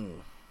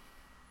completely.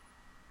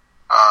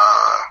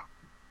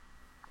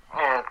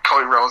 And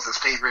Cody Rhodes'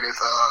 favorite is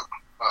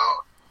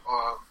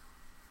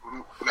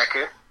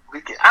Mecca. I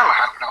don't know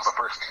how to pronounce her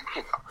first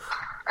name,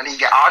 And then you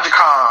got Aja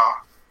Khan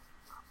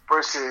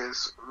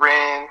versus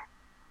Ren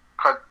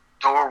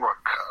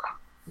Kadoraka.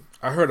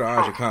 I heard of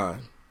Aja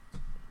Khan.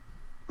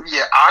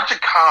 Yeah, Aja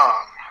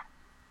Khan.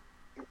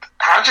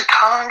 Aja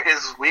Khan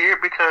is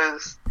weird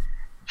because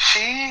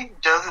she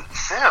doesn't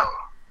sell.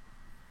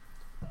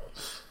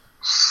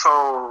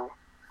 So,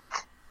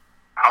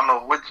 I don't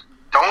know which.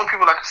 The only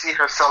people I can see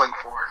her selling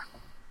for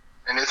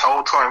in this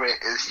whole tournament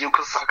is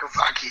Yuka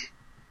Sakazaki,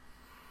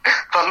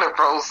 Thunder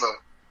Rosa,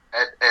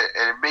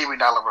 and maybe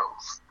Nyla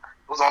Rose.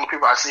 Those are the only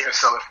people I see her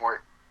selling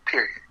for,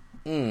 period.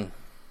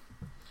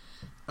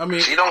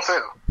 She don't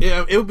sell.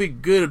 Yeah, it would be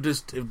good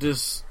if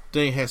this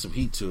thing had some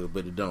heat to it,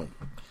 but it don't.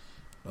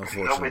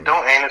 Unfortunately. No, it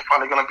don't, and it's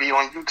probably going to be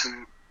on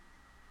YouTube.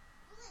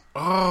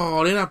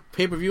 Oh, they're not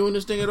pay-per-viewing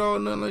this thing at all,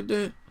 nothing like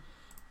that?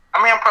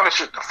 I'm probably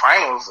sure the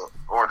finals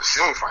or the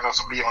semifinals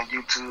will be on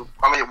YouTube.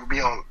 It will be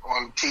on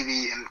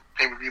TV and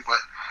pay-per-view, but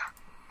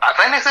I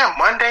think they said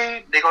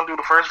Monday they're going to do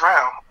the first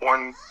round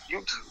on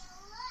YouTube.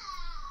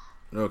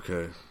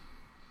 Okay.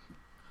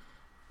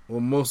 Well,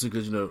 mostly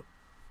because,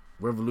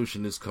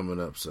 Revolution is coming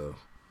up, so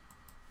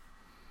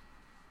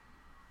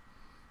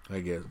I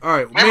guess. All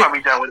right. They might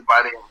be done with it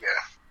by then, yeah.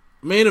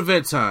 Main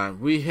event time.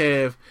 We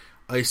have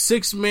a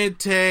 6-man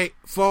tag,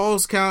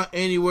 falls count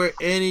anywhere,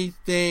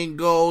 anything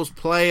goes,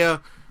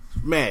 player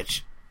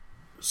match.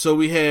 So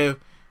we have,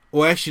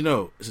 actually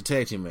no, it's a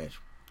tag team match.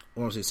 I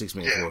want to say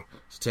 6-man for.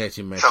 It's a tag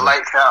team match. It's a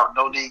lights out,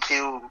 no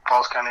DQ,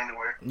 falls count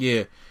anywhere.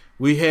 Yeah.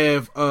 We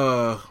have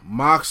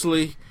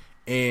Moxley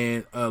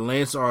and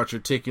Lance Archer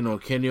taking on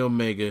Kenny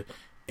Omega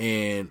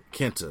and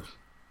Kenta.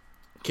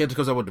 Kenta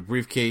comes out with the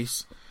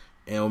briefcase,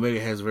 and Omega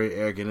has a very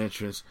arrogant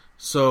entrance.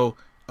 So,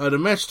 The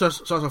match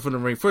starts off in the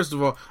ring. First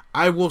of all,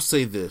 I will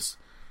say this.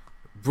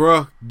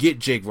 Bruh, get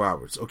Jake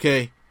Roberts,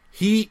 okay?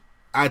 He,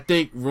 I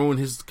think, ruined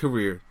his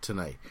career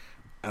tonight.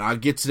 And I'll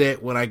get to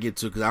that when I get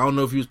to it, because I don't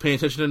know if he was paying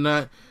attention or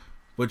not,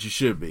 but you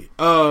should be.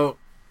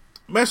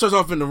 Match starts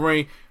off in the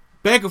ring.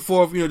 Back and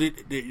forth,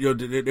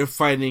 they're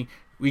fighting.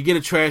 We get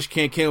a trash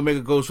can. Kenny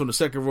Omega goes from the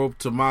second rope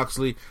to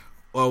Moxley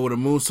with a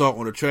moonsault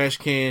on the trash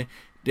can.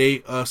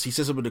 He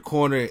sets up in the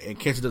corner, and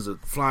Kenta does a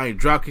flying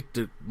dropkick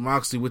to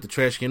Moxley with the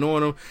trash can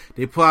on him.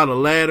 They pull out a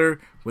ladder,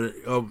 but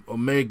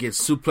Omega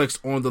gets suplexed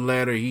on the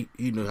ladder. He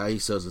knows how he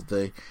sells the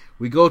thing.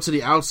 We go to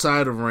the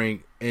outside of the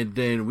ring, and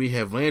then we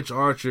have Lance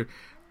Archer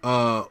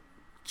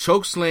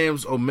choke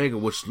slams Omega,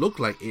 which looked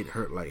like it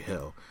hurt like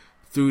hell,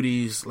 through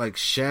these like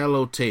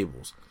shallow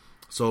tables.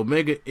 So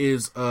Omega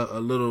is a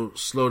little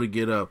slow to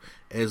get up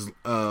as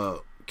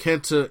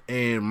Kenta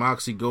and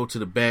Moxley go to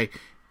the back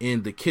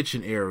in the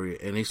kitchen area,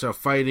 and they start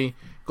fighting.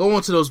 Go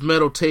onto those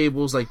metal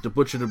tables like the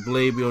Butcher the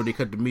Blade, they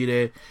cut the meat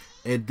at,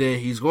 and then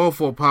he's going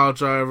for a power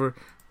driver,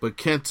 but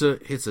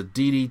Kenta hits a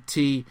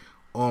DDT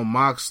on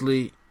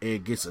Moxley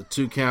and gets a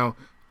 2 count.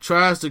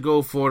 Tries to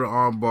go for the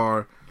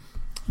armbar.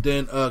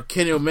 Then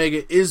Kenny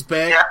Omega is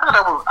back. Yeah,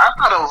 I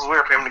thought it was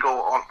weird for him to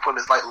go on put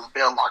his like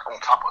bell lock on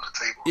top of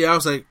the table. Yeah, I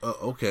was like,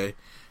 okay.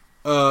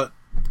 I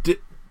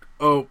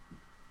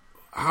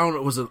don't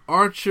know, was it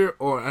Archer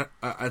or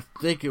I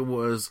think it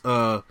was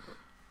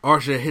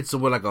Archer hits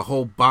him with like a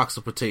whole box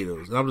of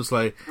potatoes, and I'm just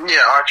like,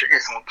 yeah, Archer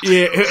hits him with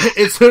potatoes.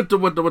 Yeah, it's hit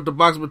them with the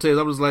box of potatoes.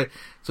 I'm just like,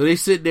 so they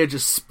sit there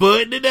just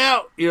sputting it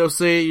out, you know what I'm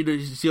saying?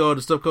 You see all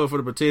the stuff coming for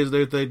the potatoes and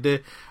everything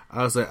there.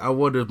 I was like, I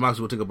wonder if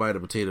Moxley would take a bite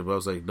of potato, but I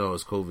was like, no,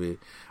 it's COVID.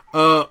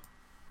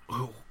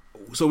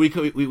 So we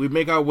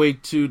make our way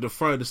to the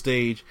front of the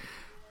stage.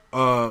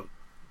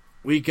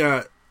 We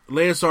got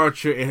Lance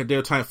Archer and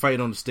Hideo Time fighting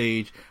on the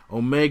stage.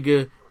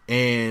 Omega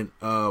and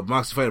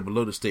Moxley fighting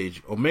below the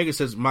stage. Omega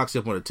sets Moxley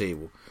up on the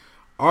table.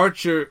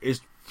 Archer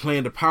is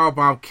playing the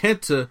powerbomb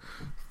Kenta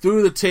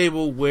through the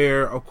table,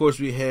 where, of course,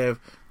 we have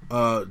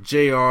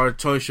JR,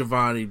 Tony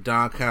Schiavone,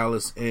 Don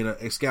Callis, and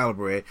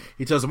Excalibur at.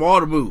 He tells them all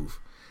to move.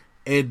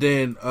 And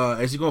then,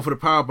 as he's going for the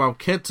powerbomb,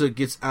 Kenta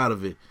gets out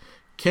of it.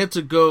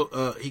 Kenta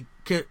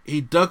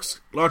he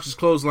ducks Archer's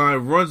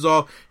clothesline, runs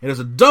off, and there's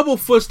a double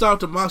foot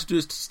stomp to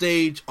Moxley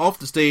off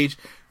the stage.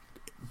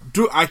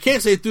 I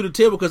can't say through the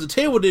table because the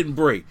table didn't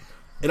break.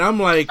 And I'm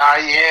like, I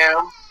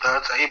am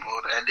the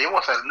table. And they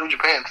want that New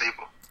Japan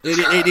table. They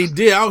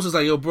did. I was just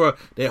like, yo, bro,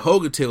 that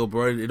Hogan table,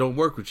 bro, it don't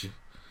work with you.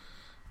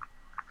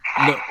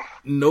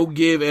 No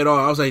give at all.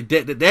 I was like,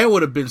 that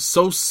would have been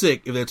so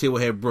sick if that table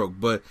had broke,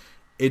 but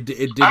it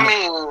didn't. I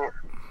mean,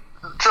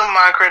 to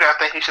my credit, I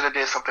think he should have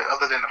did something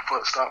other than a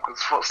foot stomp,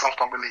 because foot stomps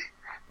don't really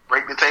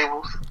break the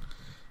tables.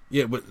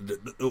 Yeah, but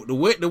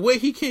the way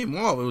he came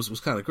off, it was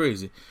kind of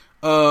crazy.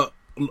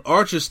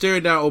 Archer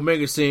staring down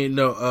Omega, saying,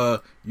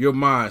 "No, you're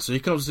mine." So he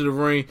comes to the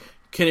ring.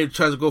 Kenny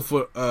tries to go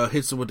for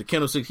hits him with the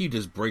candlestick. He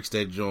just breaks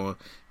that joint.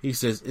 He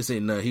says, "This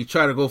ain't nothing." He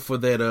tried to go for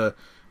that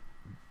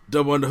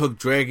double underhook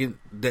dragon,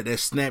 that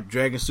snap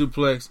dragon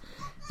suplex.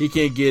 He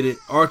can't get it.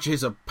 Archer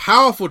hits a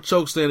powerful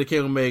choke slam to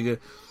Kenny Omega.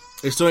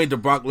 It still ain't the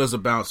Brock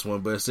Lesnar bounce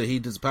one, but it said he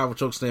does a powerful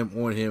choke slam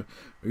on him,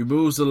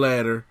 removes the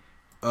ladder,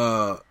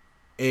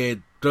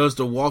 and does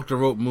the walk the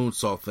rope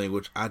moonsault thing,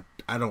 which I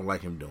don't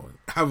like him doing.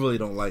 I really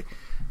don't like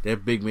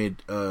that big man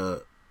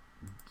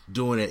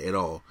doing it at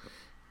all.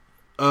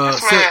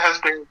 This man has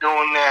been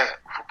doing that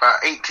for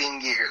about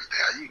 18 years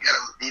now. You gotta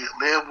either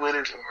live with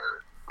it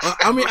or...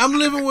 I mean, I'm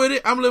living with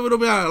it. I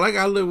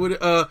live with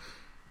it.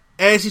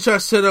 As he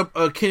tries to set up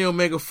Kenny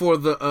Omega for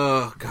the...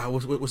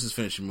 what's his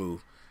finishing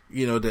move?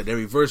 You know, that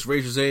reverse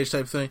Razor's Edge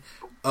type thing.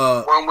 You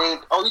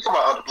talking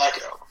about the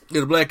Blackout.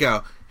 Yeah, the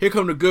Blackout. Here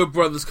come the Good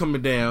Brothers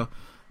coming down.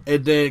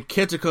 And then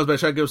Kenta comes back,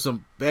 trying to give him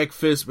some back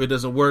fist, but it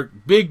doesn't work.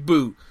 Big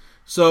boot.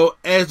 So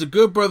as the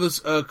Good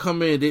Brothers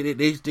come in,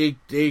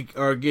 they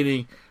are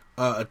getting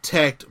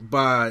attacked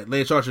by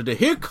Lance Archer.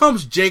 Here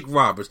comes Jake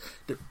Roberts.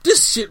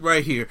 This shit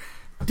right here.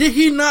 Did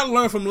he not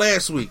learn from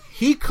last week?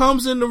 He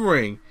comes in the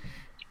ring.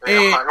 And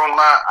I'm not gonna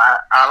lie,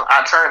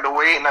 I turned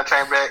away and I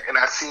turned back and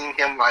I seen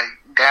him like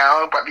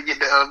down, about to get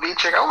the V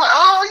check. I was like,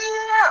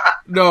 oh yeah.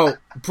 No,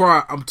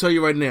 bro, I'm telling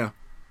you right now.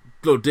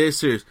 No, dead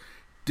serious.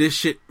 This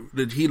shit,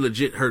 he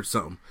legit hurt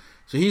something.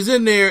 So he's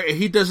in there and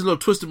he does a little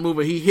twisted move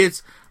and he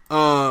hits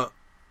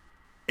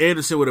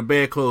Anderson with a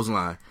bad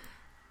clothesline.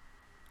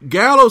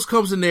 Gallows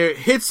comes in there,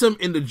 hits him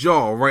in the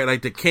jaw, right,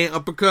 like the can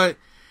uppercut.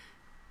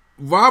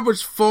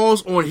 Roberts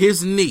falls on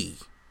his knee.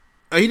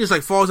 He just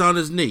like falls on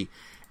his knee,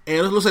 and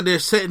it looks like they're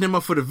setting him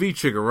up for the V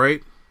trigger,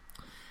 right?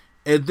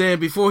 And then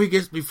before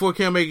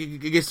Kenny Omega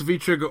gets the V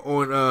trigger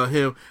on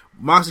him,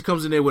 Moxley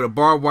comes in there with a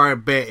barbed wire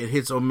bat and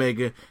hits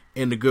Omega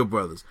and the Good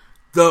Brothers.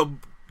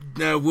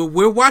 Now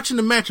we're watching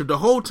the matchup the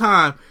whole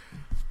time.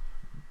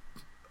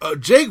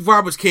 Jake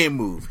Roberts can't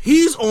move.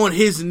 He's on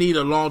his knee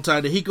a long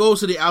time. Then he goes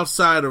to the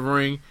outside of the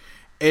ring,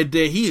 and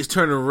then he is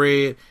turning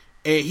red,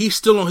 and he's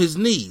still on his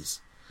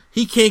knees.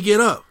 He can't get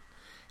up.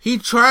 He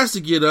tries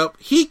to get up.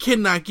 He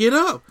cannot get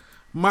up.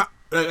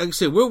 like I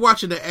said, we're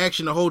watching the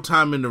action the whole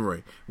time in the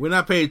ring. We're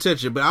not paying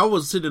attention, but I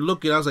was sitting there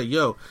looking. I was like,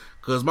 yo,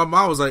 because my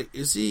mom was like,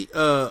 is he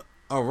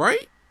all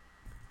right?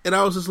 And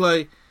I was just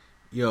like,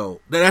 yo,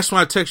 that's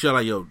why I text you. I'm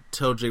like, yo,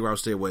 tell J. Rob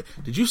stay away.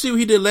 Did you see what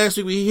he did last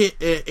week when he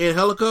hit Ed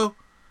Helico?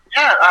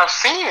 Yeah, I've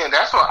seen it.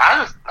 That's what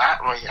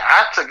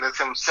I took it as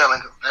him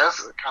selling, because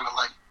that's kind of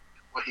like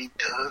what he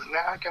does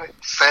now. Kind of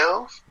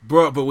sells.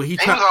 Bro, but when he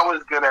was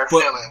always good at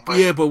selling. But,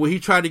 yeah, but when he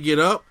tried to get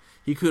up,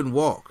 he couldn't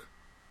walk.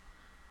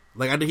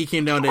 Like, I think he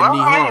came down that knee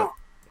hard.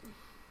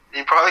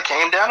 He probably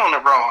came down on the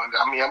wrong.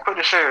 I mean, I'm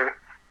pretty sure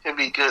he'll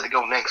be good to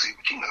go next week,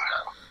 but you know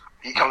how.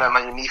 You come down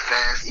on your knee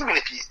fast, even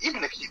if you're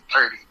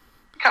 30, you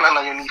come down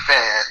on your knee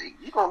fast,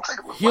 you gonna take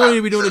a little. He don't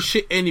even be doing this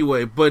shit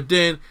anyway. But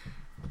then,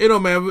 you know,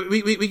 man,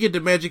 we get the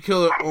Magic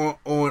Killer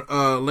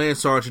on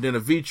Lance Archer, then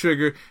a V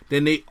Trigger,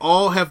 then they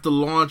all have to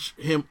launch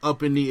him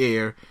up in the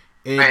air.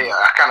 And man,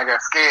 I kind of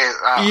got scared.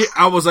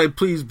 I was like,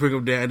 please bring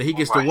him down. And he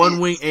gets the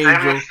one wing angel.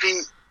 7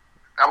 feet.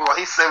 I was like,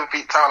 he's 7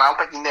 feet tall. And I don't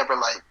think he never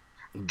like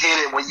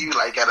did it when you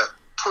like gotta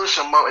push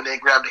him up and then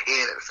grab the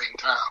head at the same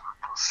time.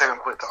 7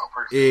 foot tall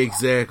person.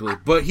 Exactly,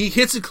 but he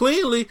hits it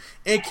cleanly,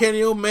 and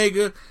Kenny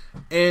Omega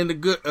and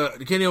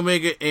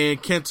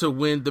Kenta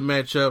win the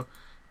matchup,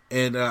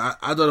 and I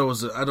thought it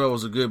was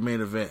a good main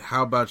event.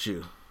 How about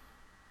you?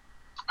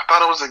 I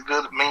thought it was a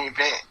good main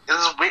event.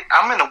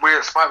 I'm in a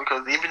weird spot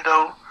because even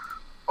though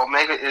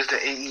Omega is the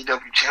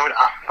AEW champion,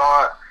 I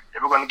thought they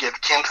were going to give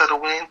Kenta the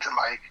win to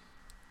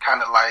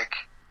kind of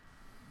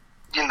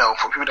you know,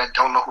 for people that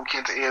don't know who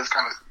Kenta is,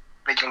 kind of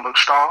make him look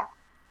strong.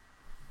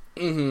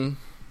 Mm-hmm.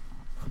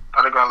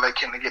 They're going to let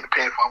Kenta get the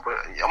pinfall, but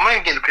I'm going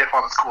to get the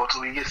pinfall is cool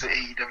too. He gets the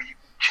AEW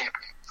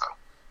champion. So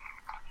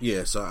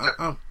yeah, so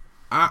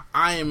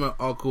I am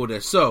all cool with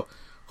that. So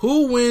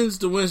who wins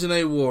the Wednesday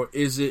Night War?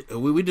 Is it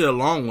we did a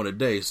long one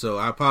today, so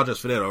I apologize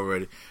for that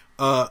already.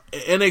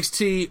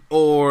 NXT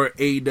or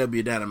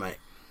AEW Dynamite?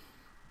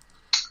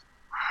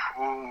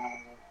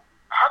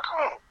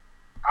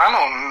 I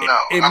don't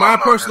know. In my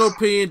personal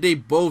opinion, they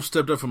both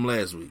stepped up from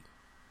last week.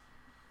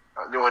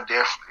 They were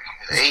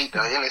definitely.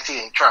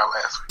 NXT ain't tried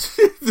last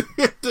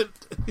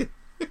week.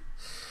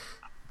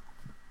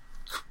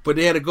 But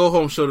they had a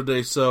go-home show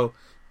today, so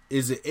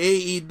is it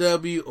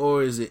AEW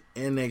or is it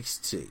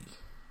NXT?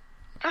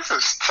 This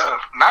is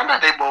tough. Not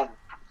that I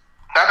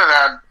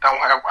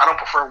don't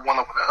prefer one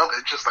over the other.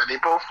 It's just like they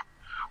both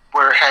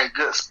had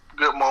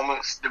good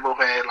moments. They both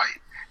had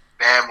like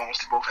bad moments.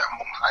 They both had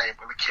moments I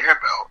didn't really care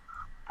about.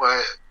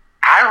 But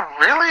I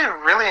really,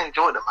 really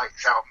enjoyed the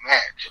lights out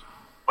match.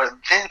 But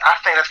then I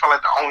think that's probably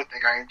the only thing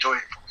I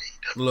enjoyed from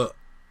AEW. Look,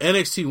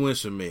 NXT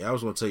wins for me. I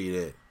was going to tell you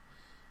that.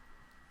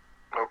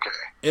 Okay.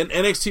 And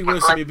NXT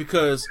wins for me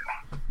because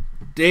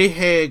they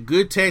had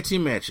good tag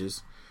team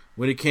matches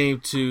when it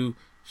came to,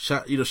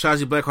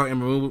 Shotzi Blackheart and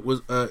Maroon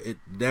was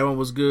that one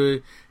was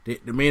good. The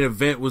main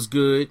event was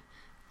good.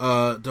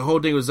 The whole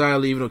thing with Xia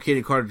Li, even though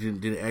Katie Carter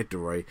didn't act it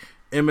right.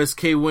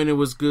 MSK winning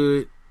was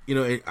good.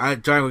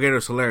 John Gargano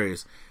was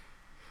hilarious.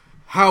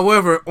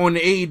 However, on the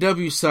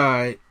AEW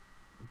side,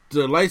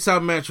 the lights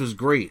out match was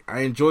great. I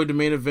enjoyed the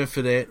main event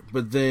for that,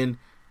 but then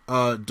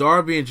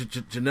Darby and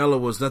Janela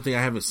was nothing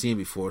I haven't seen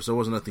before, so it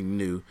wasn't nothing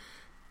new.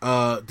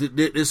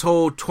 This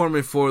whole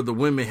tournament for the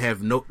women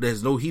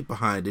there's no heat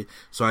behind it,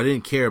 so I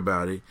didn't care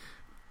about it.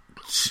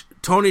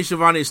 Tony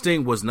Schiavone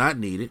Sting was not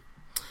needed.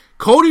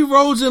 Cody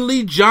Rhodes and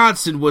Lee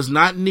Johnson was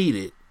not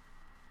needed,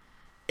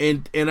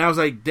 and I was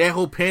like, that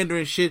whole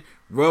pandering shit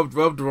rubbed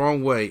the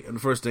wrong way in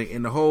the first thing,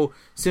 and the whole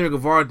Sammy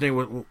Guevara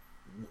thing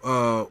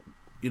was,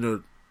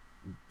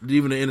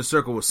 leaving the inner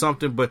circle was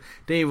something, but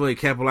they didn't really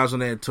capitalize on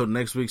that until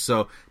next week,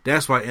 so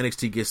that's why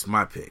NXT gets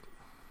my pick.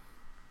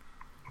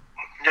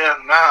 Yeah,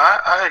 no,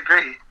 I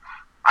agree.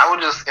 I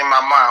was just, in my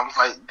mind, I was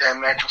like, that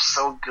match was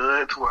so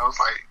good to where I was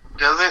like,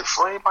 does it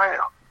sway my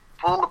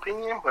full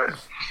opinion? But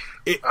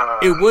it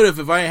would have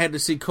if I had to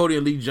see Cody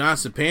and Lee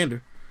Johnson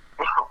pander.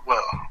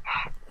 Well,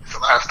 it's a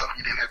lot of stuff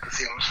you didn't have to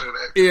see on the show.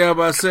 That yeah,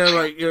 but I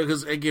said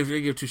because they give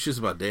two shits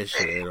about that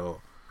shit at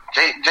all.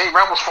 Jay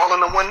Rob was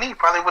falling on one knee,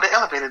 probably would have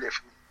elevated it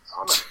for me.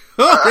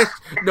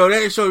 No,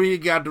 that showed me he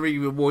got the ring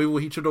even more.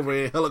 He tripped over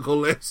at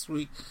Helico last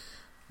week.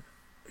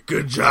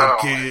 Good job,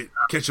 kid.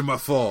 Catching my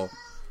fall.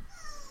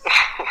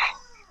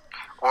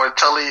 Or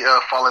Tully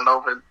falling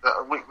over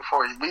the week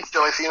before. We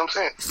still ain't seen him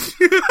since.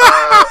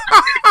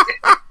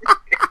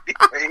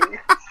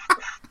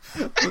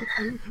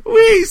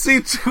 We ain't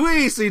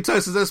seen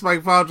Texas. That's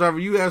Mike Pile Driver.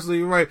 You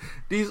absolutely right.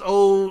 These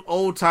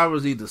old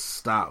timers need to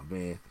stop,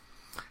 man.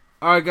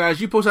 All right, guys.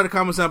 You post out the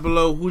comments down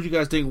below. Who do you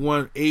guys think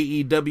won,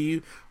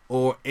 AEW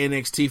or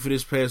NXT for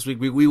this past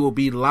week? We will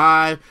be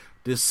live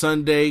this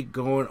Sunday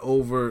going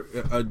over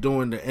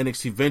doing the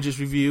NXT Vengeance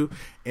review,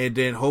 and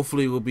then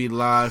hopefully we'll be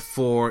live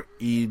for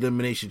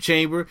Elimination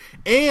Chamber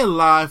and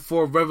live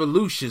for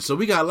Revolution. So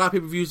we got a lot of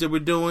pay-per-views that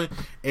we're doing,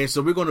 and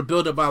so we're going to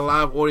build up our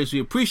live audience.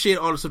 We appreciate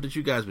all the stuff that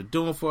you guys been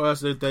doing for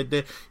us. If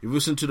you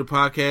listen to the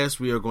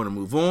podcast, we are going to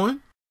move on.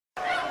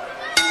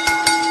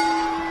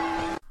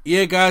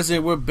 Yeah, guys,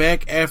 and we're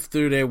back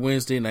after that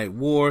Wednesday Night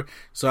War.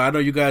 So I know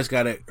you guys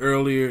got it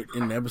earlier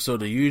in the episode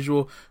than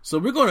usual. So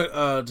we're going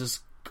to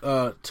just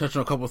touch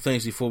on a couple of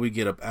things before we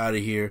get up out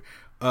of here.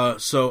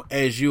 So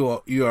as you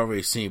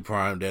already seen,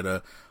 Prime,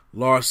 that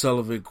Lars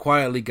Sullivan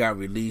quietly got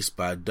released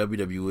by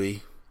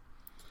WWE.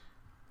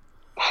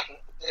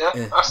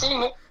 Yeah, I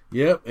seen it.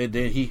 Yep, and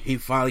then he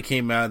finally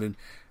came out and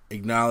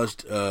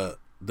acknowledged the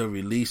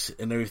release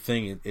and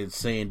everything, and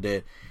saying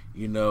that,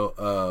 you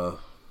know,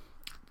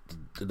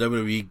 the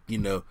WWE, you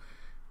know,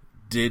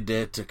 did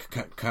that to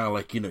kind of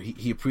like, you know,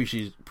 he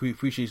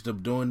appreciates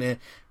them doing that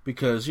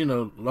because, you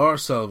know,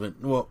 Lars Sullivan.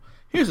 Well,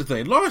 here's the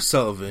thing: Lars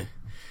Sullivan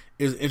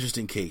is an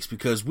interesting case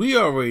because we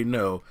already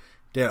know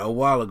that a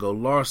while ago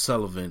Lars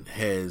Sullivan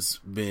has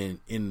been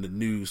in the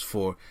news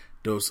for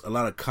a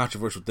lot of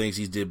controversial things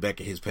he did back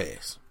in his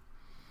past.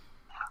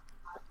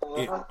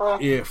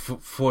 Yeah,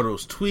 for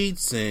those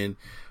tweets and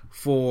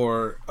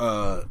for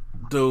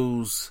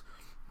those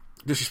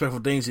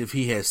disrespectful things if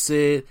he has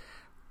said,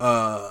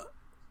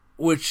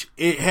 which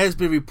it has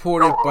been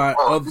reported by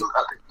other.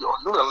 You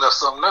done left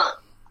something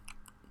out.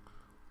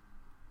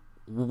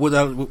 Would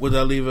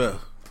I leave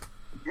out?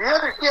 He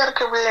had a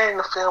career in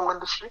the film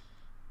industry.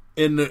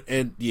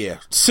 Yeah,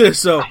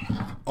 so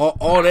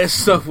all that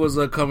stuff was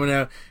coming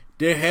out.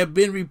 There have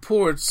been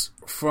reports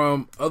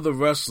from other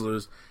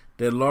wrestlers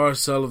that Lars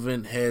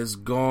Sullivan has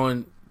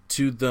gone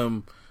to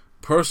them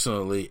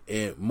personally,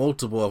 and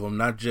multiple of them,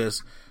 not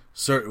just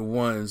certain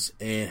ones,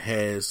 and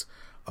has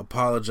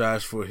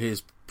apologized for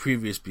his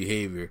previous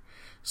behavior.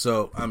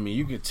 So, I mean,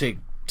 you can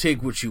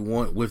take what you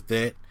want with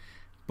that,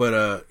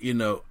 but you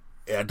know,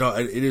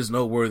 it is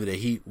noteworthy that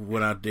he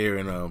went out there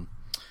and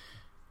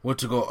went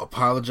to go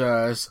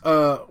apologize.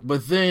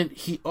 But then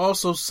he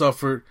also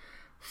suffered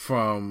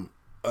from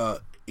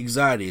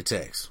anxiety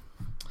attacks.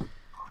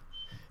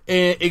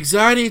 And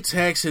anxiety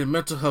attacks and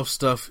mental health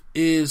stuff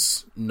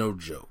is no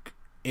joke.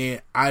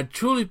 And I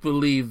truly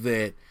believe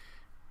that,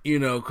 you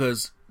know,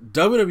 because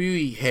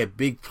WWE had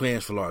big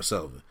plans for Lars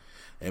Sullivan.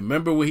 And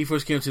remember when he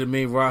first came to the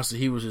main roster,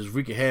 he was just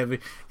wreaking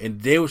havoc. And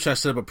they were trying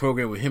to set up a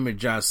program with him and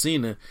John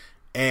Cena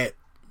at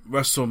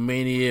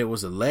WrestleMania.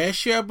 Was it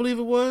last year, I believe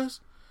it was?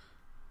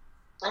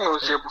 I think it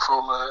was year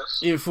before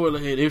last. Yeah, before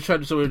they tried to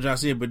do something with John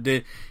Cena, but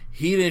then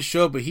he didn't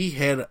show up. But he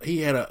had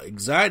an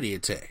anxiety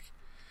attack.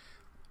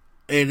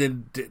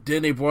 And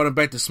then they brought him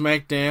back to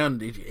SmackDown.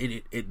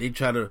 They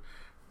tried to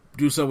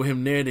do something with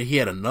him there. That he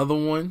had another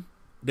one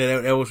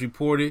that was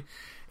reported.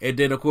 And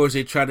then, of course,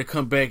 they tried to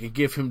come back and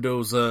give him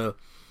those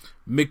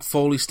Mick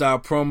Foley style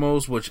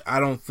promos, which I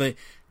don't think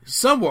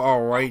some were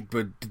all right,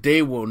 but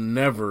they will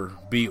never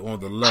be on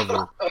the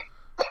level.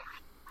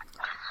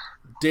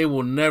 They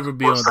will never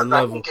be on the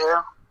level.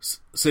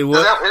 Say what?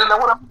 Isn't that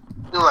what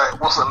you're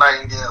like? What's a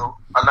nightingale?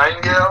 A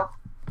nightingale?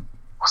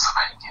 What's a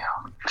nightingale?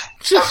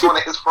 That's one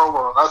of his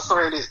promos. I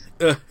swear it is.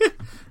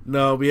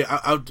 No, but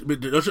yeah,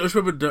 don't you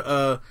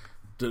remember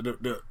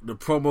the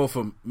promo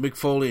from Mick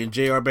Foley and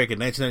JR back in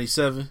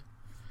 1997?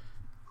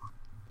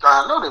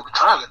 I know they were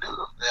trying to do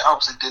it. They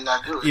obviously did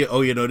not do it. Yeah.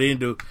 Oh, yeah. No, they didn't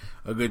do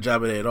a good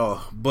job of that at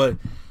all. But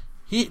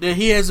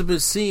he hasn't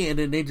been seen, and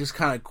then they just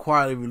kind of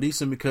quietly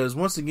release him because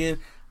once again,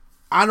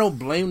 I don't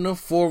blame them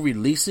for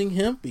releasing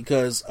him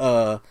because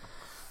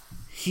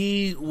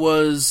he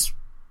was.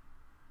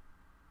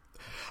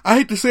 I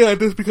hate to say it like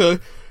this because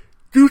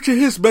due to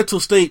his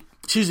mental state,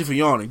 excuse me for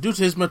yawning, due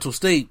to his mental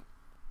state,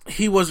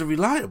 he wasn't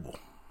reliable.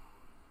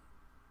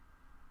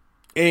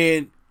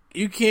 And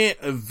you can't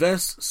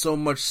invest so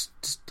much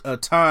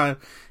time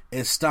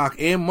and stock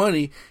and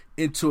money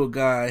into a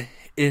guy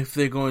if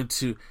they're going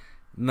to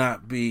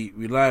not be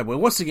reliable.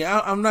 And once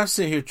again, I'm not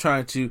sitting here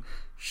trying to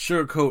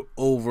sugarcoat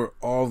over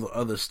all the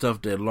other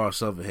stuff that Lars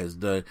Sullivan has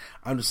done.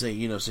 I'm just saying,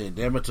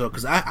 damn it,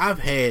 because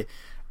I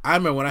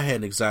remember when I had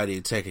an anxiety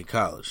attack in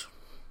college.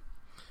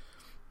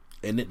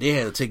 And they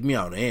had to take me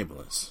out in an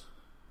ambulance.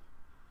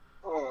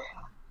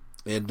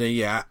 And then,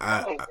 yeah,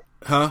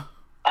 huh?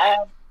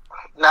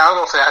 No, I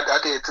was gonna say I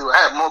did too. I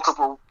had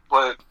multiple,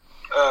 but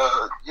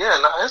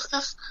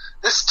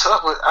it's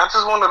tough. But I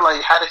just wonder,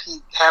 like, how did he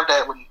have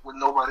that with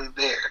nobody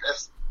there?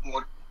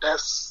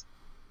 That's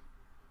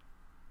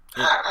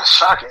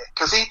shocking.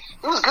 Because he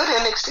was good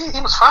at NXT.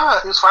 He was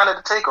fine. He was fine at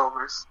the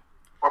takeovers,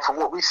 or from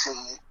what we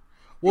seen.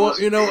 Well,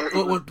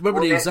 remember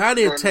the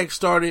anxiety attack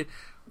started.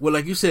 Well,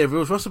 like you said, if it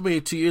was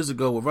WrestleMania 2 years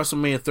ago with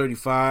WrestleMania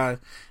 35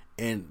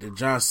 and the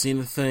John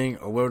Cena thing,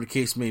 or whatever the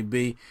case may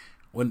be,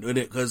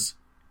 because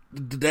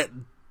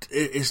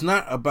it's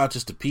not about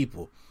just the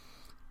people.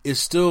 It's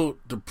still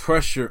the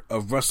pressure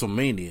of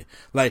WrestleMania.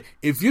 Like,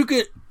 if you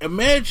could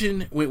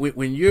imagine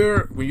when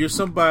you're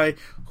somebody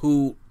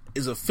who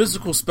is a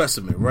physical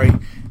specimen, right?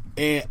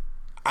 And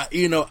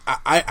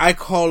I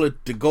call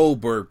it the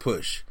Goldberg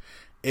push.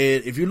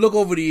 And if you look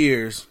over the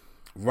years,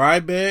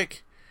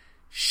 Ryback,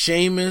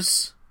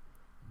 Sheamus,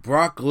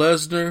 Brock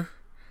Lesnar,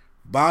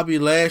 Bobby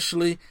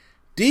Lashley,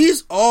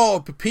 these all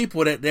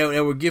people that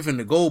were given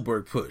the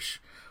Goldberg push,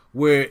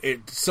 where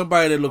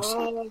somebody that looks,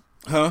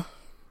 huh?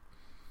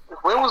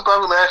 When was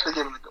Bobby Lashley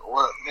given the?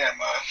 Well, never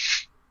mind.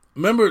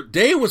 Remember,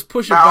 Dave was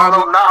pushing not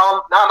Bobby.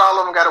 Not all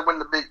of them got to win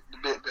the big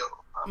bill.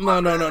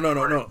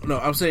 No.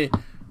 I'm saying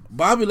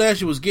Bobby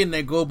Lashley was getting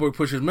that Goldberg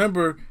push.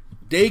 Remember,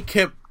 they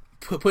kept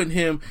putting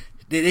him.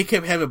 They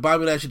kept having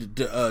Bobby Lashley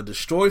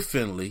destroy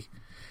Finlay.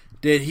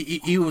 That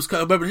he was.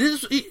 Remember,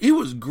 he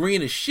was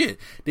green as shit.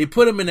 They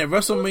put him in that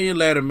WrestleMania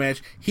ladder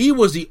match. He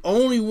was the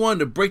only one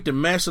to break the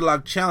Master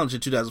Lock Challenge in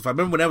 2005.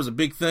 Remember when that was a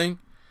big thing?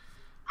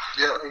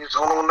 Yeah, he was the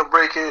only one to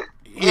break it.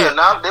 Yeah,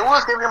 now they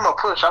was giving him a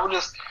push. I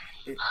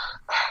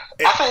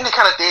think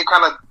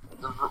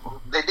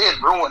they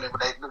did ruin it,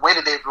 but the way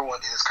that they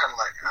ruined it is kind of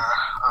like,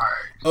 all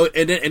right. Oh,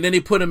 and then they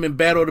put him in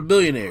Battle of the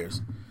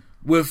Billionaires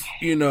with,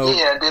 Yeah,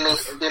 and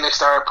then they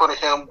started putting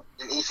him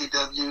in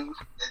ECW, and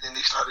then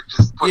they started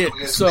just putting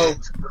him in. So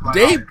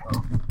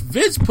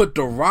Vince put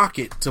the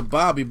rocket to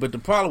Bobby, but the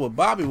problem with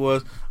Bobby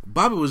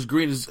was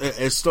green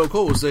as Stone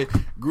Cold would say,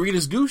 green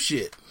as goose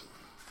shit.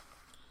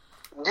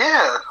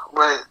 Yeah,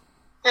 but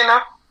they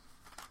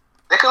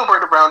couldn't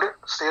work around it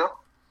still.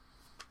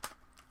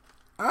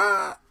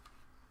 I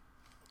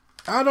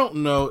don't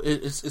know.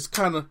 It's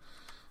kind of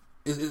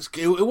it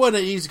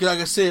wasn't easy because,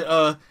 like I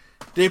said,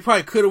 they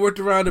probably could have worked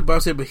around it.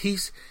 But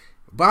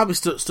Bobby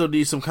still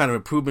needs some kind of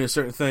improvement in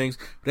certain things.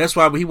 That's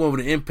why he went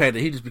with the Impact, that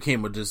he just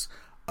became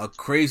a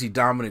crazy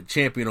dominant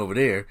champion over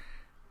there.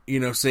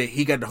 Say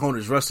he got to hone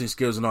his wrestling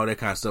skills and all that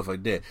kind of stuff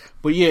like that.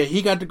 But yeah,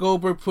 he got the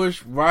Goldberg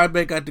push.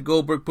 Ryback got the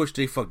Goldberg push.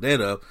 They fucked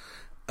that up.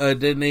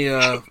 Then they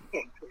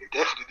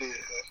definitely did.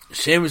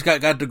 Sheamus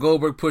got the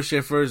Goldberg push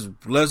at first.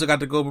 Lesnar got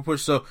the Goldberg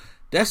push. So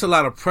that's a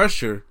lot of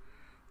pressure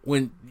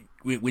when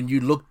you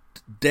look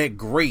that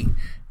great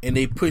and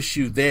they push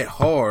you that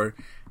hard.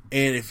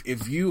 And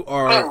if you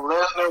are,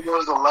 Lesnar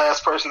was the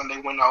last person that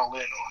they went all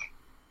in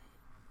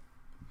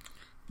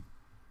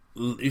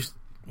on.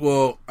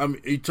 Well, I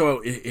mean, you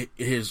talk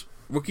his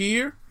rookie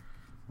year.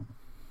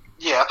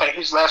 Yeah, I think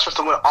he's the last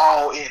person went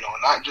all in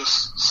on, not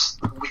just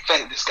we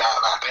think this guy.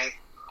 I think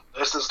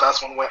this is the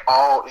last one went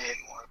all in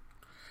on.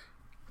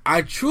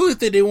 I truly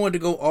think they wanted to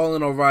go all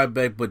in on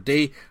Ryback, but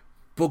they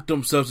booked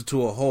themselves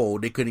into a hole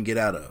they couldn't get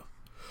out of.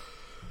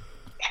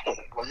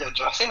 Well, yeah,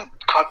 John Cena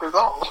conquers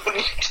all.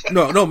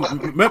 No.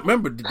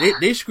 Remember,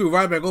 they screwed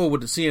Ryback over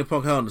with the CM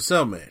Punk Hell in the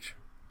Cell match.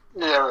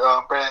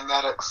 Yeah, Brad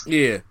Maddox.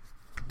 Yeah,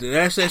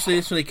 that's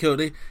when they killed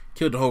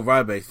the whole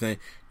Ryback thing.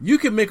 You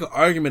can make an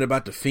argument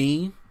about the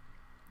Fiend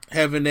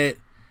having that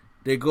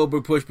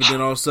Goldberg push, but then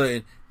all of a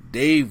sudden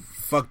they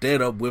fucked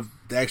that up with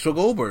the actual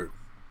Goldberg.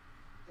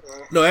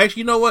 No,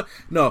 actually, you know what?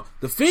 No,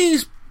 the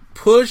Fiend's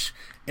push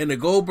and the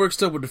Goldberg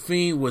stuff with the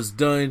Fiend was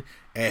done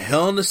at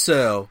Hell in a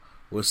Cell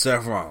with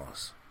Seth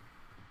Rollins.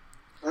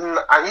 You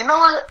know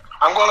what?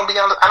 I'm going to be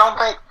honest. I don't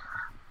think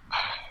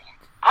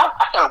I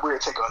got a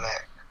weird take on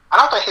that. I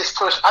don't think his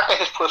push. I think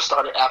his push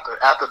started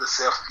after the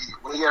Seth feud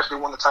when he actually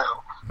won the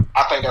title.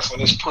 I think that's when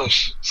his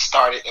push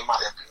started, in my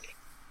opinion.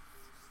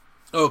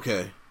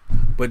 Okay,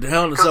 but the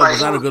Hell in a Cell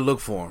was not a good look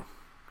for him.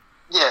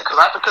 Yeah,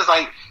 because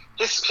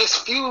his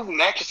few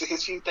matches and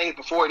his few things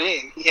before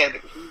then, he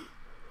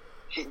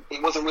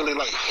wasn't really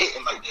like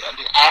hitting like that. And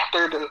then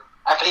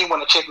after he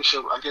won the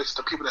championship, I guess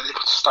the people that they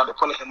started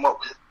putting him up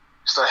with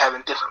started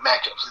having different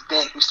matchups, and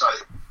then he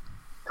started,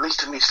 at least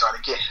to me,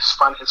 getting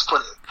finding his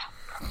footing.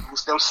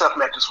 Them Seth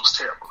matches was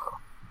terrible though.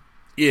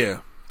 Yeah,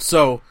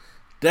 so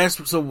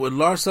with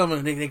Lars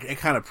Sullivan, they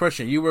kind of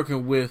pressure you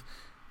working with.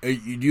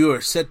 You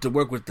are set to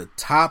work with the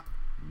top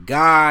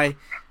guy,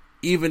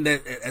 even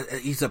that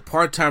he's a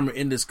part-timer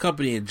in this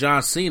company, and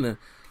John Cena.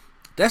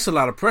 That's a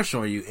lot of pressure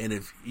on you, and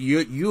if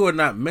you are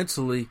not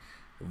mentally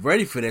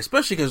ready for that,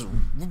 especially because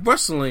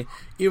wrestling,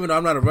 even though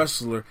I'm not a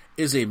wrestler,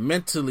 is a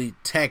mentally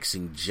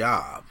taxing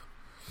job.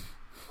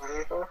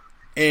 Mm-hmm.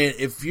 And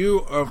if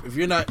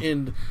you're not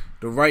in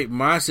the right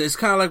mindset, it's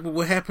kind of like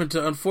what happened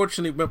to,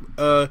 unfortunately,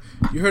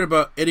 you heard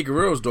about Eddie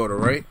Guerrero's daughter,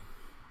 right?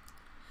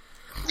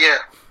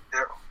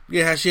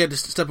 Yeah, how she had to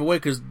step away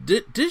because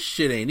this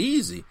shit ain't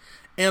easy.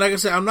 And like I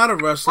said, I'm not a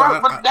wrestler.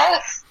 But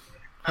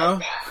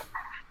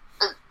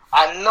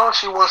I know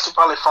she wants to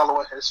probably follow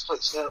in his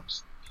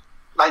footsteps.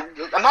 Like,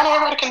 not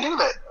everybody can do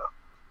that, though.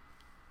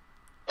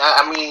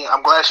 I mean,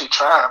 I'm glad she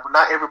tried, but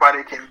not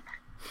everybody can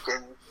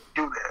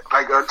do that.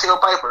 Like, Teal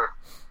Piper,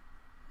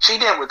 she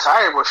didn't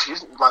retire, but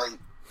she's like,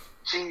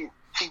 she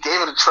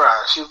gave it a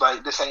try. She was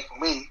like, this ain't for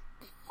me,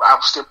 but I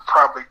would still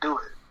probably do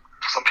it.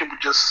 Some people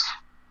just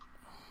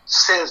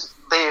says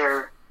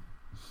their,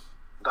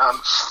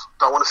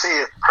 don't want to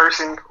say it,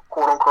 person,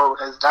 quote unquote,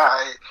 has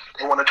died.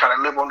 They want to try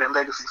to live on their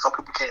legacy. Some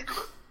people can't do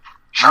it.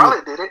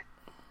 Charlotte did it.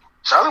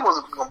 Charlotte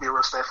wasn't going to be a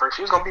wrestler at first.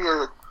 She was going to be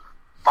a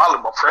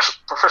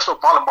professional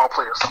volleyball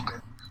player or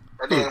something.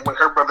 And then when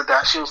her brother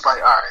died, she was like,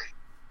 all right,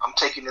 I'm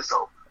taking this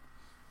over.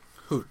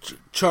 Who?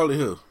 Charlie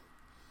who?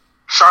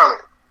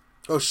 Charlotte.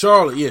 Oh,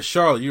 Charlotte. Yeah,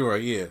 Charlotte. You're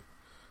right, yeah.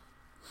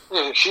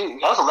 Yeah, that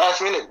was the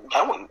last minute.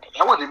 I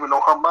wouldn't even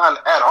know her mind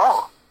at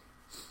all.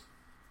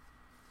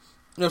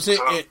 You know what I'm saying?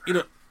 So,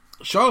 and,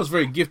 Charlotte's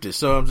very gifted,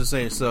 so I'm just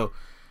saying, so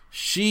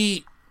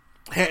she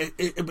had,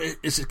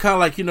 it's kind of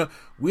like,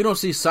 we don't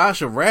see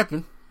Sasha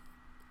rapping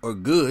or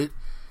good.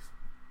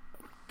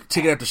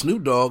 take it after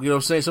Snoop Dogg. You know what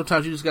I'm saying?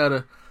 Sometimes you just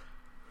gotta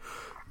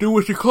do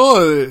what you call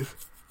it.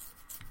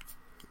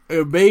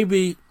 And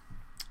maybe,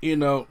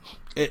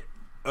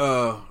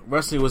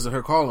 wrestling wasn't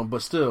her calling,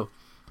 but still,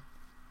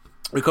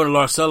 we go to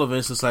Lars Sullivan.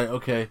 It's just like,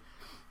 okay,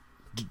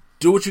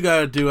 do what you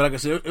gotta do. Like I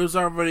said, it was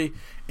already,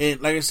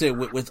 and like I said,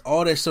 with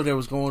all that stuff that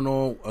was going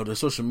on, or the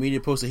social media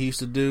posts that he used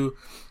to do,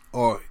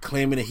 or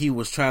claiming that he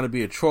was trying to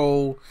be a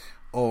troll,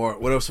 or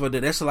whatever stuff like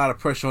that, that's a lot of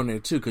pressure on there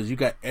too, because you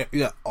got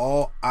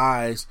all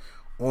eyes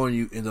on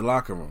you in the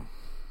locker room,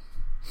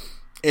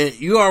 and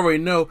you already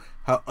know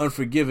how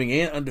unforgiving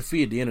and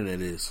undefeated the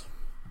internet is.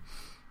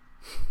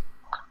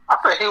 I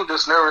think he was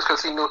just nervous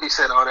because he knew he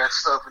said all that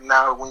stuff, and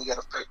now when you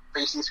got to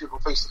face these people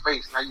face to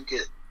face, now you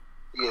get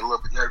a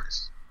little bit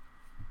nervous.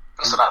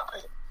 That's what I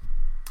think.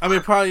 I mean,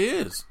 it probably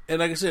is, and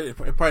like I said,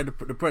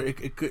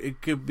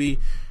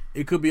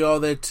 it could be all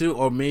that too,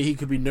 or maybe he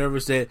could be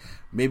nervous that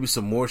maybe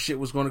some more shit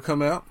was going to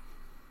come out.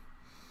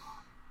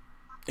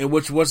 And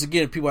which, once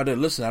again, people out there,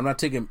 listen, I'm not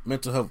taking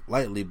mental health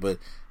lightly, but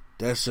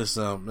that's just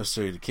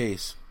necessarily the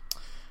case.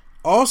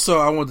 Also,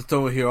 I wanted to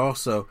throw in here.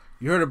 Also,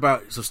 you heard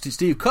about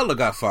Steve Cutler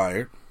got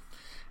fired.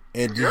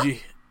 And did you,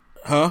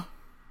 huh?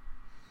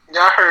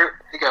 Yeah, I heard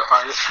he got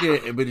fired.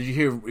 Yeah, but did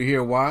you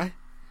hear why?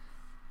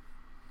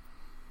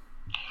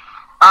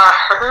 I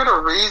heard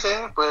a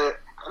reason, but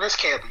this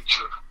can't be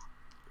true.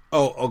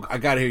 Oh, I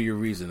gotta hear your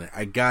reason.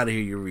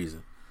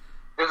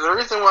 There's a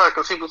reason why,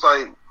 because he was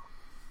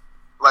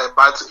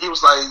he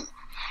was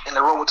in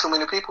the room with too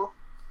many people,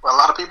 with a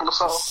lot of people or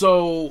so.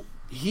 So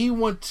he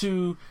went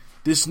to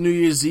this New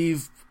Year's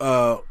Eve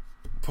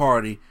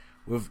party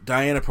with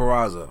Diana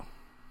Purrazzo.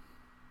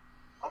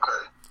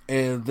 Okay.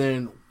 And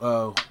then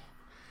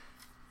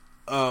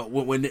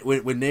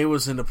when they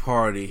was in the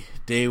party,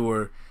 they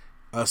were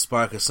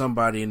spotted because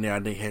somebody in there, I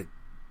think, had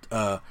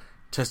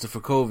tested for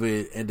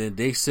COVID, and then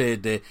they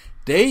said that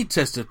they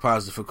tested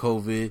positive for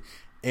COVID,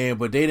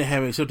 but they didn't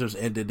have any symptoms,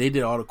 and that they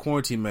did all the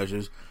quarantine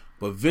measures.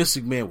 But Vince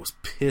McMahon was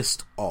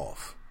pissed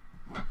off,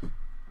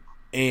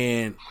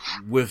 and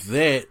with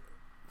that,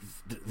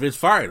 Vince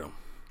fired him.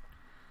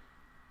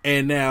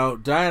 And now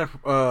Diana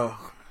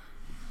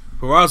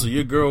Purrazzo,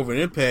 your girl over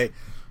in Impact,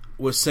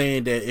 was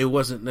saying that it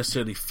wasn't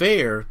necessarily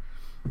fair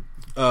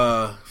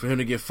for him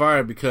to get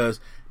fired because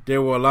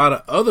there were a lot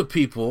of other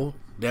people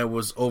that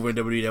was over in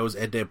WWE that was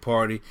at that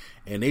party,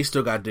 and they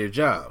still got their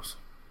jobs.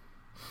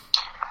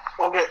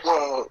 Okay,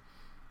 well,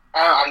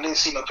 I didn't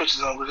see no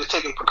pictures of them. Were they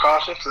taking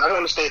precautions? Because I don't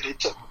understand they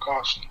took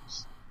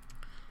precautions.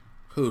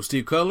 Who,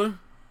 Steve Cutler?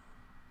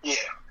 Yeah.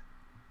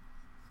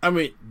 I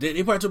mean,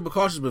 they probably took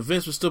precautions, but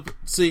Vince was still...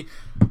 See,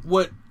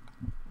 what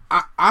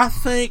I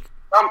think...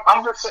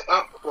 I'm just saying...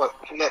 What?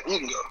 You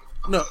can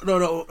go.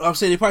 No. I'm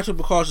saying they probably took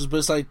precautions, but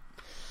it's like...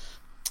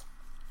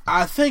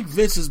 I think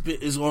Vince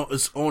is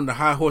on the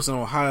high horse and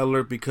on high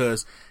alert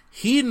because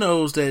he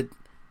knows that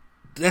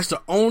that's the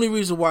only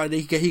reason why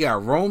he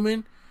got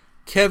Roman,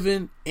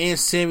 Kevin, and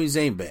Sami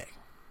Zayn back.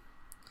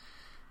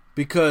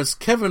 Because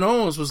Kevin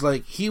Owens was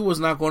like, he was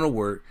not going to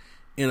work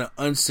in an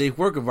unsafe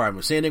work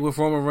environment. Same thing with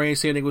Roman Reigns,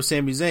 same thing with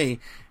Sami Zayn.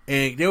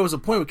 And there was a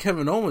point where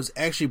Kevin Owens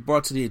actually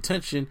brought to the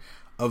attention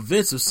of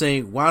Vince of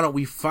saying, why don't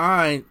we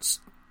find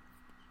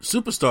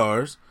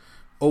superstars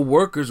or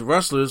workers,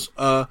 wrestlers,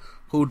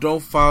 who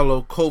don't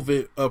follow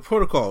COVID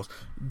protocols.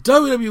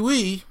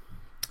 WWE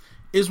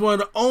is one of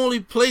the only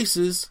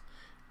places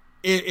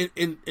in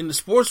the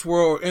sports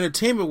world or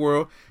entertainment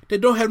world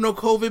that don't have no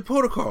COVID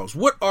protocols.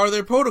 What are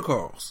their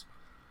protocols?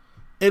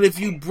 And if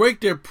you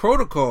break their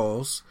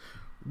protocols,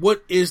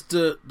 what is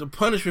the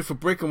punishment for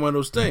breaking one of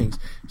those things?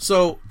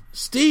 So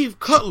Steve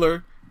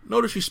Cutler,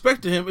 no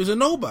disrespect to him, is a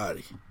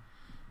nobody.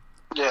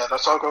 Yeah,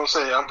 that's all I'm going to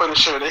say. I'm pretty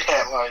sure they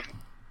had,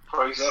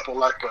 for example,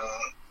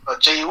 a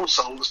Jey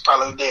Uso was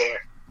probably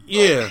there.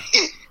 Yeah.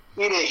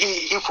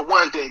 He for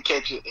one didn't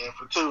catch it, and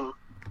for two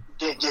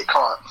didn't get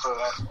caught, so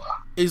that's why.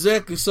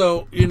 Exactly.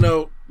 So,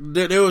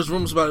 there was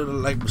rumors about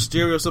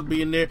Mysterio or something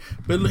being there.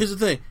 But here's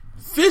the thing.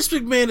 Vince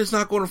McMahon is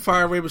not going to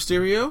fire Rey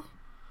Mysterio.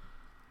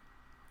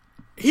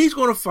 He's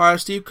going to fire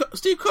Steve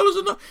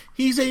Cutler.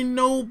 He's a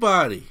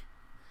nobody.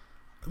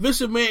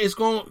 Vince McMahon is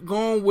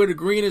going where the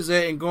green is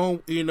at and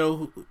going,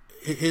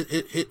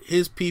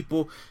 his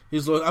people,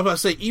 his Lord. I'm about to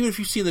say, even if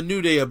you see the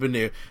New Day up in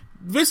there,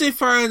 Vince ain't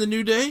firing the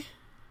New Day.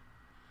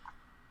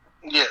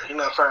 Yeah, he's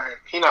not firing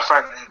the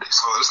New Day.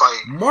 So it's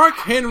like Mark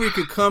Henry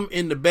could come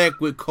in the back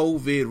with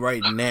COVID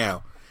right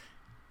now,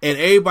 and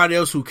everybody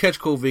else who catch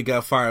COVID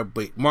got fired,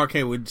 but Mark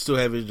Henry would still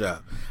have his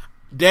job.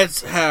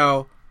 That's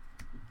how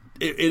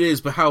it is.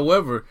 But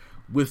however,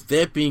 with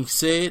that being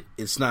said,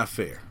 it's not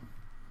fair.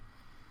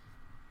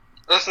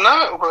 It's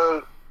not,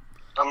 but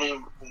I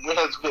mean, when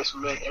has Vince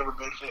McMahon ever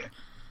been fair?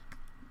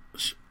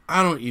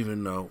 I don't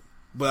even know.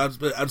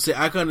 But I'd say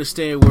I can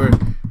understand where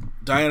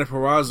Diana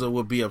Purrazzo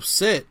would be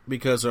upset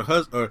because her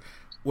husband, or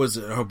was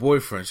it her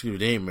boyfriend? Excuse me,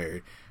 they ain't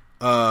married.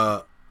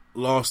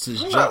 Lost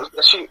his job.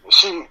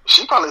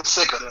 She probably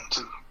sick of them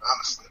too.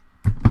 Honestly,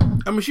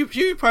 I mean,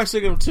 she probably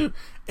sick of them too.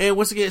 And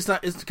once again, it's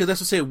because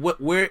that's what I say.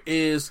 Where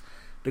is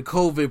the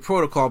COVID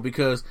protocol?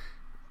 Because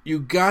you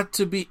got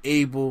to be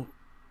able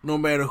no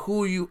matter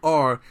who you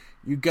are,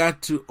 you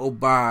got to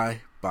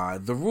abide by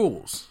the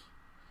rules.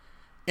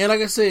 And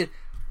like I said,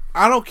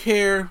 I don't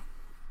care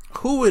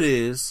who it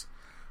is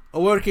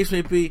or whatever the case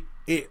may be.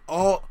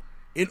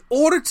 In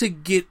order to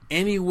get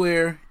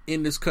anywhere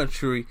in this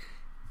country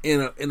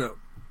in a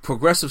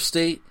progressive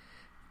state,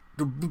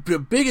 the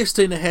biggest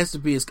thing that has to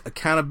be is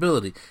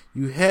accountability.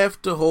 You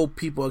have to hold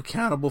people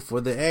accountable for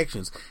their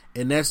actions,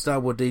 and that's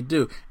not what they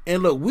do.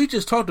 And look, we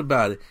just talked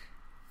about it.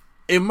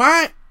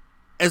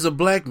 As a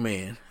black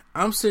man,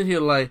 I'm sitting here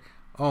like,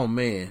 oh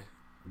man,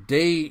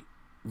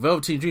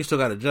 Velveteen Dream still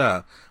got a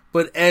job.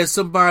 But as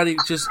somebody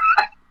just...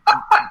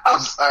 I'm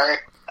sorry.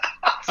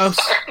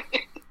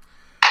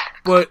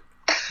 But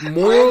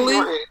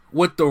morally,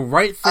 with the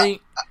right thing...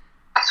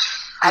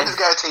 I just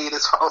gotta tell you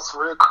this false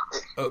real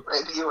quick.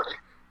 Randy Orton.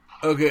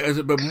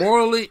 Okay, but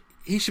morally,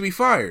 he should be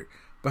fired.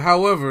 But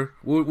however,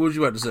 what was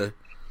you about to say?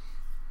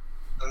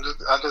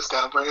 I just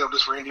gotta bring up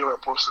this Randy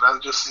Orton post that I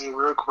just seen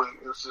real quick.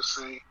 Let's just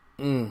see.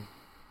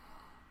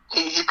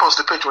 He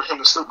posted a picture with him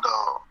and Snoop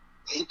Dogg.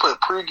 He put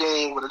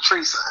pregame with a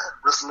tree sign.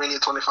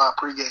 WrestleMania 25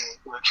 pregame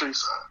with a tree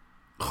sign.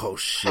 Oh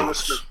shit!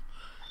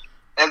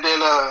 And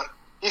then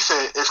he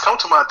said, "It's come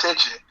to my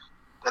attention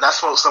that I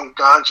smoked some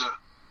ganja."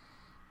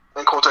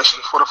 In quotation,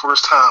 for the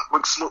first time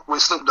with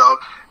Snoop Dogg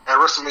at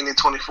WrestleMania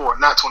 24,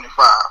 not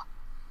 25.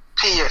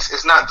 P.S.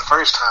 It's not the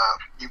first time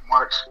you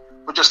marched,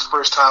 but just the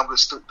first time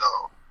with Snoop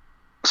Dogg.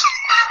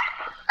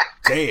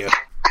 Damn.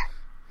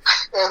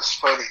 That's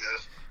funny, though.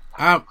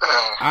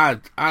 I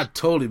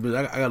totally, but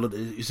I gotta look.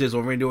 You said it's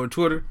on Randy Orton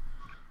Twitter?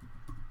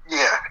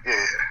 Yeah.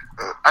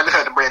 I just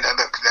had to bring that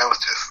up because that was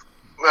just,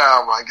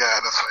 oh my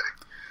God, that's funny.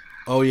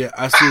 Oh yeah,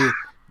 I see it.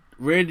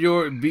 Randy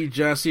Orton beat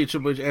John Cena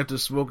Triple H after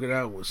smoking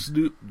out with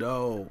Snoop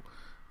Dogg.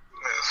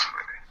 That's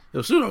funny.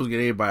 Yo, Snoop Dogg was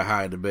getting everybody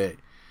high in the back.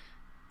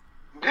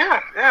 Yeah.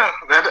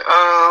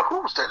 That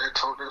who was that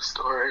told that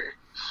story?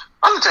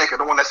 Undertaker,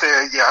 the one that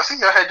said, "Yeah, I see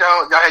y'all had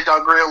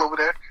y'all grill over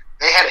there."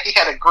 He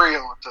had a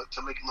grill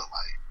to make it look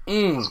like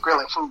it was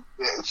grilling food.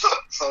 Yeah, so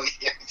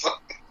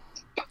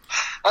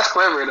that's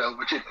clever though,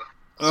 but you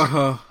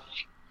know.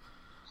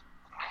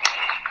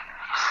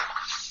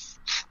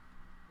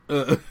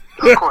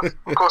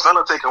 Of course,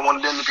 Undertaker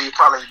wanted them to be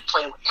probably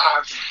playing with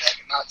knives in the back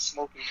and not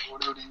smoking or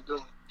whatever they were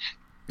doing.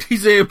 He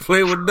said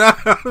play with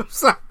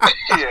knives. Yeah,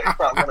 he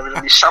probably wanted them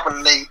to be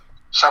sharpening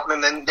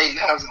their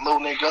knives and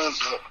loading their guns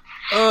up.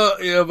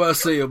 Yeah, I'm about to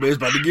say, man, it's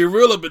about to get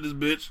real up in this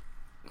bitch.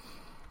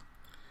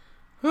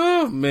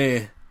 Oh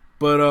man,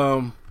 but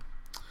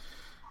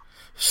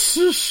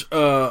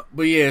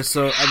yeah.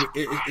 So I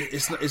mean,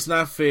 it's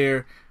not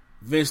fair.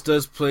 Vince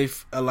does play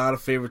a lot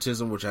of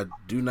favoritism, which I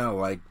do not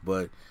like.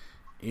 But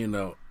you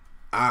know,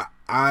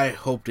 I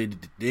hope they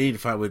need to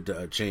find a way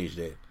to change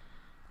that.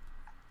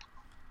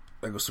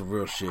 That was some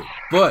real shit.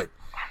 But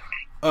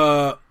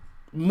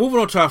moving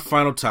on to our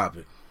final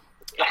topic.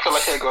 I feel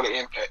like he'll go to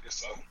Impact or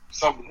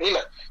something.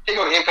 He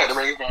go to Impact the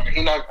Ring of Honor.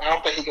 I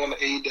don't think he going to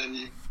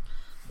AEW.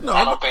 No,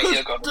 I don't think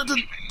he'll go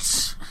to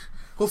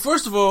well,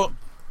 first of all,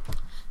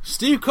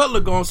 Steve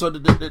Cutler gone. So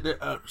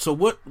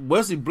what?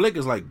 Wesley Blake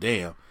is like,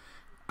 damn.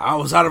 I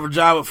was out of a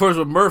job at first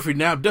with Murphy.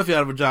 Now I'm definitely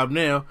out of a job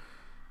now.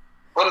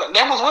 Well,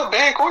 that was what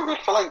Baron Corbin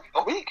for like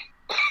a week.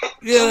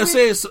 Yeah, I'm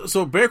saying.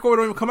 So Baron Corbin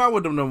don't even come out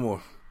with them no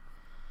more.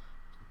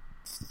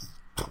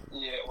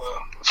 Yeah,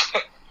 well.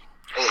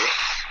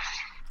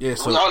 Yeah,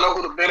 so I don't know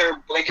who the better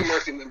Blake and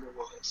Murphy member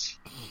was.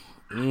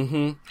 I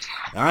don't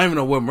even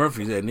know where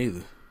Murphy's at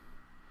neither.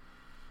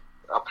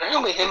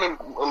 Apparently, him and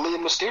Leah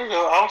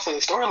Mysterio, I don't say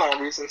storyline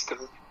reasons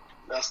because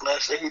that's the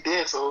last thing he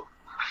did. So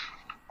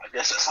I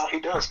guess that's all he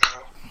does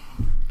now.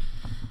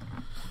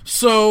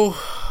 So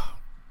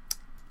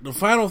the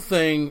final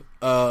thing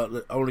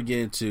that I want to get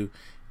into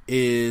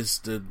is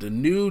the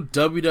new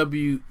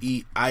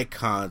WWE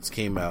Icons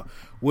came out,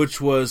 which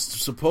was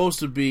supposed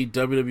to be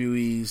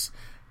WWE's,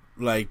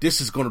 like,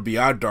 this is going to be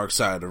our dark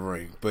side of the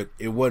ring, but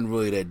it wasn't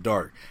really that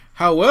dark.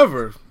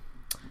 However,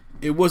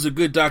 it was a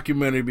good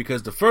documentary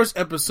because the first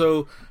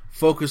episode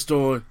focused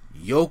on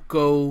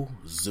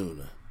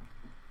Yokozuna.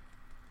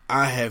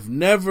 I have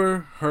never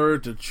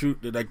heard the truth,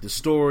 like the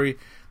story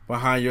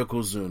behind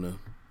Yokozuna.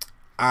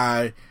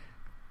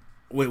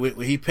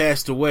 When he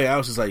passed away, I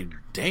was just like,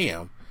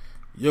 damn,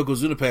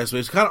 Yokozuna passed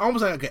away. It's kind of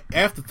almost like an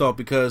afterthought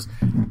because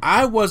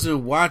I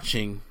wasn't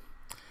watching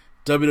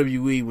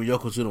WWE when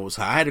Yokozuna was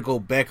high. I had to go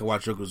back and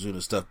watch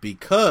Yokozuna stuff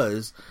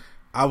because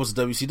I was a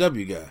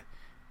WCW guy.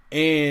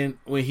 And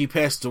when he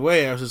passed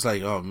away, I was just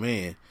like, oh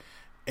man.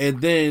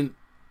 And then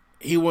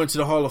he went to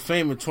the Hall of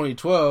Fame in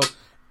 2012,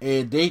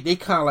 and they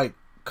kind of like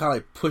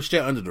pushed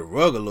that under the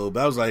rug a little bit.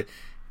 I was like,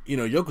 you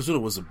know,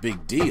 Yokozuna was a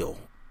big deal,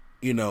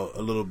 you know,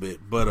 a little bit.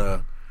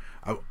 But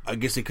I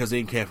guess because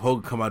they didn't have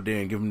Hogan come out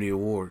there and give him the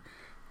award.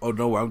 Oh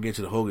no, I'm getting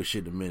to the Hogan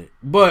shit in a minute.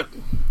 But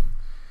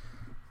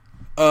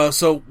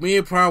so me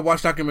and Prime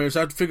watched documentaries.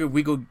 So I figured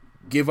we go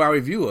give our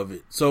review of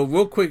it. So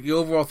real quick, your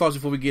overall thoughts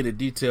before we get into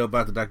detail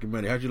about the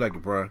documentary. How'd you like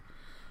it, Brian?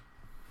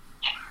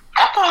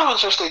 I thought it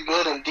was just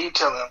good in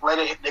detail. I'm glad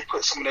they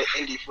put some of that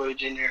indie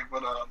footage in there,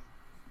 but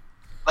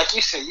like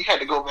you said, you had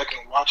to go back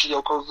and watch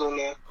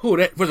Yokozuna. Who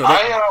that? First of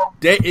all,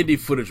 that indie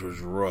footage was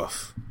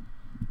rough.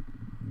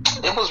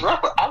 It was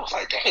rough, but I was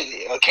like,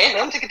 dang, Kane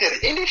Undertaker did an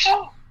indie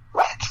show?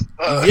 What?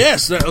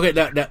 Yes. Okay.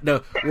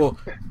 No. Well,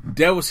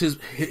 that was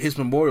his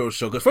memorial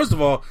show. Because first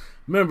of all,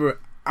 remember,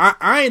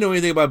 I ain't know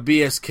anything about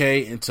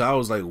BSK until I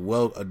was like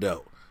well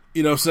adult.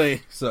 You know what I'm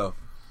saying? So.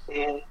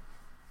 Mm-hmm.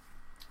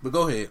 But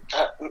go ahead.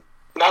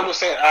 I'm just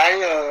saying,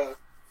 is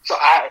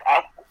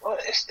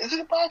it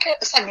a podcast?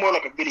 It's like more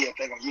like a video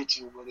thing on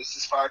YouTube, but it's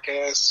this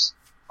podcast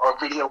or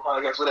video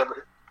podcast,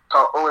 whatever,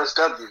 called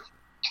OSW.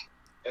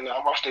 And I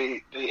watched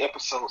the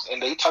episodes,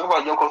 and they talk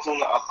about Yokozuna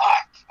a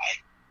lot.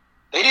 Like,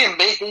 they didn't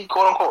make me,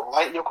 quote unquote,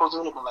 like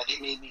Yokozuna, but like they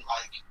made me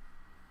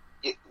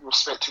like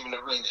respect him in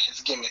the ring and his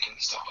gimmick and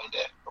stuff like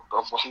that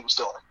of what he was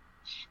doing.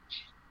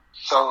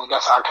 So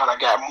that's how I kind of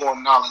got more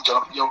knowledge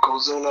of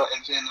Yokozuna,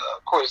 and then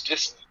of course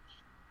this.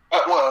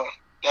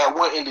 That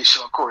one indie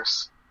show, of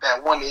course.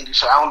 That one indie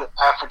show. I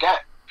forgot.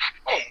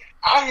 Man,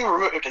 I don't even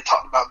remember if they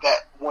talked about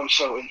that one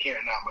show in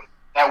here now. But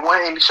that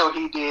one indie show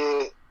he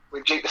did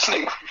with Jake the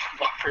Snake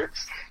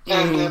Roberts,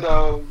 and then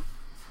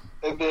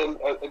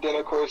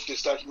of course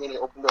this documentary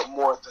opened up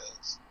more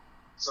things.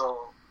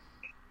 So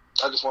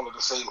I just wanted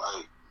to say,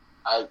 like,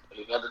 I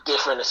got a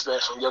different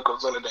experience from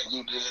Yokozuna than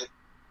you did,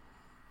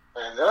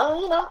 and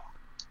you know,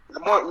 the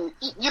more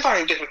you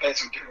learn different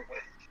things from different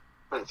ways,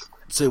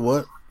 basically. Say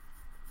what?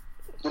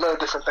 You learn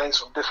different things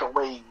from different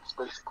ways,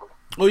 basically.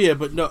 Oh yeah,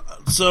 but no.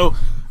 So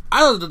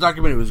I thought the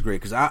documentary was great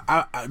because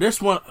I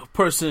there's one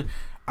person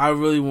I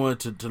really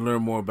wanted to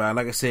learn more about.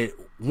 Like I said,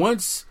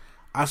 once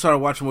I started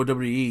watching more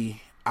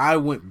WWE, I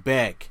went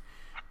back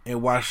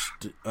and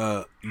watched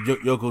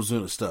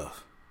Yokozuna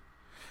stuff.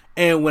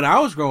 And when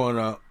I was growing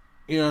up,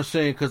 you know what I'm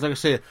saying? Because like I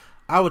said,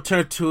 I would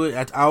turn to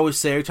it. I always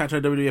say every time I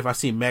turn to WWE, if I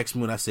see Max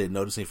Moon, I said,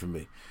 no, this ain't for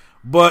me.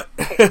 But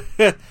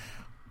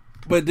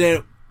but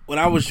then. When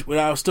I was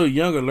still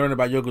younger, learning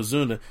about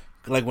Yokozuna,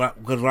 like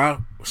when I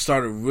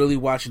started really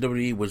watching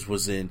WWE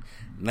was in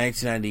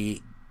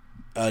 1990,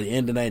 the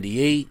end of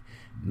 98,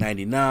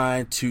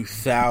 99,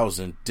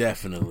 2000,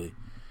 definitely,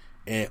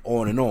 and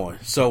on and on.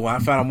 So when I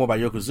found out more about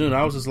Yokozuna,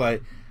 I was just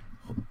like,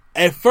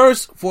 at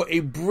first, for a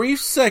brief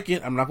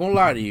second, I'm not gonna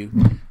lie to you,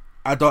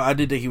 I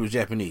did think he was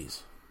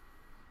Japanese.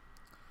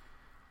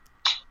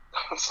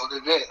 So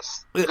did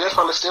Vince. Vince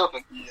probably still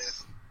think he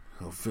is.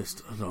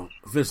 Vince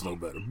know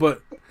better.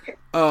 But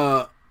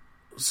but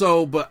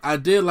I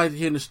did like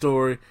hearing the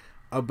story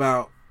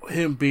about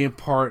him being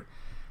part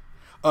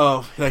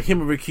of, like,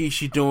 him and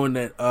Rikishi doing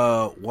that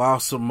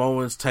Wild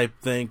Samoans type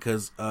thing,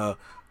 because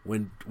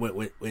when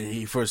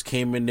he first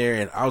came in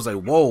there, and I was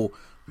like, whoa,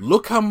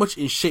 look how much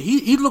in shape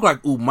he looked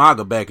like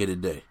Umaga back in the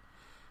day.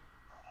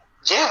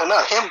 Yeah,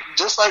 no, him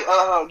just like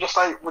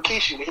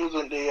Rikishi when he was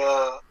in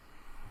the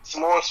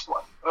Samoan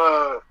squad,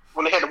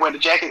 when they had to wear the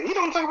jacket. You know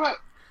what I'm talking about?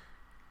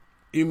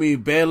 You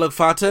mean Bad Luck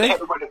Fate?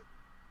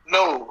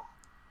 No,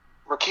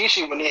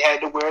 Rikishi when they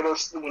had to wear when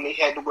they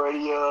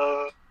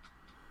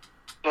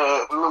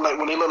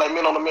look like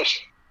men on a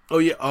mission. Oh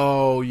yeah.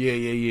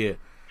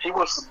 He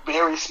was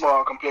very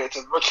small compared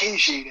to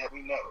Rikishi that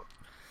we know.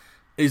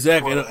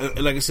 Exactly, and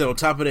like I said, on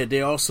top of that,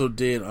 they also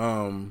did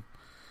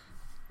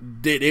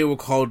they were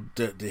called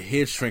the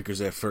head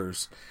shrinkers at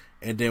first,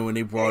 and then when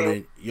they brought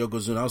in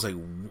Yokozuna,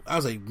 I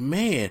was like,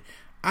 man,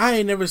 I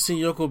ain't never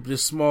seen Yoko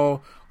this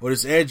small or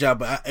this agile,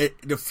 but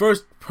the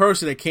first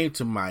person that came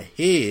to my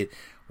head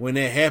when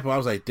that happened, I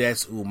was like,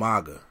 that's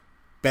Umaga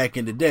back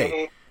in the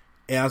day.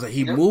 And I was like,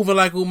 he moving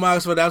like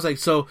Umaga. So I was like,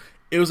 so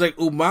it was like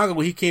Umaga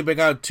when he came back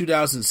out in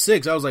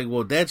 2006. I was like,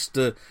 well, that's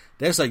like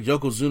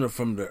Yokozuna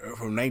from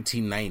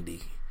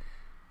 1990.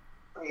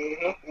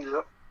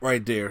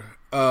 Right there.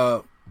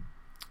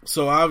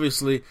 So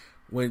obviously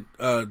when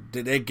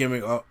that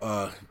gimmick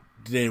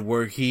didn't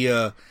work,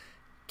 he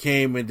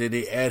came and then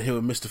they added him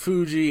with Mr.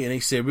 Fuji, and they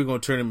said, we're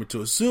going to turn him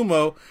into a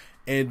sumo,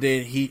 and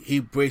then he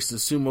breaks the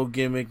sumo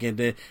gimmick, and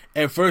then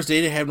at first they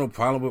didn't have no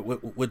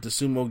problem with the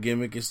sumo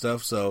gimmick and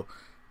stuff, so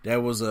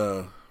that was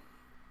a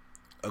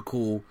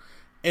cool.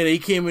 And he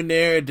came in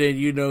there, and then,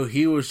 you know,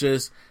 he was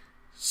just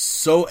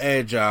so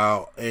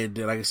agile, and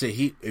then, like I said,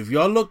 if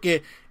y'all look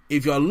at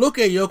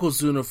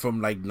Yokozuna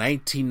from like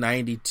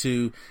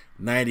 1992,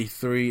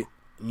 93, a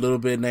little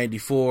bit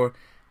 94,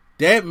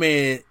 that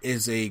man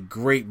is a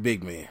great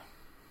big man.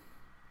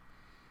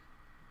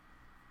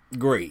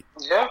 Great.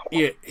 Yeah.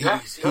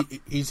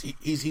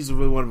 He's a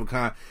really one of a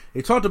kind.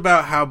 They talked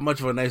about how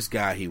much of a nice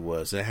guy he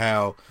was, and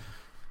how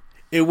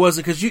it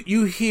wasn't, because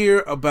you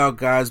hear about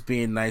guys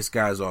being nice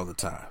guys all the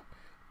time,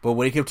 but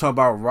when they kept talking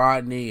about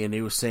Rodney, and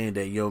they were saying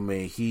that, yo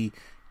man, he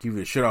gave you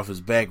the shirt off his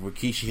back.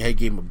 Rikishi had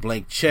gave him a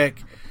blank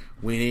check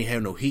when he didn't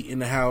have no heat in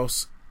the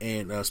house,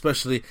 and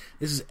especially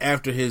this is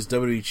after his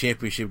WWE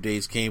Championship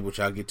days came, which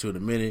I'll get to in a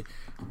minute.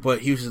 But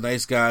he was a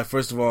nice guy.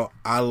 First of all,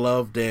 I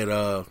love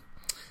that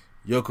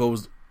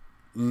Yoko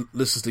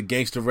listens to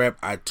gangster rap.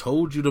 I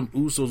told you them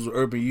Usos were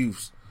urban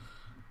youths.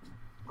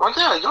 Well,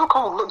 yeah,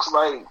 Yoko looks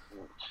like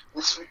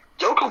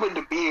Yoko with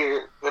the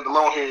beard and the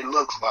long hair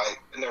looks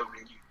like an urban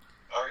youth.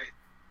 All right,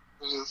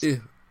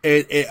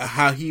 And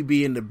how he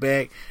be in the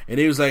back, and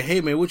he was like,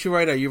 "Hey man, what you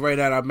write out? You write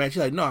out our match?"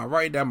 He's like, "No, I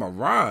write down my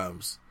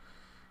rhymes."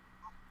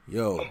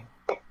 Yo,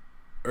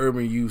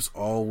 Urban Youth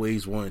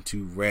always wanted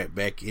to rap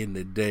back in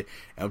the day.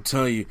 I'm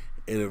telling you,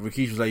 and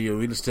Rikishi was like, "Yo,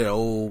 we just that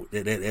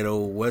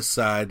old West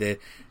Side, that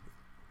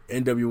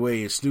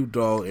NWA and Snoop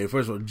Dogg." And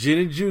first of all, Gin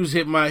and Juice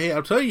hit my head.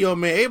 I'm telling you, yo,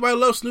 man, everybody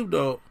loves Snoop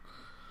Dogg.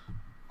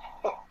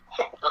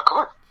 Of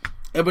course.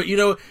 But you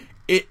know,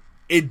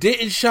 it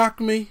didn't shock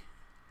me,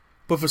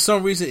 but for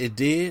some reason it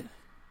did.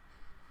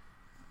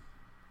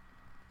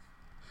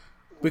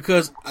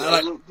 Because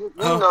you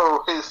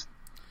know his,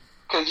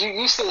 because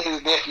you see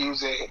his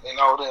nephews and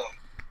all that.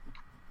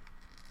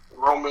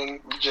 Roman,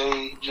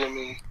 Jay,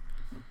 Jimmy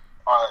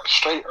are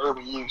straight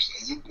Urban Youth.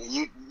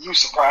 You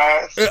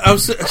surprised?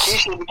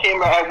 Rikishi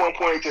came out at one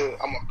point to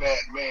 "I'm a bad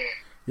man."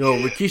 Yo,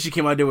 yeah. Rikishi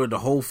came out there with the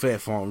whole Fat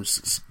Farm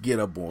get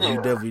up on. Yeah. He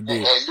definitely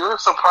did. And you're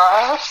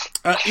surprised?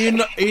 You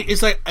know,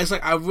 it's like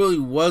I really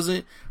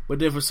wasn't, but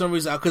then for some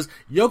reason, because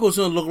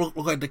Yokozuna look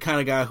like the kind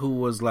of guy who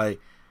was like,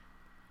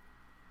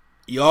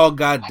 y'all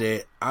got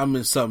that, I'm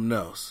in something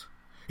else.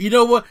 You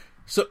know what?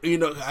 So, you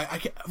know,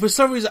 I for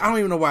some reason, I don't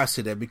even know why I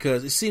said that,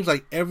 because it seems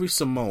like every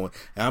Samoan,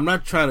 and I'm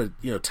not trying to,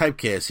 you know,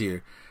 typecast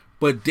here,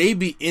 but they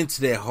be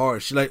into that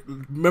hard shit. Like,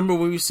 remember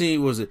when we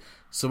seen, was it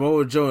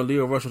Samoa Joe and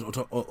Leo Rush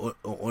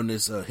on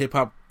this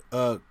hip-hop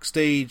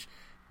stage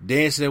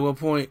dancing at one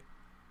point?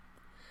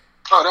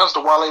 Oh, that was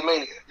the Wale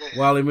Mania. Yeah.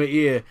 Wale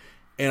Mania, yeah.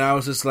 And I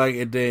was just like,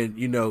 and then,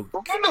 you know.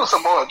 Well, you know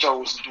Samoa Joe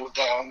was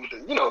down with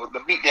the, you know,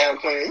 the beat down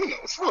playing, you know,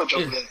 Samoa Joe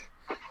was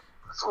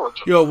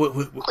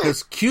Yo,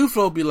 because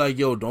Q-Flow be like,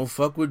 yo, don't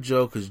fuck with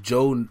Joe, because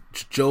Joe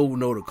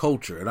know the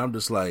culture. And I'm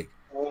just like,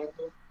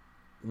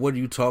 what are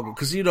you talking?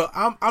 Because, you know,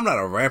 I'm not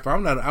a rapper.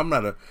 I'm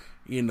not a,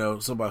 you know,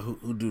 somebody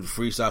who do the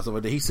freestyle stuff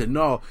like that. He said,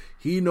 no,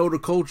 he know the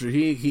culture.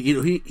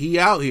 He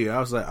out here. I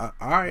was like, all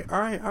right.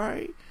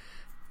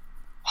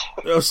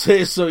 You know what I'm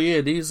saying? So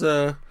yeah, these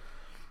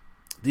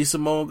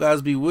Samoan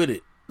guys be with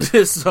it.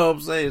 That's all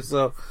I'm saying.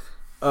 So,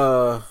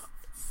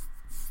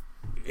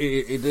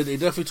 it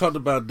definitely talked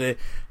about that.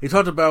 He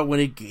talked about when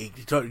he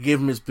gave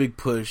him his big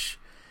push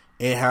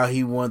and how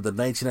he won the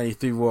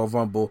 1993 Royal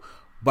Rumble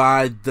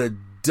by the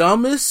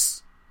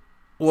dumbest.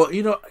 Well,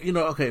 you know,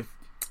 okay.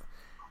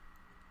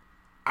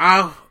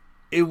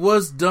 It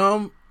was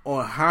dumb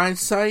on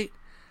hindsight,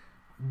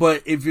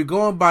 but if you're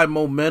going by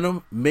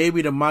momentum,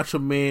 maybe the Macho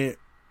Man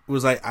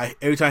was like,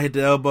 every time I hit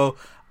the elbow,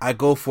 I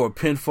go for a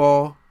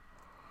pinfall,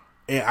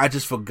 and I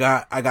just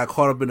forgot. I got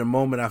caught up in the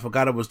moment. I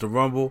forgot it was the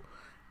Rumble,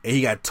 and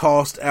he got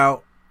tossed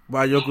out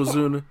by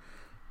Yokozuna.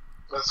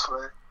 That's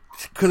right.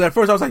 Because at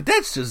first I was like,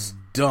 that's just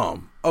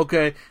dumb.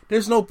 Okay,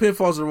 there's no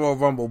pinfalls in the Royal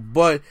Rumble,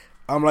 but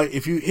I'm like,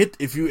 if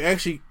you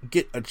actually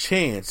get a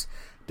chance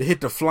to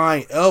hit the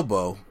flying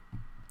elbow,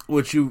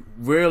 which you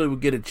rarely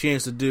would get a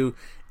chance to do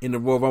in the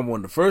Royal Rumble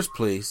in the first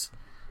place,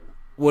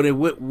 when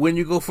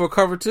you go for a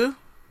cover two?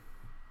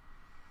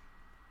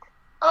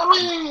 I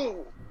mean,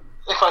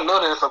 if I know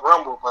that it's a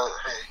Rumble, but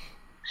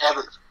hey, have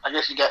it. I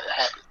guess you got to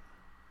have it.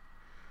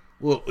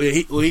 Well,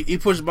 he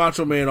pushed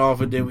Macho Man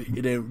off, and then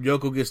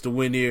Yoko gets the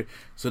win here.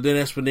 So then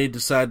that's when they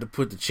decide to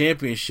put the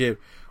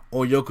championship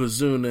on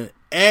Yokozuna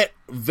at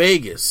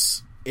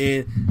Vegas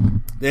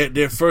in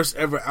their first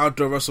ever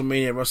outdoor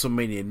WrestleMania,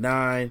 WrestleMania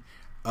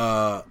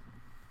 9.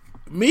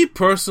 Me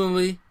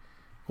personally,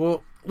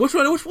 well, which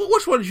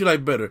one did you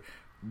like better,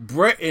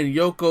 Bret and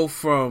Yoko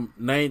from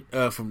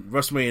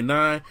WrestleMania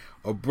 9,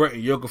 or Bret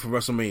and Yoko from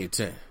WrestleMania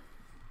 10?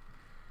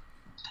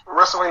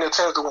 WrestleMania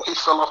 10 is the one he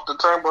fell off the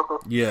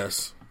turnbuckle.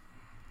 Yes.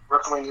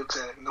 WrestleMania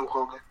 10, no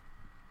Hogan.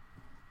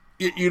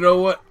 You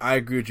know what? I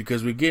agree with you,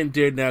 because we're getting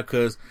there now.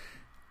 Because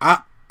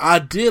I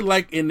did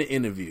like in the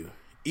interview,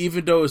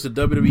 even though it's a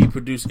WWE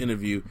produced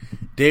interview,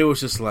 they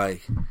was just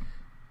like,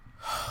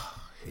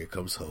 here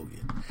comes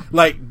Hogan.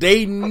 Like,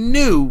 they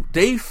knew,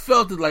 they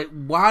felt it, like,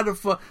 why the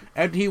fuck,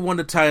 after he won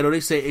the title,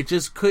 they say it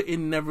just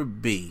couldn't never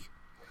be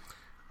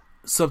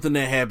something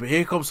that happened.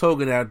 Here comes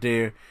Hogan out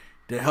there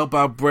to help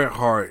out Bret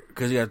Hart,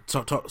 because he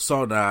got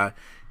Saw Eye.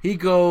 He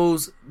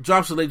goes,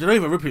 drops the leg, don't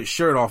even rip his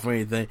shirt off or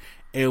anything,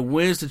 and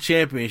wins the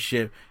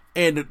championship.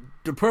 And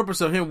the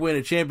purpose of him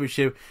winning the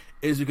championship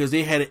is because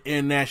they had an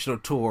international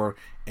tour,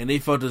 and they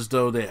felt as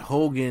though that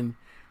Hogan,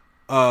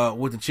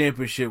 with the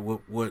championship,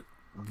 would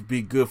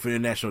be good for the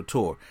international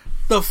tour.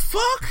 The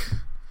fuck?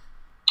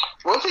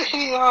 Wasn't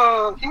he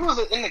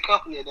wasn't in the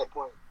company at that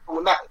point.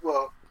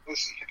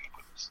 Let's see.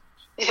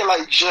 He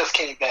had just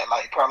came back,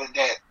 probably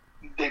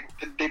the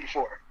day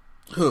before.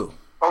 Who?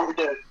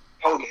 Hogan.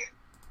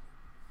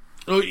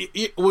 Oh,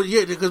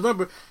 yeah, because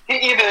remember, he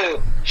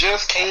either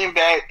just came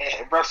back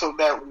and wrestled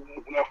that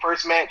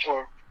first match,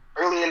 or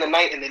early in the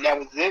night, and then that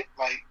was it.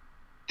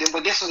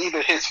 But this was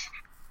either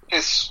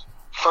his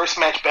first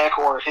match back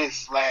or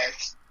his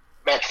last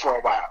match for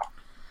a while.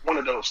 One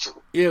of those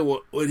two. Yeah,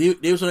 well he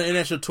was on the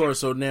international tour,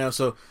 so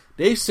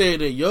they say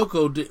that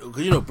Yoko did,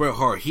 because Bret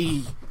Hart,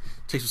 he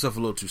takes himself a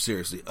little too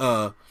seriously.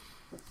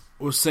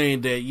 Was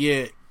saying that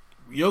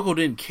Yoko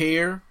didn't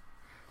care,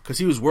 because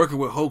he was working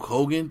with Hulk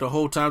Hogan the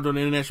whole time during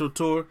the international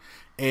tour,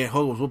 and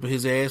Hogan was whooping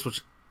his ass,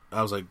 which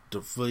I was like,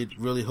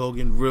 really,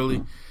 Hogan,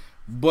 really?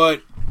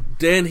 But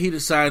then he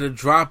decided to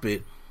drop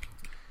it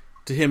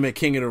to him at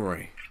King of the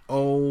Ring.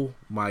 Oh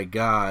my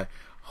God.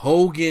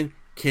 Hogan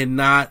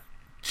cannot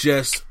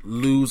just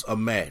lose a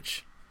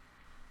match.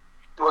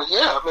 Well,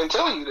 yeah, I've been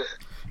telling you that.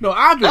 No,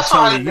 I've been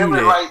telling you that. I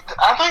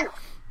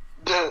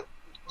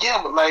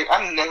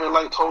never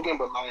liked Hogan,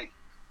 but like,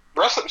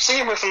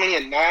 seeing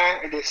WrestleMania 9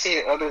 and then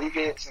seeing other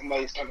events and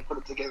like starting to put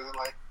it together,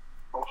 like,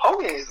 well,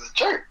 Hogan is a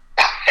jerk.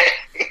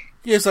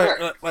 Yeah, it's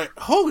like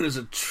Hogan is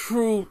a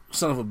true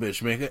son of a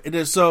bitch, man. And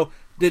then so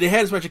they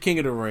had this match at King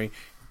of the Ring,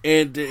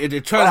 and they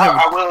tried to have.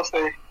 I will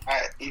say,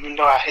 even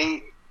though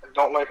I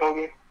don't like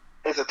Hogan,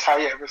 his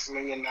attire at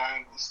WrestleMania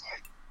 9 was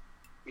like,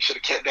 we should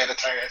have kept that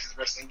attire as his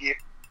wrestling gear.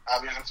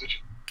 I'll be honest with you.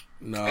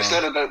 No.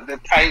 Instead of the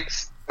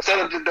tights, instead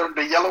of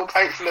the yellow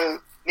tights and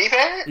the knee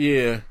pads,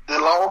 yeah, the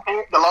long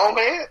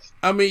pads.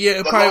 I mean,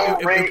 yeah,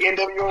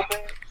 NWO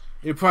pads.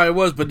 It probably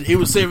was, but he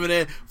was saving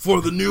that for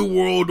the New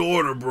World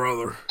Order,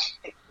 brother.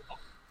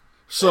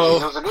 So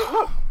it was a good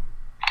look.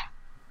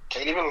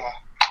 Can't even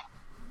lie.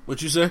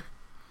 What you say?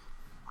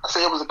 I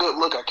say it was a good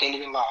look. I can't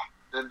even lie.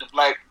 The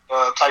black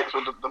tights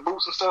with the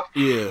boots and stuff.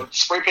 Yeah,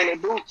 spray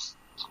painted boots.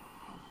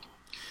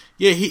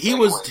 Yeah, he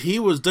was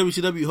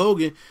WCW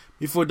Hogan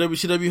before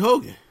WCW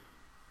Hogan.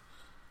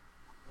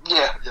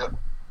 Yeah.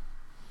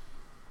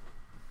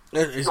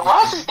 Why is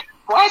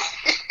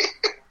he?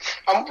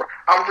 I'm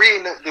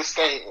reading this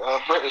thing.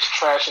 Bret is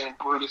trashing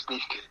Brutus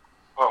Beefcake.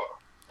 Oh,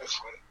 that's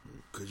funny.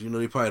 Because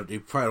they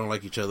probably don't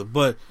like each other.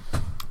 But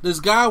this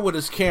guy with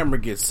his camera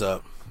gets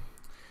up.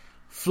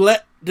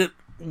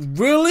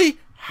 Really?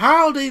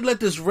 How they let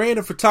this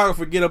random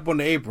photographer get up on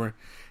the apron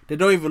that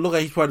don't even look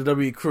like he's part of the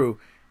WWE crew?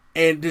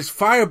 And this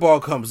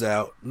fireball comes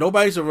out.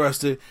 Nobody's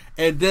arrested.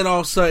 And then all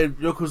of a sudden,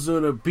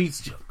 Yokozuna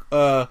beats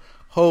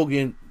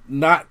Hogan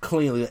not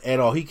cleanly at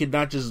all. He could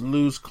not just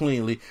lose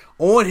cleanly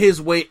on his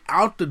way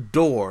out the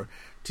door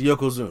to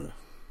Yokozuna.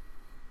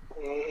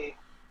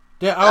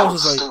 That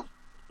was just like,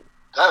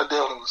 that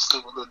definitely was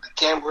stupid. The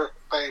camera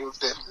thing was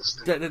definitely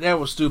stupid. That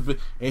was stupid.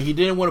 And he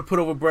didn't want to put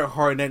over Bret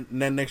Hart in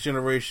that next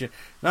generation.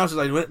 And I was just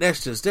like, well,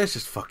 that's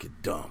just fucking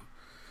dumb.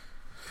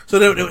 So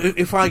then,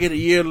 if I get a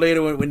year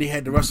later when he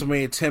had the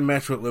WrestleMania 10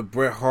 match with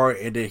Bret Hart,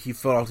 and then he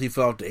fell off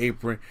the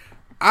apron,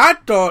 I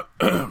thought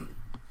I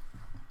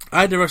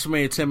had the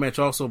WrestleMania 10 match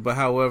also, but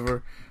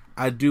however,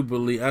 I do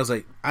believe I was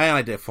like, I ain't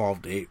like that fall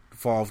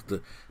off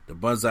the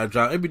Banzai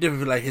drop. It'd be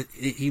different if like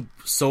he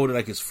sold it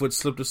like his foot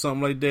slipped or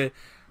something like that.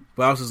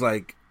 But I was just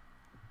like,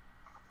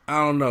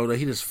 I don't know, that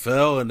he just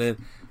fell and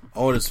then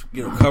all this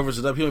covers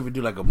it up. He don't even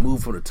do like a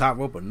move from the top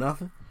rope or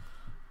nothing.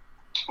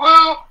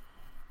 Well,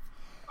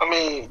 I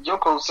mean,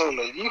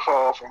 Yokozuna, if you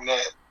fall from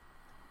that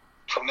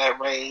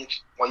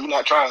range, well, you're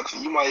not trying to,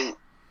 you might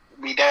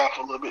be down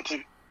for a little bit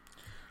too.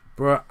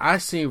 Bro, I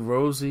seen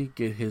Rosie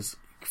get his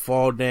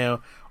fall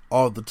down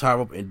off the top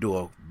rope and do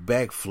a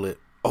backflip.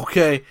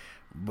 Okay,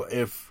 but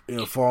if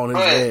fall on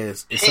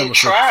his ass, he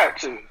tried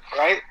to,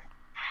 right?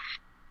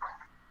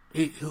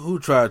 Who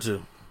tried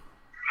to?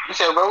 You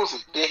said Rosie.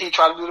 Did he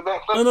try to do the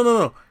backflip?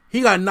 No.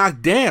 He got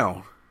knocked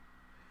down.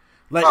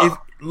 Like, if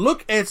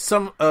look at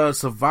some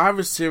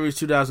Survivor Series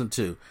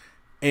 2002,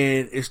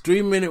 and it's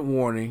 3-minute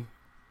warning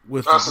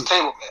with the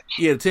table match.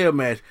 Yeah, the table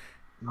match.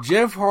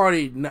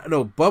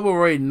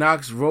 Bubba Ray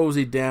knocks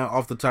Rosie down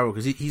off the top rope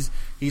because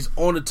he's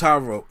on the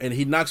top rope and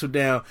he knocks her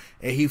down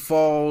and he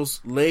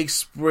falls, legs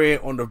spread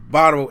on the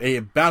bottom and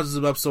it bounces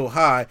him up so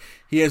high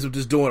he ends up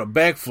just doing a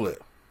backflip.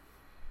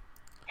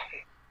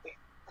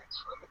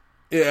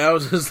 Yeah, I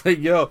was just like,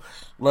 yo,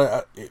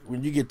 like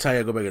when you get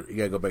tired, you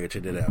gotta go back and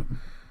check that out.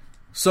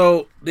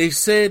 So they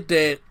said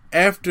that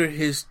after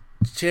his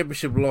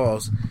championship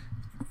loss,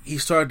 he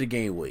started to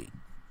gain weight,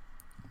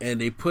 and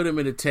they put him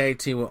in a tag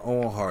team with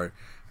Owen Hart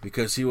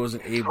because he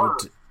wasn't able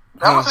to.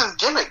 That was his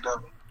gimmick,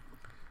 though.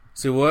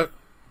 See what?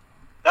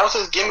 That was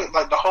his gimmick,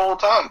 like the whole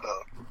time,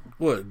 though.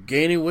 What,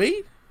 gaining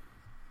weight?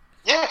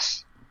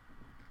 Yes.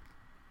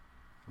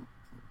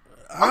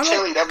 I'm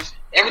telling you, that was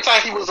every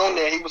time he was on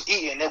there, he was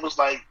eating. It was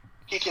like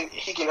he can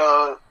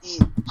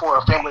eat for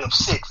a family of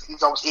 6.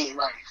 He's always eating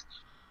rice.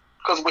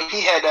 Because when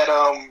he had that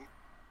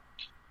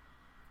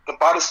the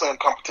body slam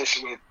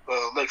competition with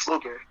Lex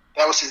Luger,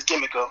 that was his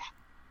gimmick of,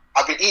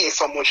 I've been eating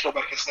so much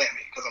nobody can slam me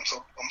because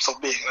I'm so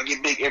big. I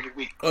get big every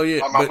week. Oh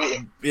yeah,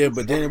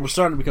 but then it was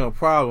starting to become a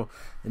problem,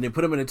 and they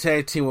put him in a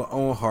tag team with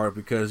Owen Hart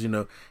because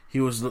he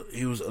was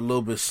a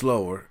little bit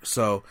slower.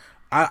 So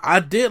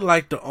I did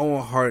like the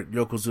Owen Hart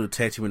Yokozuna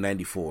tag team in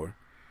 '94.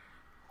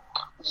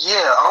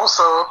 Yeah.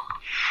 Also,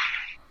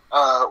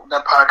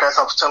 that podcast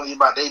I was telling you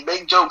about, they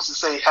make jokes to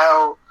say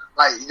how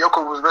like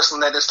Yoko was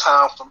wrestling at this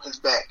time from his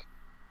back.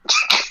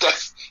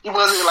 He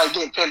wasn't like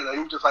getting pinned. He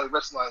was just like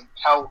wrestling. Like,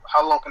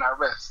 how long can I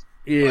rest?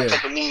 Yeah.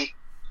 Take a knee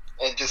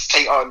and just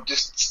stay on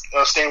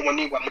one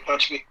knee while they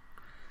punch me.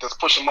 Just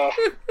push him off.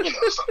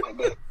 Something like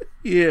that.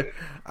 Yeah,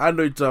 I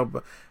know you're talking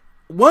about.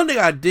 One thing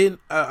I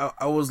didn't.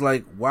 I was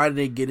like, why did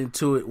they get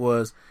into it?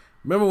 Was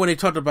remember when they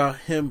talked about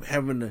him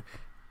having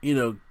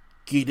to,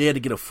 they had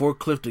to get a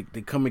forklift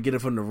to come and get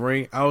it from the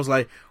ring. I was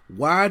like,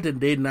 why did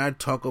they not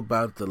talk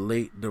about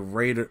the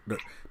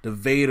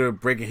Vader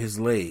breaking his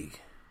leg?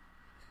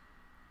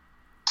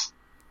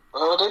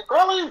 Well, that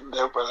probably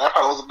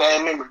was a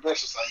bad memory.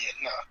 That's just like,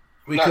 yeah, no.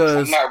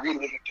 Because I'm not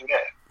reliving through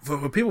that.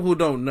 For people who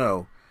don't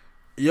know,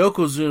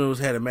 Yokozuna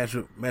had a match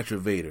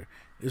with Vader.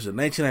 This was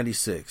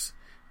 1996,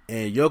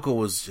 and Yoko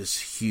was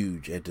just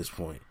huge at this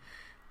point.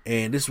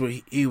 And this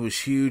was he was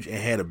huge and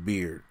had a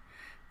beard.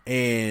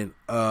 And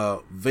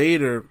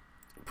Vader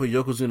put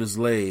Yokozuna's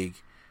leg,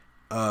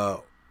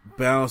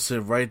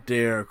 bouncing right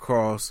there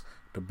across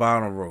the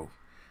bottom rope.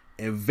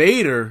 And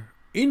Vader,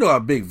 you know how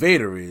big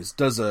Vader is,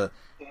 does a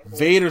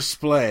Vader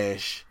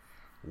splash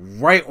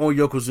right on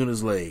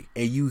Yokozuna's leg,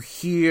 and you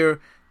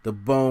hear the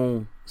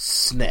bone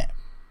snap.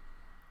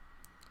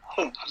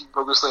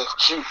 Broke his leg for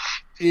shoot.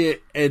 Yeah,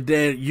 and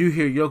then you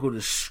hear Yoko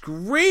just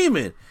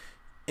screaming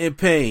in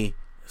pain.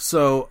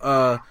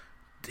 So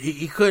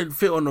he couldn't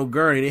fit on no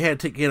gurney. They had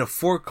to get a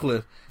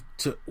forklift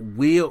to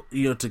wheel,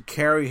 to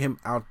carry him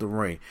out the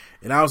ring.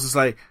 And I was just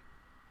like,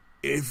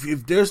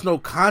 if there's no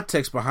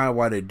context behind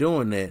why they're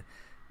doing that,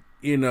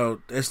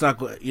 that's not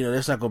going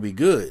to be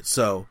good.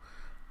 So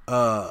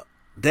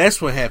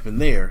that's what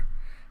happened there.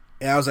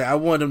 And I was like, I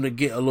wanted him to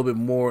get a little bit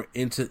more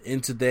into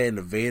that and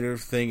the Vader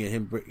thing and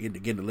him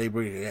getting the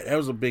labor. That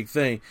was a big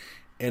thing.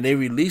 And they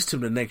released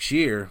him the next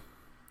year.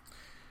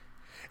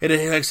 And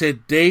then, like I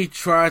said, they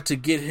tried to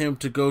get him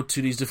to go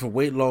to these different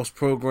weight loss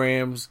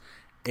programs,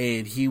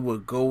 and he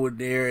would go in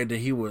there, and then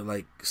he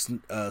would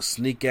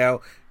sneak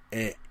out.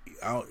 And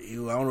I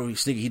don't know if he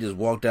sneaked. He just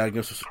walked out and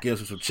gave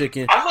him some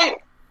chicken. I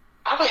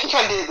think he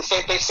kind of did the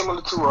same thing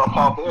similar to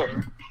Paul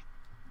Bearer.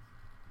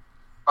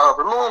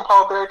 Remember when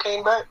Paul Bearer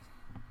came back?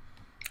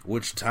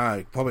 Which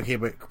time? Paul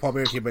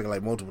Bearer came back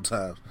like multiple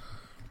times.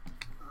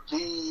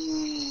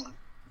 The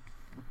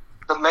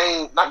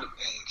main time.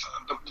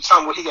 The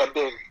time when he got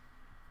buried.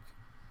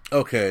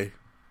 Okay.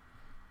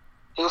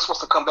 He was supposed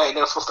to come back and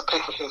they were supposed to pay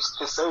for his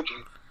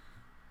surgery.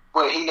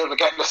 But he never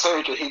got the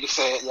surgery. He just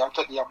said, yeah, I'm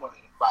taking your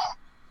money. Bye.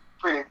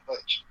 Pretty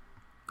much.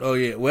 Oh,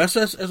 yeah. Well,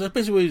 that's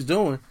basically what he's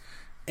doing.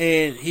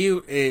 And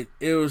it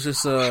was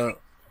just,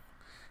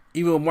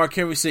 even when Mark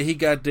Henry said he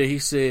got there, he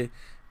said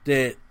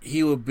that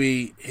he would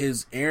be,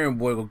 his errand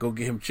boy would go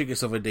get him chicken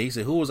stuff like that. He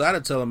said, who was I to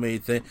tell him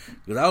anything?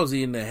 Because I was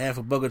eating half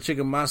a bucket of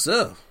chicken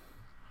myself.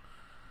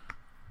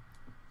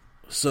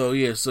 So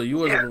you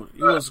wasn't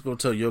gonna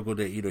tell Yoko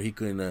that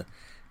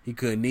he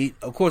couldn't eat.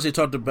 Of course, they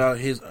talked about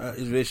his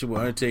relationship with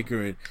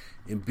Undertaker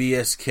and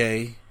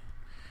BSK,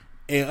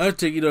 and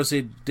Undertaker,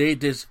 said they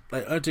just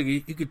like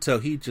Undertaker. You could tell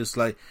he just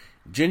like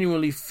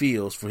genuinely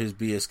feels for his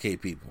BSK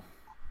people.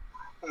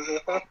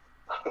 Mm-hmm.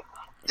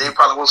 They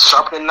probably was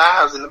sharpening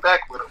knives in the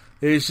back with him.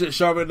 They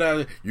sharpening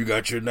knives. You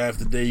got your knife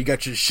today. You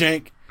got your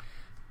shank.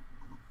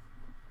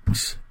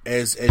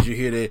 As you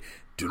hear that.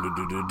 That just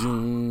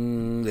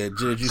in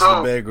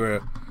the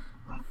background.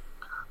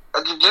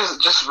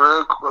 Just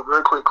very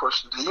quick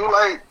question. Do you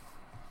like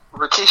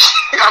Rikishi?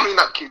 I mean,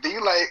 not cute. Do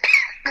you like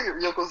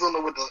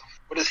Yokozuna with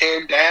his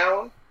hair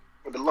down,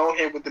 with the long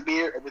hair, with the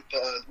beard, or with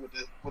the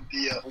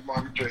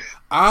Umaga dread?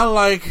 I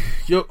like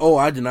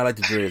I did not like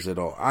the dreads at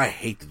all. I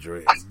hate the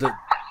dreads. The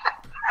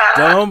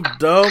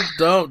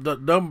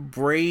dumb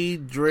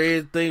braid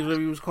dread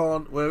things,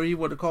 whatever he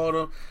wanted to call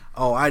them.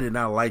 Oh, I did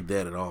not like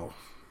that at all.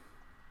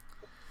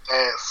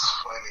 That's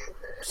funny,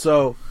 man.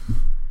 So,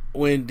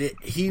 when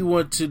he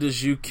went to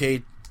this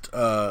UK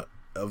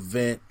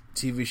event,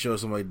 TV show,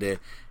 something like that,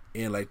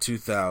 in like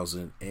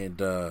 2000,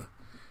 and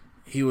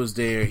he was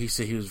there, he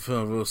said he was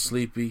feeling real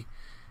sleepy,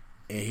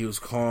 and he was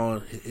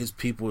calling his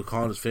people,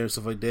 calling his family,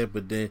 stuff like that,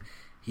 but then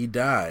he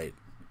died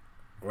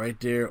right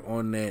there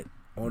on that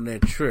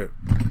trip,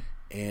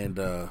 and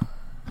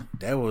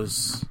that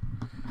was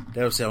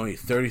only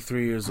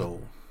 33 years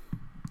old,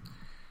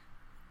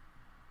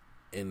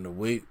 and the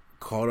weight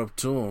caught up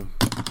to him,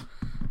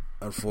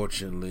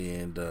 unfortunately,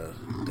 and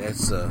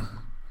that's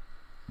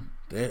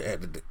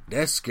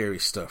scary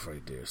stuff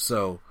right there.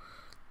 So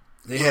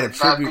they had a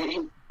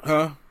tribute,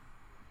 huh?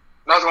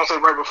 I was gonna say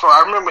right before.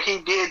 I remember he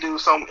did do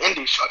some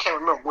indie show. I can't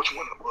remember which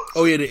one it was.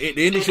 Oh yeah, the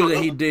indie show that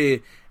he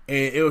did,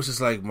 and it was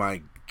just like,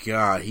 my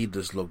God, he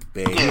just looked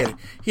bad.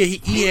 Yeah.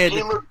 He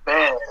looked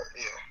bad.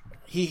 Yeah.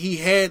 He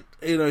had,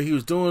 he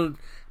was doing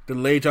the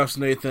leg drops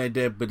and everything like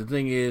that. But the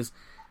thing is,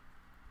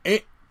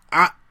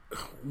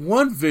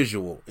 one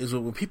visual is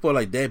when people are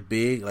like that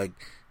big, like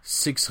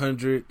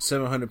 600,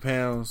 700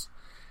 pounds,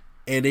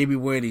 and they be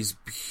wearing these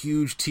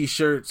huge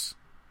t-shirts,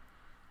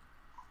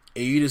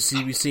 and you just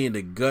be seeing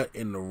the gut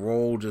and the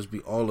roll just be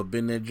all up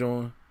in that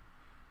joint.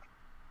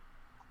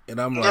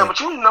 And I'm like, yeah, but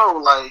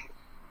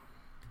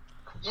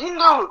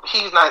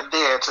he's not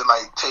there to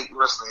like take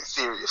wrestling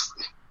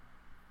seriously.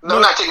 No,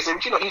 not take it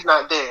seriously, but he's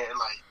not there.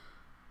 Like,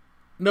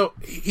 no,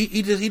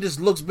 he just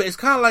looks bad. It's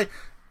kind of like,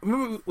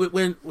 remember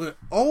when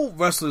old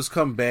wrestlers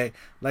come back,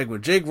 like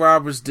when Jake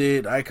Roberts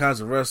did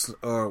Icons of Wrestling,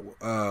 or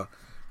I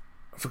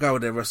forgot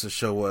what that wrestling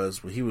show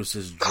was, when he was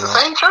just drunk. That's the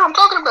same show I'm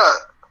talking about.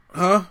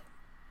 Huh?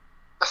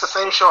 That's the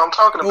same show I'm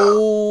talking about.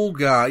 Oh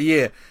God,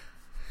 yeah.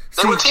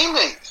 They were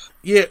teammates.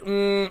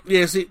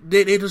 Yeah, see,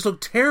 they just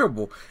look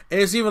terrible.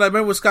 And it's even like,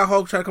 remember when Scott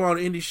Hall tried to come on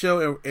an indie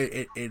show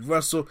and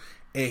Russell,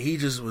 and he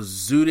just was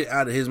zooted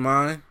out of his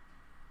mind?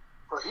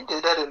 Well, he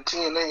did that in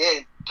TNA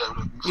and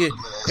WWE. Yeah,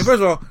 and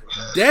first of all,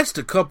 that's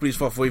the company's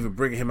fault for even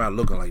bringing him out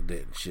looking like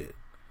that and shit.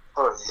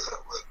 Oh, yeah.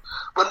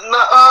 But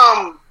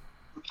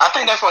I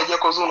think that's why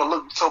Yokozuna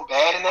looked so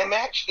bad in that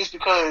match. It's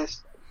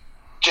because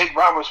Jake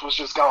Roberts was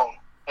just gone,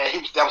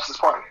 and that was his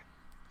partner.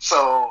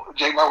 So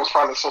Jake Roberts was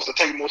probably supposed to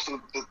take most of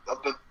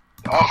the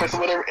offense or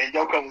whatever, and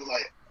Yoko was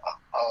like,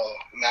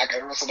 now I got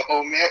to wrestle the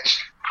whole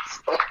match.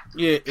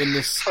 Yeah, in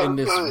this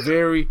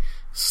very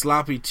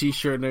sloppy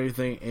t-shirt and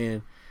everything,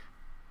 and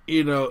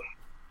you know,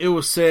 it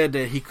was sad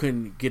that he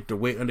couldn't get the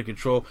weight under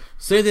control.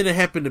 Same thing that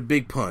happened to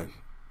Big Pun.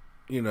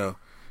 You know,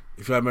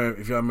 if y'all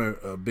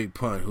remember Big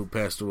Pun, who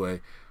passed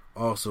away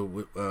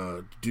also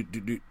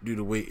due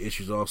to weight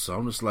issues. Also,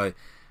 I'm just like,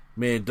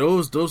 man,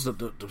 those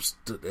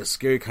that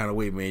scary kind of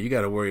weight, man. You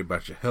got to worry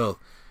about your health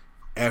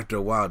after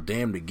a while.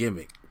 Damn the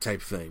gimmick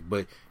type thing.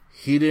 But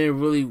he didn't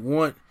really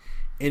want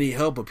any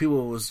help. But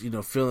people was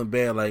feeling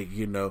bad, like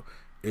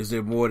is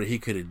there more that he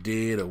could have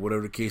did or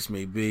whatever the case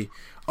may be.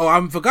 Oh,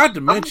 I forgot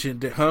to mention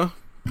that, huh?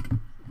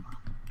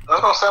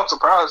 I don't sound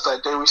surprised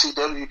that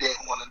WCW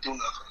didn't want to do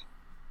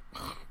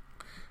nothing.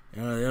 I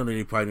don't think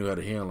he probably knew how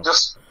to handle him.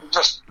 Just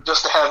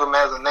to have him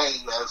as a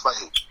name, as like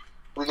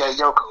we got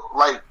Yoko,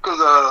 like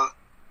because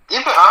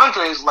even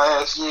Andre's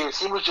last years,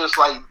 he was just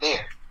like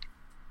there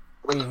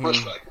with the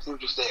Bushwhackers. He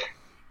was just there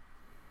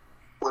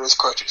with his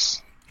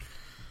crutches.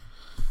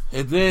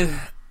 And then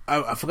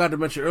I forgot to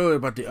mention earlier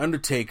about the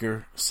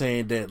Undertaker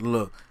saying that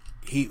look,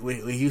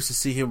 when he used to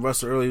see him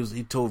wrestle earlier,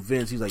 he told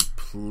Vince, he's like,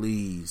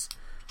 please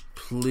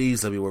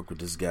let me work with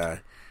this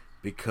guy,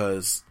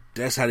 because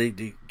that's how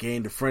they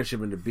gained the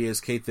friendship, and the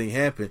BSK thing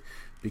happened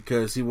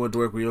because he wanted to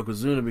work with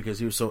Yokozuna because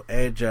he was so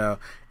agile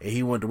and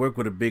he wanted to work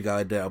with a big guy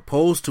like that,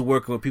 opposed to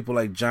working with people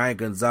like Giant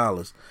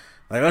Gonzalez.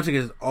 Like,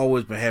 Undertaker's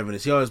always been having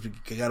this. He always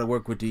got to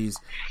work with these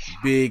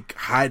big,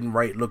 hiding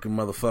right looking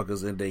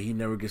motherfuckers, and that he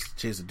never gets a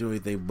chance to do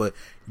anything. But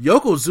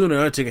Yokozuna and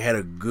Undertaker had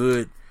a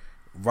good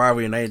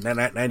rivalry in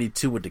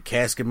 92 with the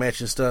casket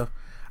match and stuff.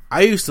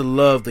 I used to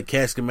love the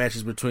casket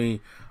matches between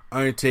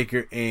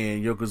Undertaker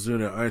and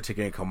Yokozuna,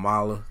 Undertaker and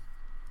Kamala.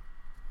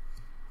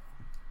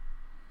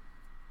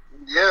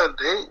 Yeah,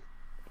 the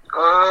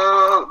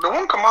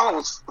one Kamala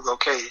was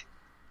okay.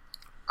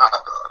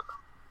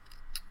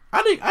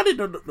 I think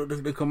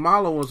the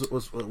Kamala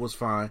was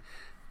fine.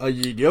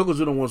 The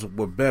Yokozuna ones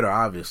were better,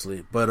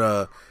 obviously,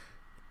 but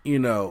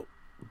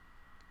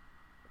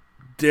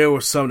there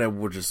were some that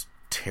were just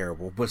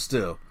terrible, but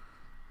still.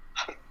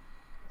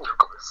 Of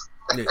course.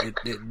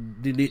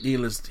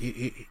 Needless,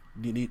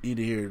 need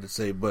to hear it to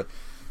say, but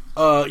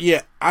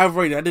yeah, I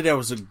think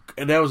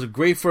that was a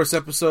great first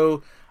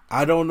episode.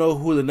 I don't know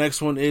who the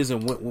next one is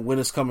and when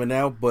it's coming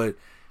out, but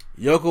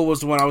Yoko was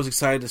the one I was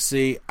excited to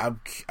see. I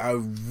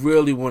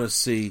really want to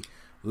see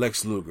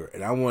Lex Luger,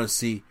 and I want to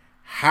see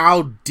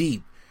how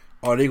deep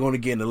are they going to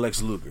get into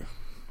Lex Luger.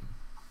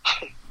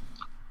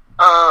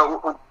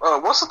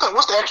 What's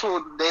the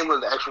actual name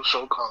of the actual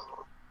show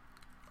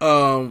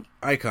called?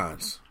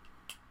 Icons.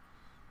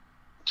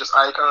 Just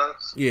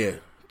Icons? Yeah,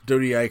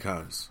 Dirty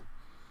Icons.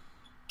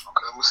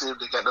 Okay, we'll see if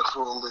they got the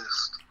full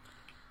list.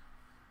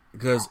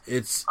 Because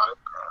it's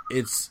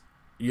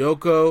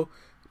Yoko,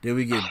 then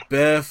we get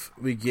Beth,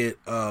 we get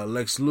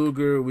Lex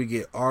Luger, we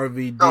get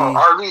RVD.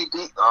 Oh,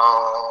 RVD.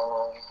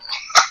 Oh,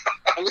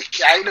 I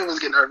knew it was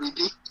getting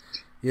RVD.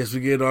 Yes,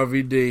 we get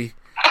RVD.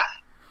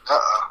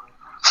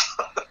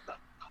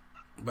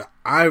 But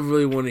I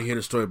really want to hear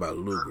the story about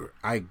Luger.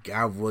 I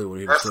really want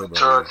to hear the story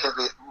about Luger.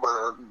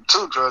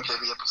 Two drug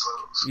heavy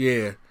episodes.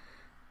 Yeah,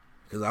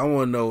 because I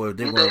want to know if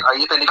they're going.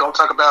 You think they're going to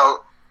talk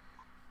about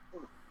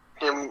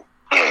him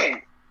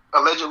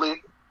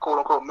allegedly, quote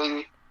unquote,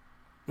 maybe,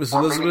 Miss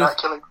or Elizabeth? maybe not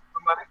killing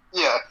somebody?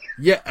 Yeah.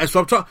 Yeah, that's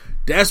what I'm talking.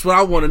 That's what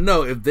I want to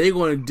know, if they're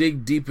going to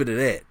dig deep into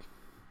that.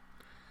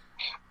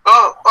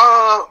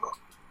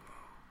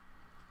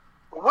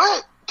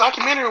 What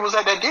documentary was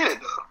that did it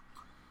though?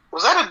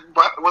 Was that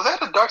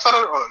a Dark Side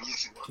of the Ring? Oh,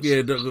 yes,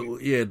 it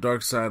was. Yeah,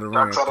 Dark Side of the Ring.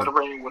 Dark Side of the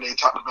Ring, where they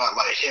talked about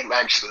like him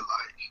actually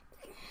like,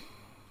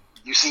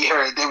 you see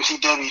her at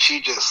WCW,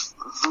 she just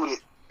zooted.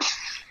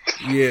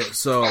 Yeah,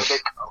 so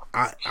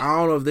I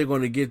don't know if they're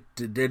going to get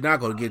to, they're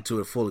not going to get to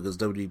it fully because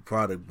WWE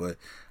product, but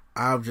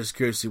I'm just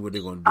curious to see what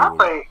they're going to do.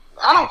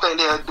 I don't think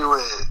they'll do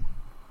it.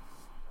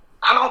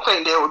 I don't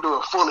think they will do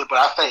it fully, but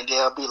I think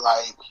they'll be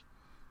like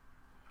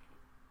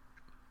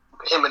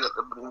him and the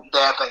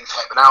bad things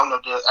happen. I don't know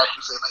if they'll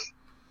actually say like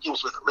he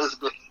was with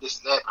Elizabeth and this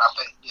and that, but I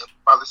think they'll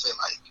probably say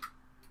like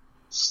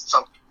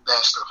some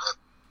bad stuff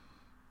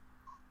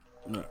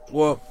happened.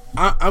 Well,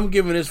 I'm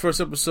giving this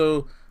first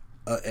episode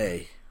a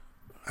A.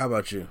 How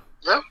about you?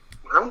 Yeah,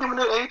 I'm giving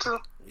it an A too.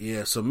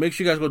 Yeah, so make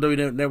sure you guys go to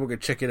WWE Network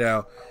and check it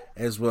out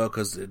as well,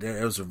 because it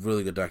was a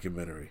really good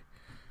documentary.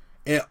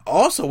 And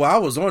also, while I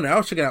was on there, I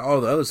was checking out all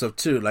the other stuff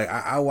too. Like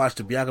I watched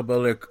the Bianca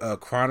Belair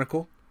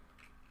Chronicle.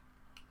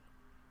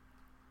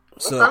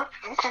 So,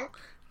 okay.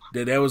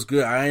 that was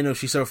good. I didn't know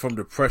she suffered from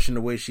depression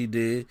the way she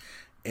did.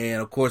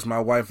 And, of course, my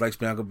wife likes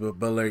Bianca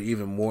Belair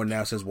even more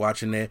now since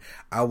watching that.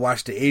 I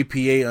watched the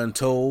APA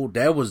Untold.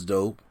 That was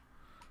dope.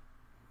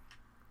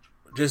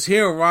 Just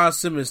hearing Ron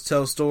Simmons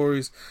tell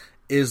stories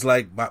is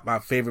like my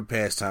favorite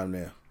pastime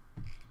now.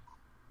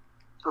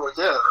 Well,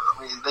 yeah.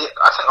 I mean,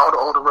 I think all the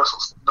older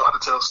wrestlers know how to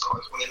tell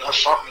stories. When they're not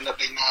sharpening up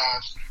their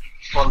knives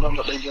or loading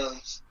up their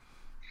guns.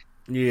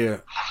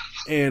 Yeah.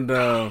 And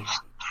I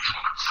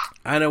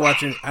didn't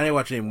watch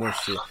any more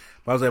shit.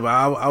 But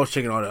I was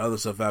checking all the other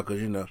stuff out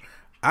because, you know,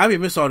 I be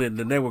missing all the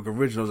network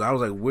originals. I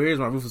was like, where's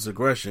my Ruthless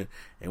Aggression?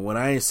 And when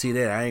I didn't see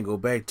that, I ain't go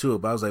back to it.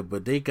 But I was like,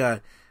 but they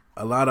got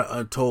a lot of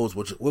Untolds,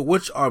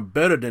 which are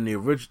better than the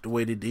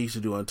way they used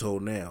to do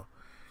Untold now.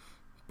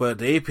 But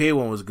the APA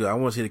one was good. I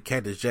want to see the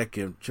Cactus Jack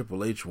and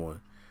Triple H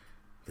one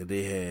that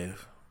they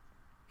have.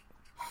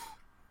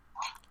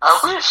 I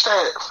wish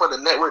that for the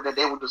network that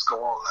they would just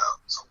go all out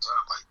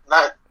sometimes.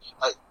 Not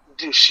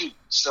do shoot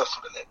stuff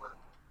for the network.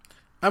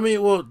 I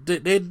mean, well,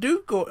 they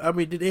do go. I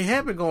mean, they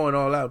have been going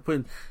all out,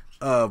 putting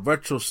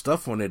retro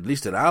stuff on it, at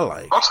least that I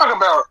like. I'm talking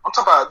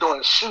about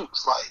doing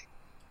shoots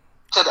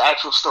to the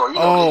actual store.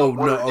 No,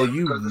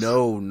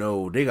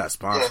 they got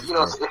sponsors.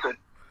 Yeah, it's a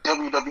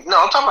WWE.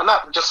 No, I'm talking about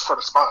not just for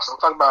the sponsor. I'm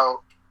talking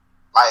about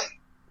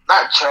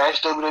not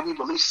trash WWE,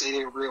 but at least say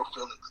their real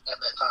feelings at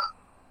that time.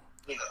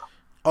 You know.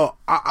 Oh,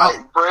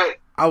 Brett.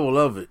 I will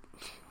love it.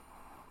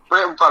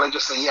 Brett would probably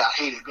just say, "Yeah, I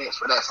hated Vince,"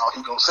 but that's all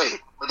he gonna say.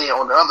 But then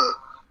on the other,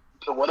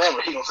 whatever,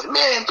 he gonna say,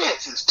 "Man,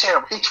 Vince is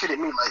terrible. He treated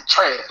me like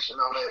trash and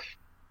all that."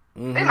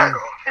 Mm-hmm. They're not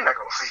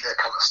gonna say that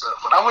kind of stuff.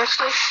 But I wish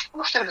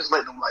they just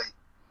let them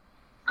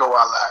go all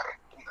out,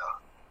 you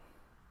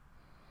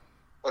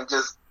know, and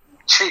just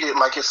treat it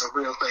like it's a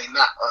real thing,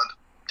 not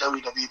a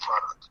WWE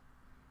product.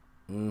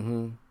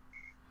 Mm-hmm.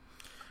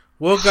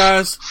 Well,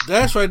 guys,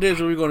 that's right there.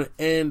 So we're going to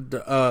end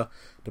the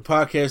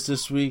podcast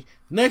this week.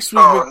 Next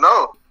week. Oh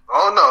no!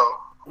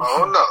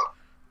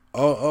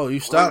 Oh, you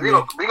stopped me.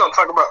 We're gonna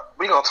talk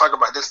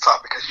about this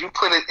topic because you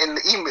put it in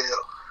the email.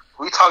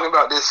 We talking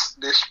about this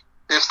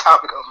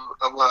topic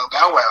of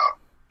Bow Wow.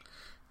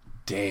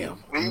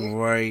 Damn.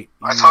 Right.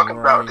 I talking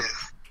about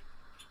this.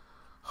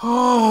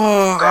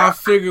 Oh, I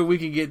figured we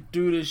could get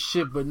through this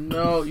shit, but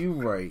no, you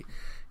right.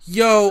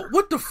 Yo,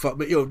 what the fuck?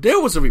 Yo, there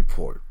was a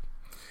report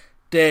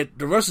that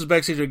the wrestlers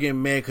backstage are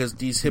getting mad because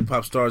these hip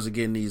hop stars are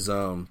getting these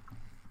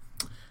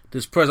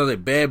this press. I was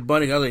like, Bad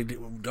Bunny. I was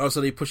like, also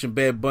they pushing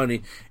Bad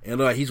Bunny, and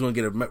like he's going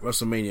to get a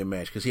WrestleMania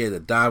match because he had to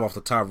dive off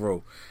the top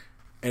rope,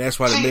 and that's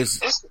why the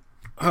Miz.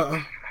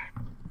 I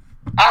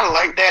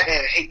like that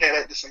and hate that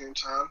at the same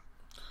time.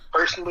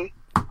 Personally,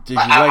 did you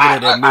like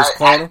it that Miz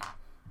called him?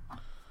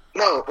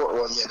 No,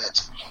 well, yeah,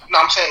 that's no.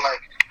 I'm saying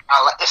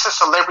it's a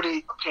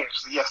celebrity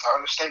appearance. So yes, I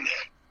understand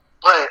that,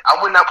 but I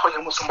would not put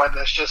him with somebody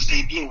that's just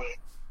debuting.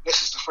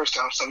 This is the first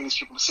time some of these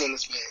people have seen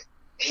this man,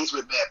 and he's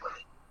with Bad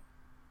Bunny.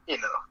 You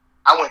know,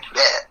 I wouldn't do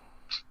that.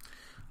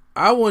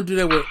 I wouldn't do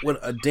that with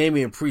a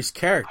Damian Priest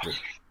character.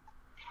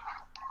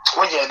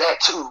 Well, yeah, that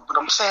too. But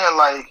I'm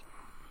saying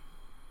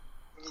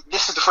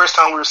this is the first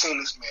time we're seeing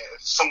this man.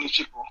 Some of these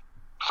people,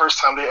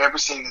 first time they've ever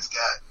seen this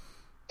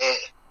guy, and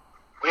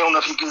we don't know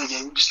if he's good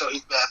yet. We just know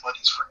he's Bad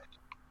Bunny's friend.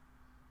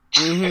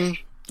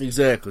 Mm-hmm.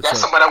 Exactly. That's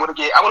somebody I would have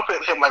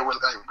put him with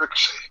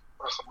Ricochet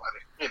or somebody.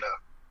 You know,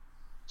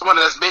 somebody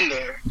that's been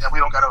there that we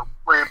don't got to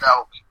worry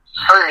about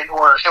hurting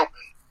or helping.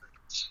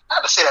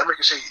 Not to say that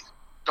Ricochet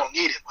don't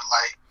need it, but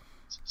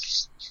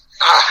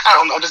I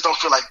don't know. I just don't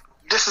feel like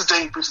this is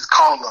Damian Priest's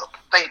call up.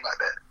 Think about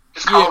that.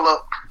 His call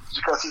up is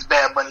because he's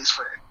Bad Bunny's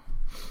friend.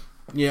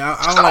 Yeah,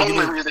 I don't like the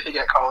only reason he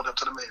got called up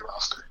to the main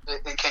roster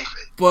in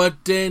kayfabe.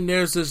 But then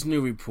there's this new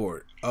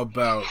report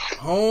about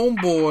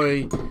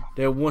homeboy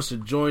that wants to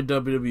join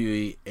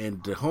WWE,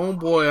 and the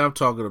homeboy I'm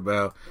talking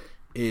about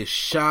is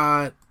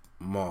Shad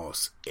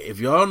Moss. If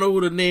y'all know who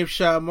the name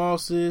Shad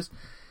Moss is,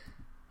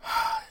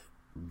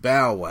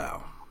 Bow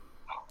Wow.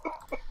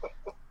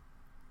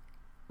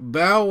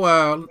 Bow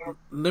Wow,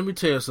 let me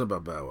tell you something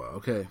about Bow Wow,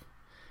 okay?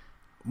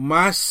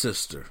 My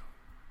sister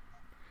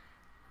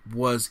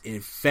was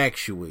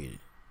infatuated,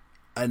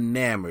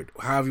 enamored,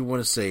 however you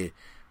want to say it,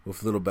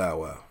 with Little Bow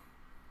Wow.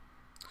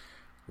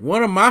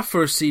 One of my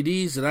first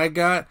CDs that I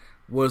got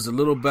was the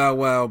Little Bow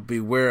Wow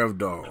Beware of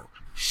Dog.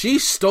 She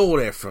stole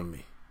that from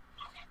me.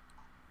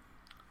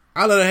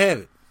 I let her have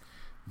it.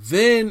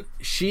 Then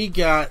she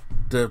got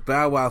the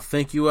Bow Wow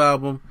Thank You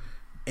album,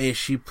 and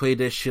she played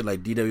that shit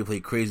like DW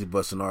played Crazy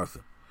Bus and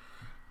Arthur.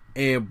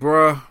 And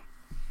bruh,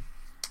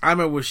 I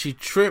remember when she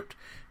tripped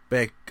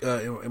back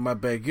in my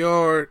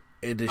backyard,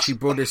 and then she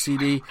broke the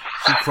CD.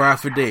 She cried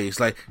for days.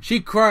 She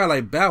cried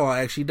like Bow Wow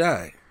actually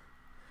died.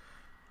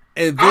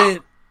 And then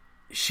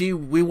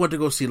we went to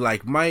go see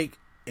Like Mike,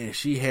 and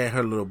she had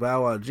her little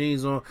Bow Wow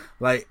jeans on.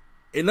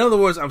 In other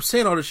words, I'm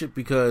saying all this shit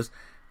because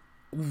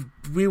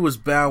we was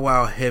Bow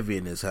Wow heavy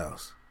in this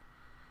house,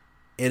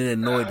 and it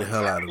annoyed the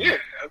hell out of me. Yeah,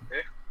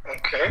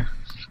 okay.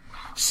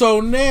 So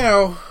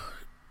now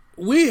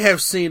we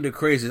have seen the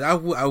craziness. I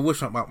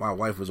wish my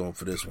wife was on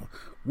for this one.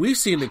 We've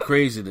seen the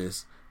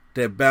craziness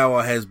that Bow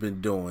Wow has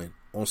been doing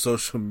on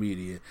social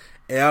media,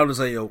 and I was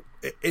like, yo,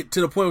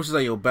 to the point where she's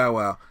like, yo, Bow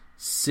Wow,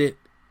 sit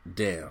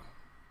down.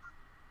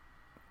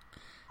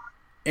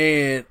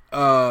 And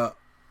all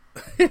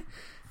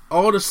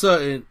of a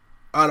sudden,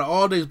 out of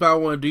all these Bow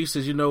Wow do, he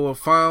says, you know what,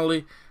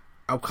 finally,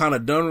 I'm kind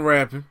of done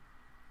rapping.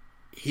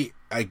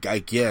 I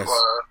guess.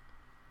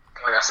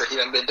 Like I said, he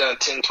done been done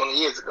 10, 20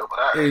 years ago. But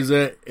all right.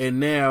 Exactly. And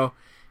now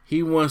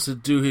he wants to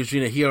do his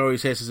dream that he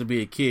always had since to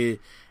be a kid,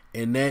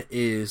 and that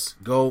is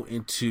go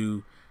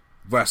into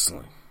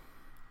wrestling.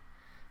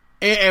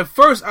 And at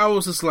first, I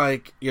was just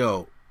like,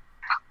 yo,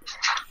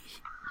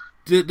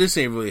 this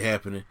ain't really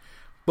happening.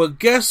 But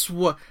guess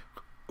what?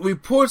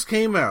 Reports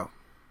came out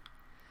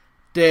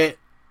that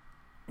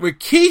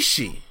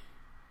Rikishi,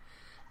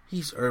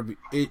 is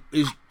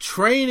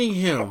training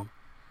him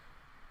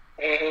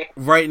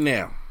right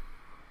now.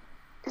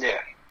 Yeah.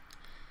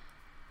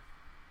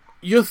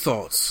 Your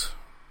thoughts?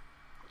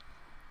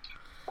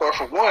 Well,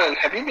 for one,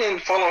 have you been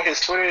following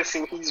his Twitter and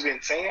see what he's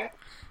been saying?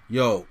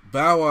 Yo,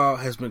 Bow Wow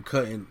has been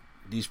cutting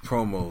these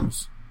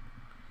promos.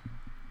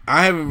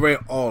 I haven't read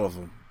all of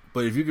them,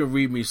 but if you can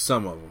read me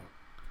some of them.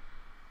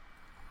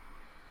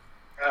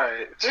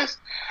 Alright, just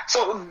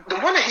so the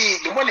one that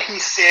he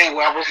said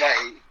where I was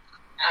like,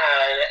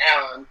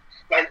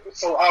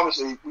 so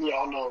obviously we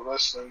all know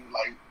wrestling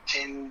like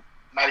 10,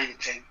 not even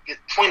 10,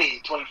 20,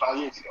 25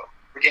 years ago.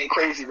 We're getting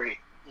crazy rate,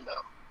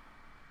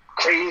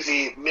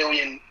 crazy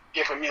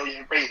different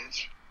million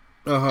ratings.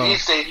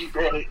 These days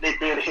they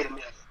barely hit a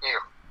million,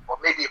 or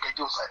maybe if they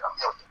do, it's like a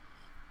million.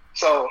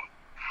 So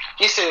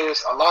he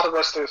says a lot of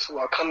wrestlers who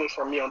are coming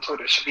from me on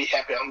Twitter should be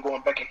happy I'm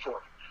going back and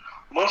forth.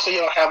 Most of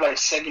y'all have like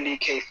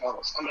 70K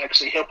followers. I'm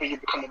actually helping you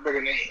become a bigger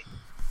name.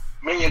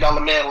 $1 Million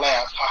Man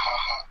laughs, ha ha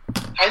ha.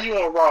 How you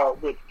on Raw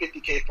with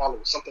 50K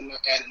followers? Something not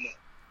adding up.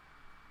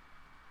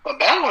 But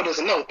Bow Wow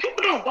doesn't know.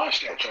 People don't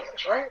watch that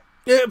trash, right?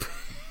 Yep.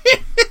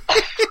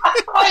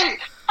 I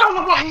don't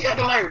know why he had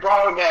to like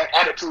Raw that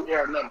Attitude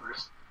Era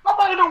numbers.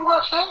 Nobody don't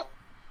watch that.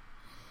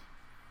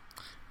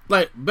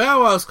 Like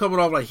Bow Wow's coming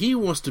off like he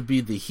wants to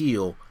be the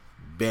heel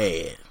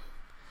bad.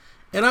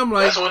 And I'm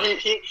like, that's what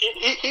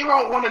he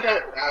wrote one of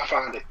that. I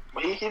found it,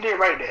 but he did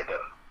write that though.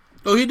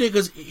 Oh, he did,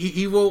 because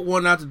he wrote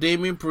one out to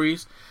Damian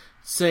Priest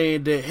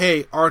saying that,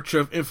 hey, Archer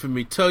of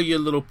Infamy, tell your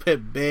little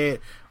pet Bad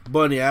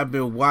Bunny I've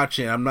been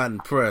watching. I'm not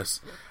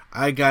impressed.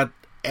 I got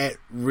at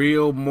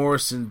real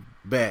Morrison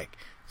back.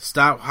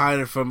 Stop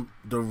hiding from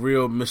the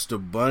real Mr.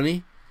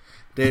 Bunny.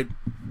 That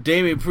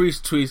Damian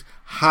Priest tweets,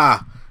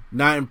 ha,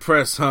 not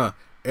impressed, huh?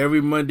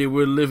 Every Monday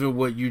we're living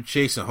what you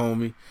chasing,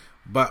 homie.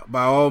 By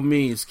all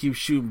means, keep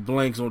shooting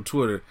blanks on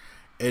Twitter.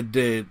 And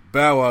then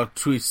Bow Wow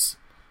tweets,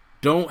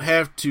 don't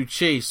have to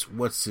chase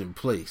what's in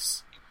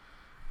place.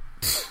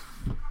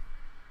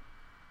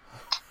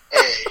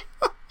 Hey,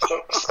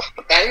 so,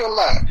 I ain't gonna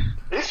lie.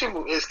 These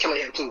people is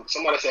killing him too.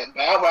 Somebody said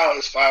Bow Wow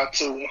is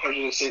 5'2",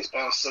 106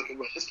 pounds, soaking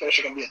wet. His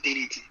finisher gonna be a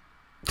DDT.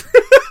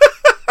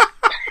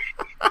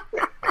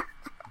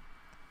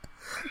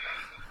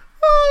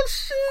 Oh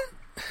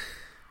shit!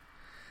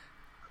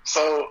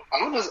 So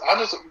I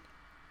just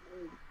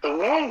the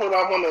one that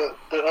I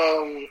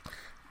wanna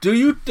Do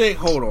you think?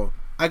 Hold on,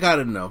 I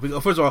gotta know.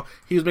 Because first of all,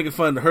 he was making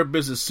fun of Hurt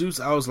Business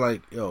suits. I was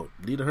like, yo,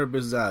 leave the Hurt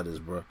Business out of this,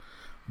 bro.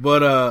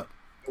 But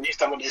he's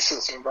talking about these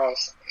suits and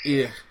bras.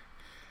 Yeah,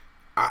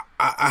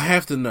 I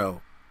have to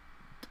know.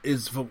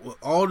 Is for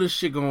all this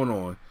shit going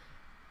on,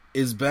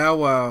 is Bow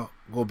Wow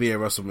gonna be at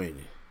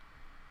WrestleMania?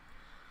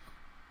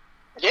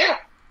 Yeah.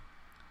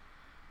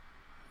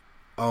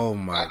 Oh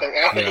my! I think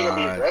he'll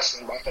be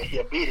wrestling, but I think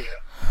he'll be there.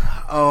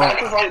 Oh,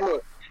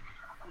 Look,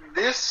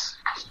 this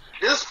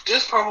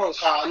promo is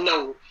how I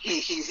know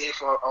he's in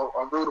for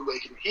a rude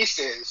awakening. He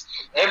says,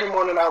 every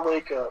morning I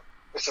wake up,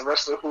 it's a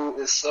wrestler who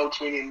is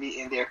subtweeting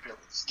me in their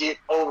feelings. Get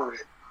over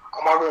it.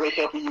 I'm already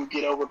helping you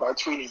get over by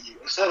tweeting you.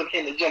 Instead of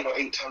hitting the gym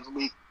 8 times a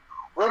week,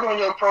 work on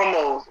your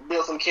promos,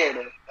 build some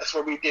character. That's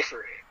where we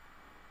differ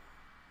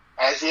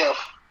in. As if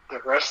the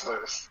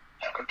wrestlers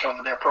have control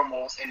of their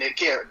promos and their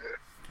character.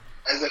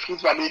 As if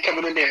he's about to be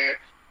coming in there,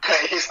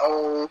 cutting his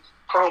own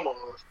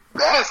promos.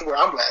 That's where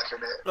I'm laughing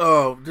at.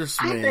 Oh,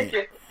 this man.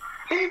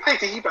 He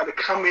thinking he about to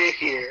come in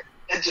here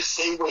and just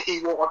say what he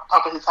want on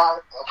top of his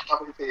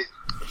head.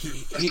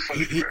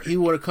 He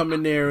would have come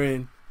in there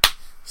and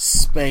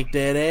spanked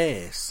that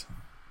ass.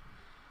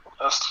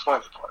 That's the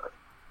funny part.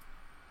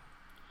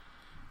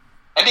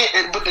 And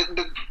then, but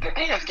the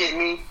thing that's getting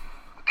me,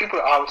 people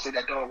obviously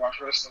that don't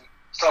watch wrestling,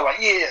 so like,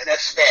 yeah,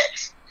 that's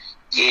facts.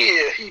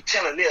 Yeah, he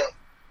telling them,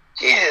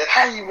 yeah,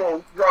 how you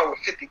want wrong with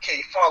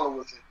 50K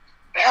followers and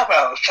Bow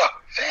Wow is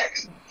chocolate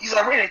facts. He's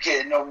already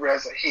getting no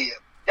res of him.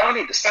 Y'all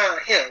need to sign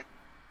him.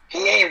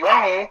 He ain't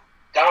wrong.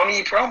 Y'all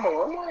need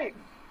promo. I'm like,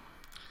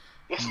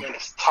 this man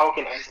is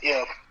talking as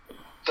if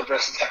the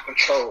wrestlers have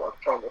control of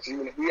promos,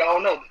 even if we all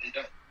know that they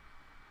don't.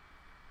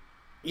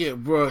 Yeah,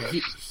 bro.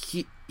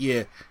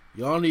 Yeah.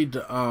 Y'all need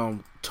to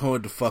tone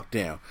it the fuck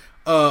down.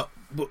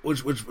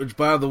 Which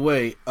by the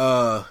way,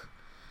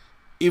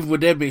 even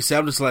with that being said,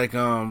 I'm just like,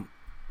 God,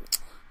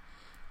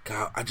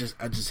 I just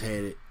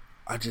had it.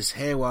 I just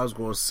had what I was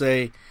gonna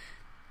say.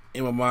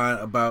 in my mind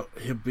about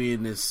him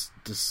being this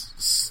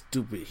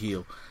stupid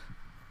heel.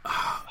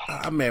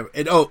 I'm mad.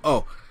 And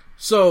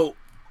so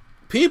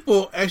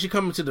people actually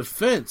coming to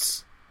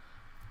defense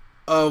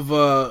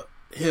of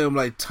him,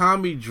 like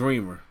Tommy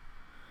Dreamer.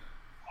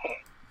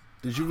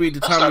 Did you read the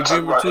Tommy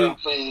Dreamer tweet?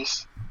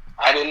 Please,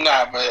 I did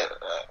not. But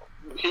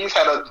he's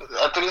had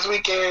after this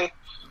weekend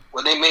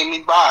when they made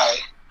me buy.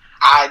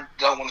 I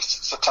don't want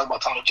to talk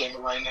about Tommy Dreamer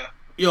right now.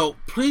 Yo,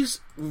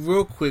 please,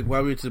 real quick,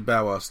 while we're to the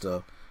Bow Wow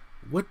stuff,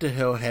 what the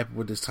hell happened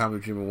with this Tommy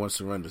Dreamer One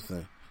Surrender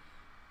thing?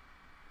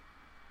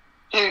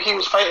 He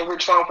was fighting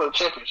Rich Swann for the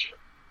championship.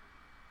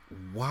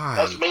 Why?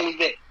 That's the main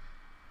event.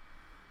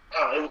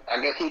 I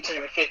guess he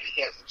turned 50.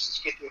 He has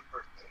his 50th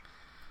birthday.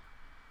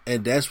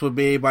 And that's what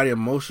made everybody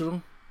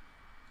emotional?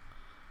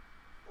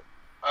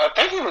 I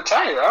think he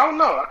retired. I don't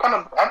know. I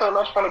thought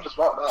Rich Swann just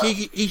walked out.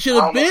 He should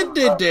have been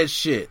did that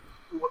shit.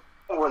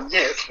 Well,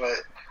 yes, but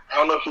I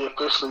don't know if he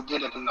officially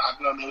did it or not.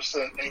 I know they were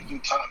saying thank you,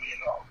 Tommy,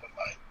 and all,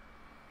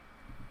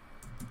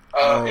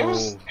 but it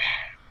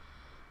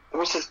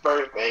was his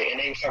birthday,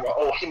 and they was talking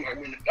about, he might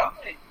win the belt.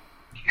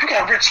 You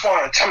got Rich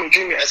Swann and Tommy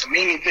Dreamer as a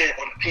main event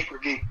on the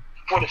pay-per-view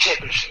for the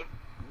championship,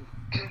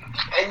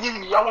 and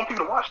y'all want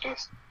people to watch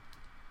this?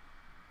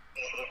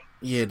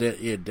 Yeah,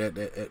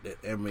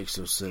 that makes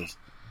some sense.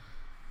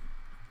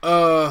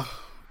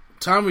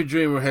 Tommy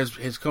Dreamer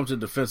has come to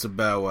the defense of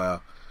Bow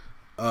Wow.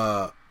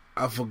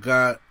 I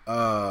forgot.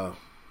 I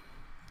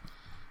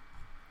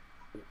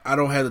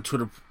don't have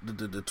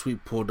the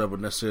tweet pulled up or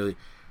necessarily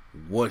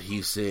what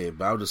he said,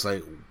 but I was just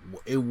like,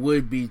 it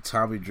would be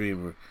Tommy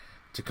Dreamer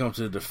to come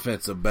to the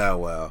defense of Bow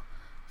Wow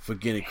for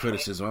getting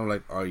criticism. I'm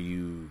like, are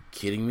you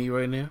kidding me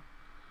right now?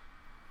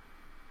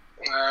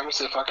 Let me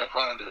see if I can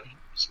find it.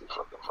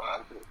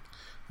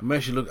 I'm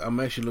actually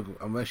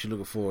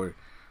looking for it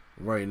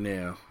right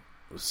now.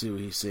 Let's see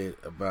what he said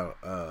about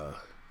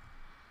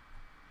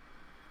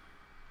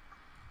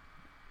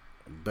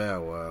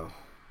Bow Wow,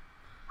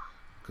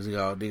 because they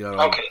got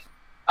okay.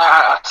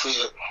 I see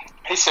it.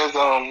 He says,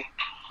 I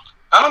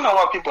don't know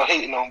why people are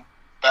hating on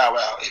Bow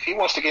Wow. If he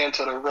wants to get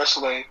into the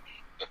wrestling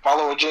and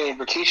follow a dream,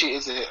 Rikishi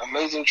is an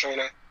amazing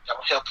trainer that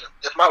will help him.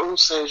 If my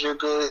Uso says you're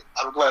good,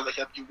 I will gladly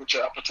help you with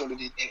your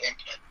opportunity in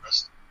Impact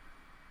Wrestling.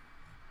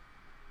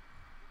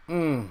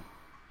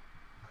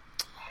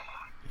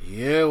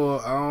 Yeah,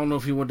 well, I don't know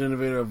if he went to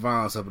Innovative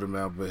Violence up in the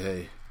mouth, but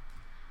hey.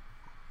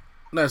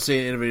 I'm not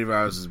saying Innovative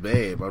Violence is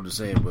bad, but I'm just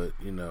saying, but,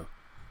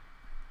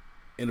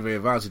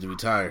 Innovative Violence needs to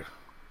retire.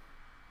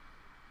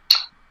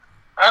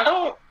 I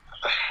don't.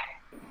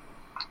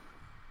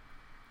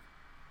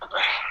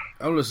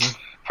 I'm listening.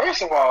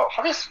 First of all,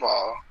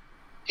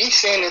 he's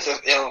saying this as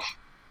if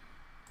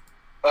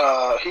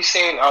he's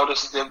saying all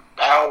this is if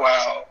Bow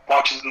Wow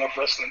watches enough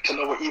wrestling to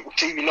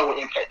even know what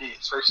Impact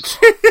is. First of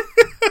all.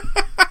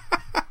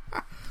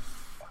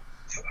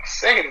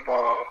 Second of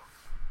all,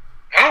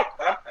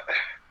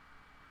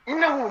 you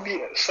know what would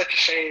be such a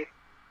shame?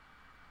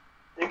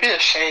 It'd be a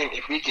shame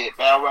if we get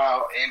Bow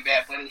Wow and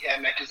Bad Bunny have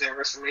matches at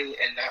WrestleMania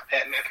and not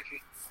Pat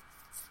McAfee.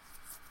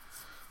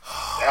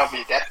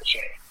 That's a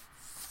shame.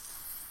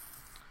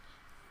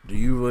 Do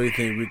you really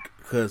think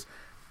because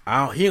he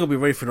ain't gonna be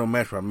ready for no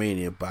match by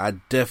Mania, but I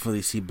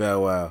definitely see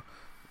Bow Wow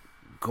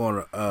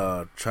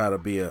gonna try to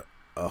be a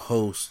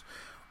host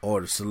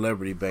or the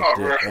celebrity back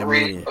there at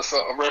Mania. A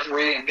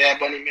referee and Bad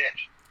Bunny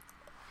match.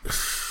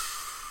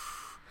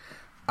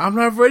 I'm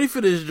not ready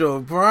for this, Joe,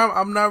 bro.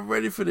 I'm not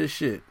ready for this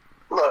shit.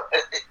 Look,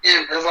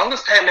 as long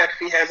as Pat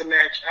McAfee has a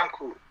match, I'm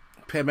cool.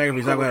 Pat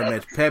McAfee's not going to have a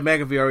match. Pat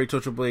McAfee already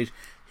told Triple H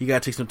he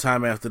got to take some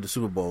time after the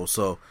Super Bowl,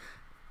 so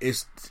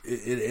it's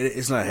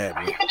not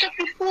happening. He can just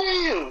be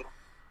fooling you.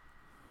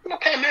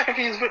 Pat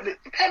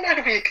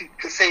McAfee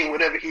can say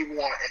whatever he want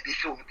and be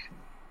fooling you.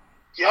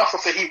 He also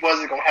said he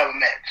wasn't going to have a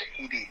match,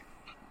 and he did.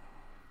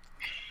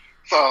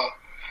 So,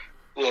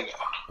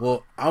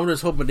 Well, I'm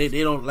just hoping they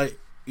don't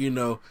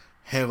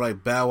have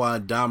like Bow Wow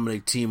and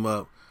Dominic team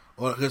up,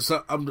 or Vince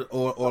like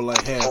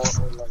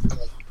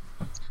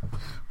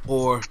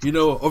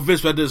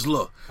this.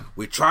 Look,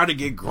 we try to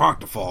get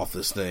Gronk to fall off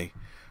this thing.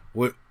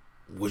 Would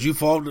you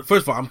fall?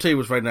 First of all, I'm telling you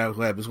what's right now. It's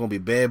going to be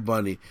Bad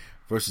Bunny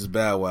versus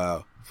Bow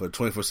Wow for the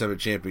 24/7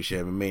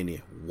 championship in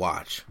Mania.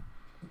 Watch.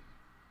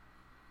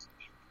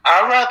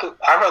 I'd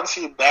rather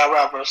see Bow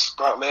Wow versus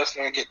Brock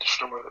Lesnar get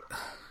destroyed.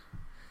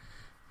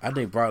 I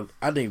think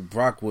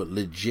Brock would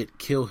legit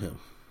kill him.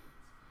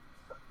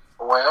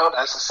 Well,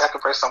 that's the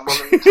second person I'm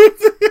willing to do.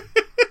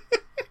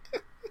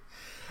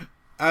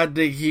 I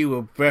think he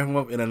would wrap him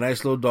up in a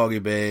nice little doggy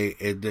bag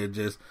and then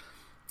just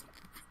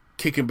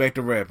kick him back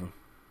to rapping.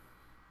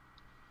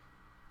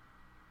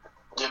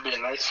 It'd be a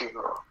nice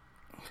funeral.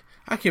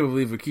 I can't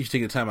believe Rikishi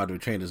taking the time out to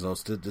train this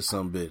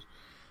some bitch.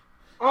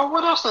 Well,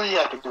 what else does he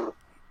have to do?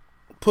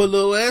 Put a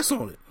little ass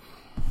on it.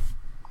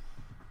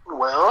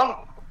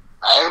 Well,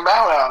 I ain't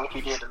Bow Wow if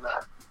he did or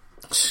not.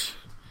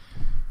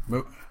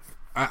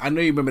 I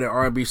know you remember that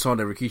R&B song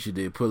that Rikishi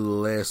did, Put a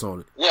Little Ass on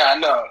It. Yeah, I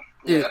know.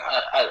 Yeah,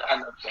 I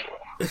know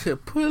that well.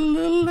 Put a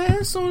little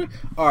ass on it.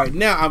 Alright,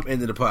 now I'm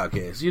ending the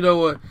podcast. You know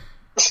what?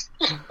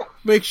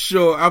 Make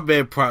sure I'm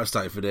bad props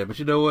type for that, but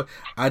you know what?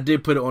 I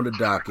did put it on the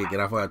docket,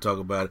 and I forgot to talk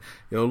about it.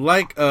 Yo,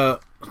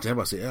 damn,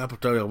 I say I'll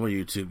put it on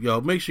YouTube.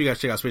 Yo, make sure you guys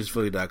check out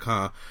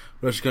SpacesPhilly.com,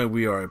 which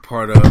we are a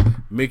part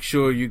of. Make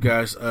sure you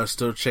guys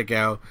still check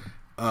out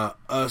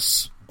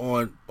us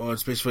on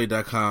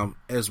SpacesPhilly.com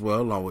as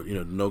well, along with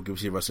the No Give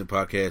Receive Wrestling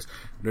Podcast,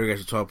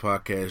 Nerdgasm Talk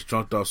Podcast,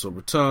 Drunk Thoughts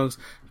Over Tongues,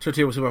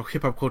 Turntable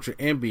Hip Hop Culture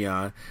and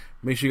Beyond.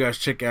 Make sure you guys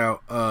check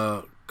out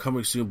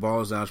Coming Soon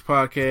Balls Lounge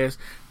Podcast.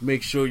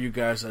 Make sure you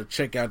guys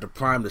check out the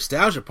Prime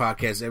Nostalgia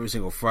Podcast every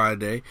single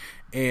Friday,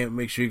 and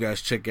make sure you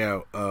guys check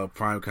out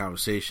Prime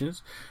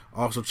Conversations.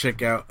 Also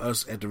check out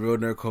us at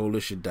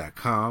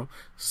TheRealNerdCoalition.com.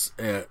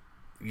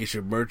 Get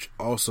your merch,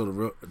 also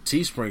the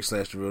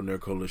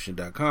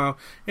Teespring/TheRealNerdCoalition.com,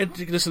 and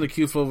you can listen to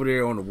Q-Flow over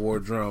there on the War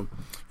Drum.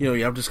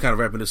 I'm just kind of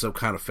wrapping this up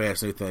kind of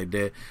fast and everything like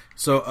that.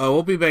 So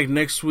we'll be back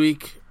next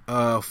week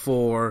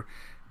for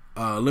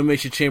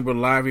Elimination Chamber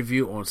live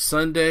review on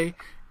Sunday,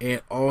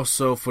 and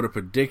also for the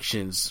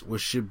predictions,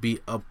 which should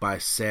be up by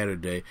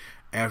Saturday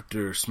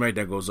after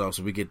SmackDown goes off,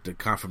 so we get the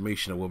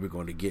confirmation of what we're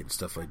going to get and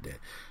stuff like that.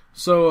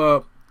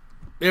 So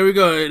there we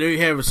go. There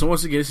you have it. So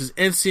once again, this is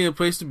NC the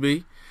place to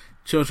be.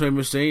 Children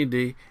Train Mr.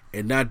 A&D,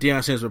 and not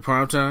Deion Sanders with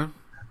Prime Time.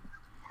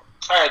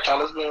 Alright, y'all,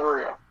 let's be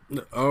real.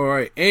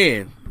 Alright,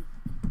 and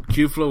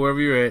Q-Flow,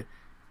 wherever you're at,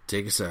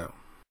 take us out.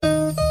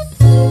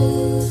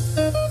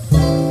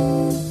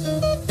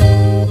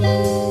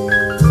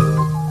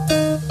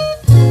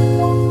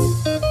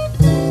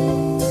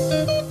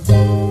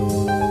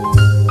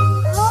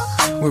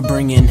 We're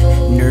bringing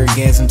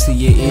nerdgasm to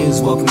your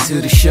ears. Welcome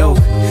to the show.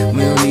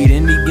 We don't need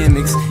any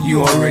gimmicks,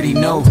 you already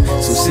know.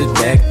 So sit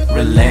back,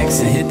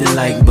 relax, and hit the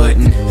like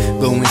button.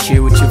 Go and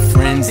share with your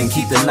friends and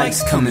keep the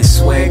likes coming.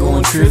 Swag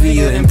on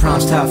trivia and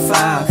Prom's Top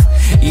 5.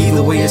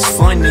 Either way, it's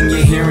fun and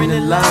you're hearing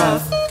it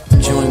live.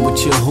 Join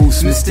with your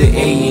host, Mr.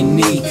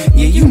 A&E.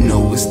 Yeah, you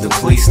know it's the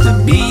place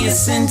to be.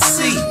 It's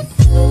NC.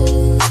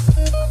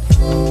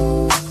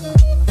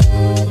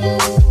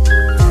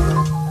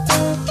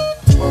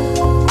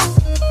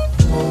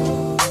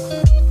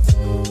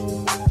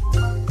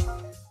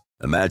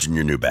 Imagine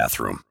your new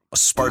bathroom. A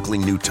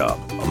sparkling new tub,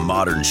 a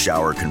modern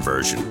shower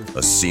conversion,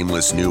 a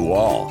seamless new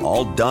wall,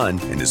 all done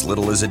in as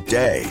little as a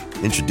day.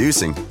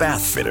 Introducing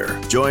Bath Fitter.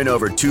 Join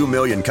over 2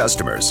 million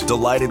customers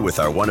delighted with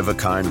our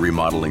one-of-a-kind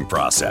remodeling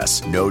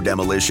process. No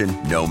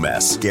demolition, no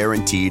mess.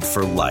 Guaranteed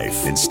for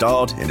life.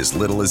 Installed in as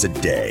little as a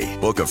day.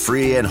 Book a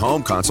free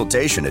in-home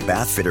consultation at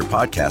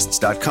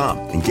bathfitterpodcasts.com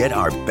and get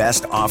our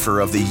best offer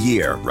of the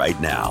year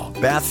right now.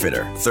 Bath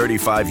Fitter,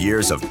 35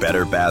 years of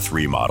better bath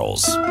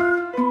remodels.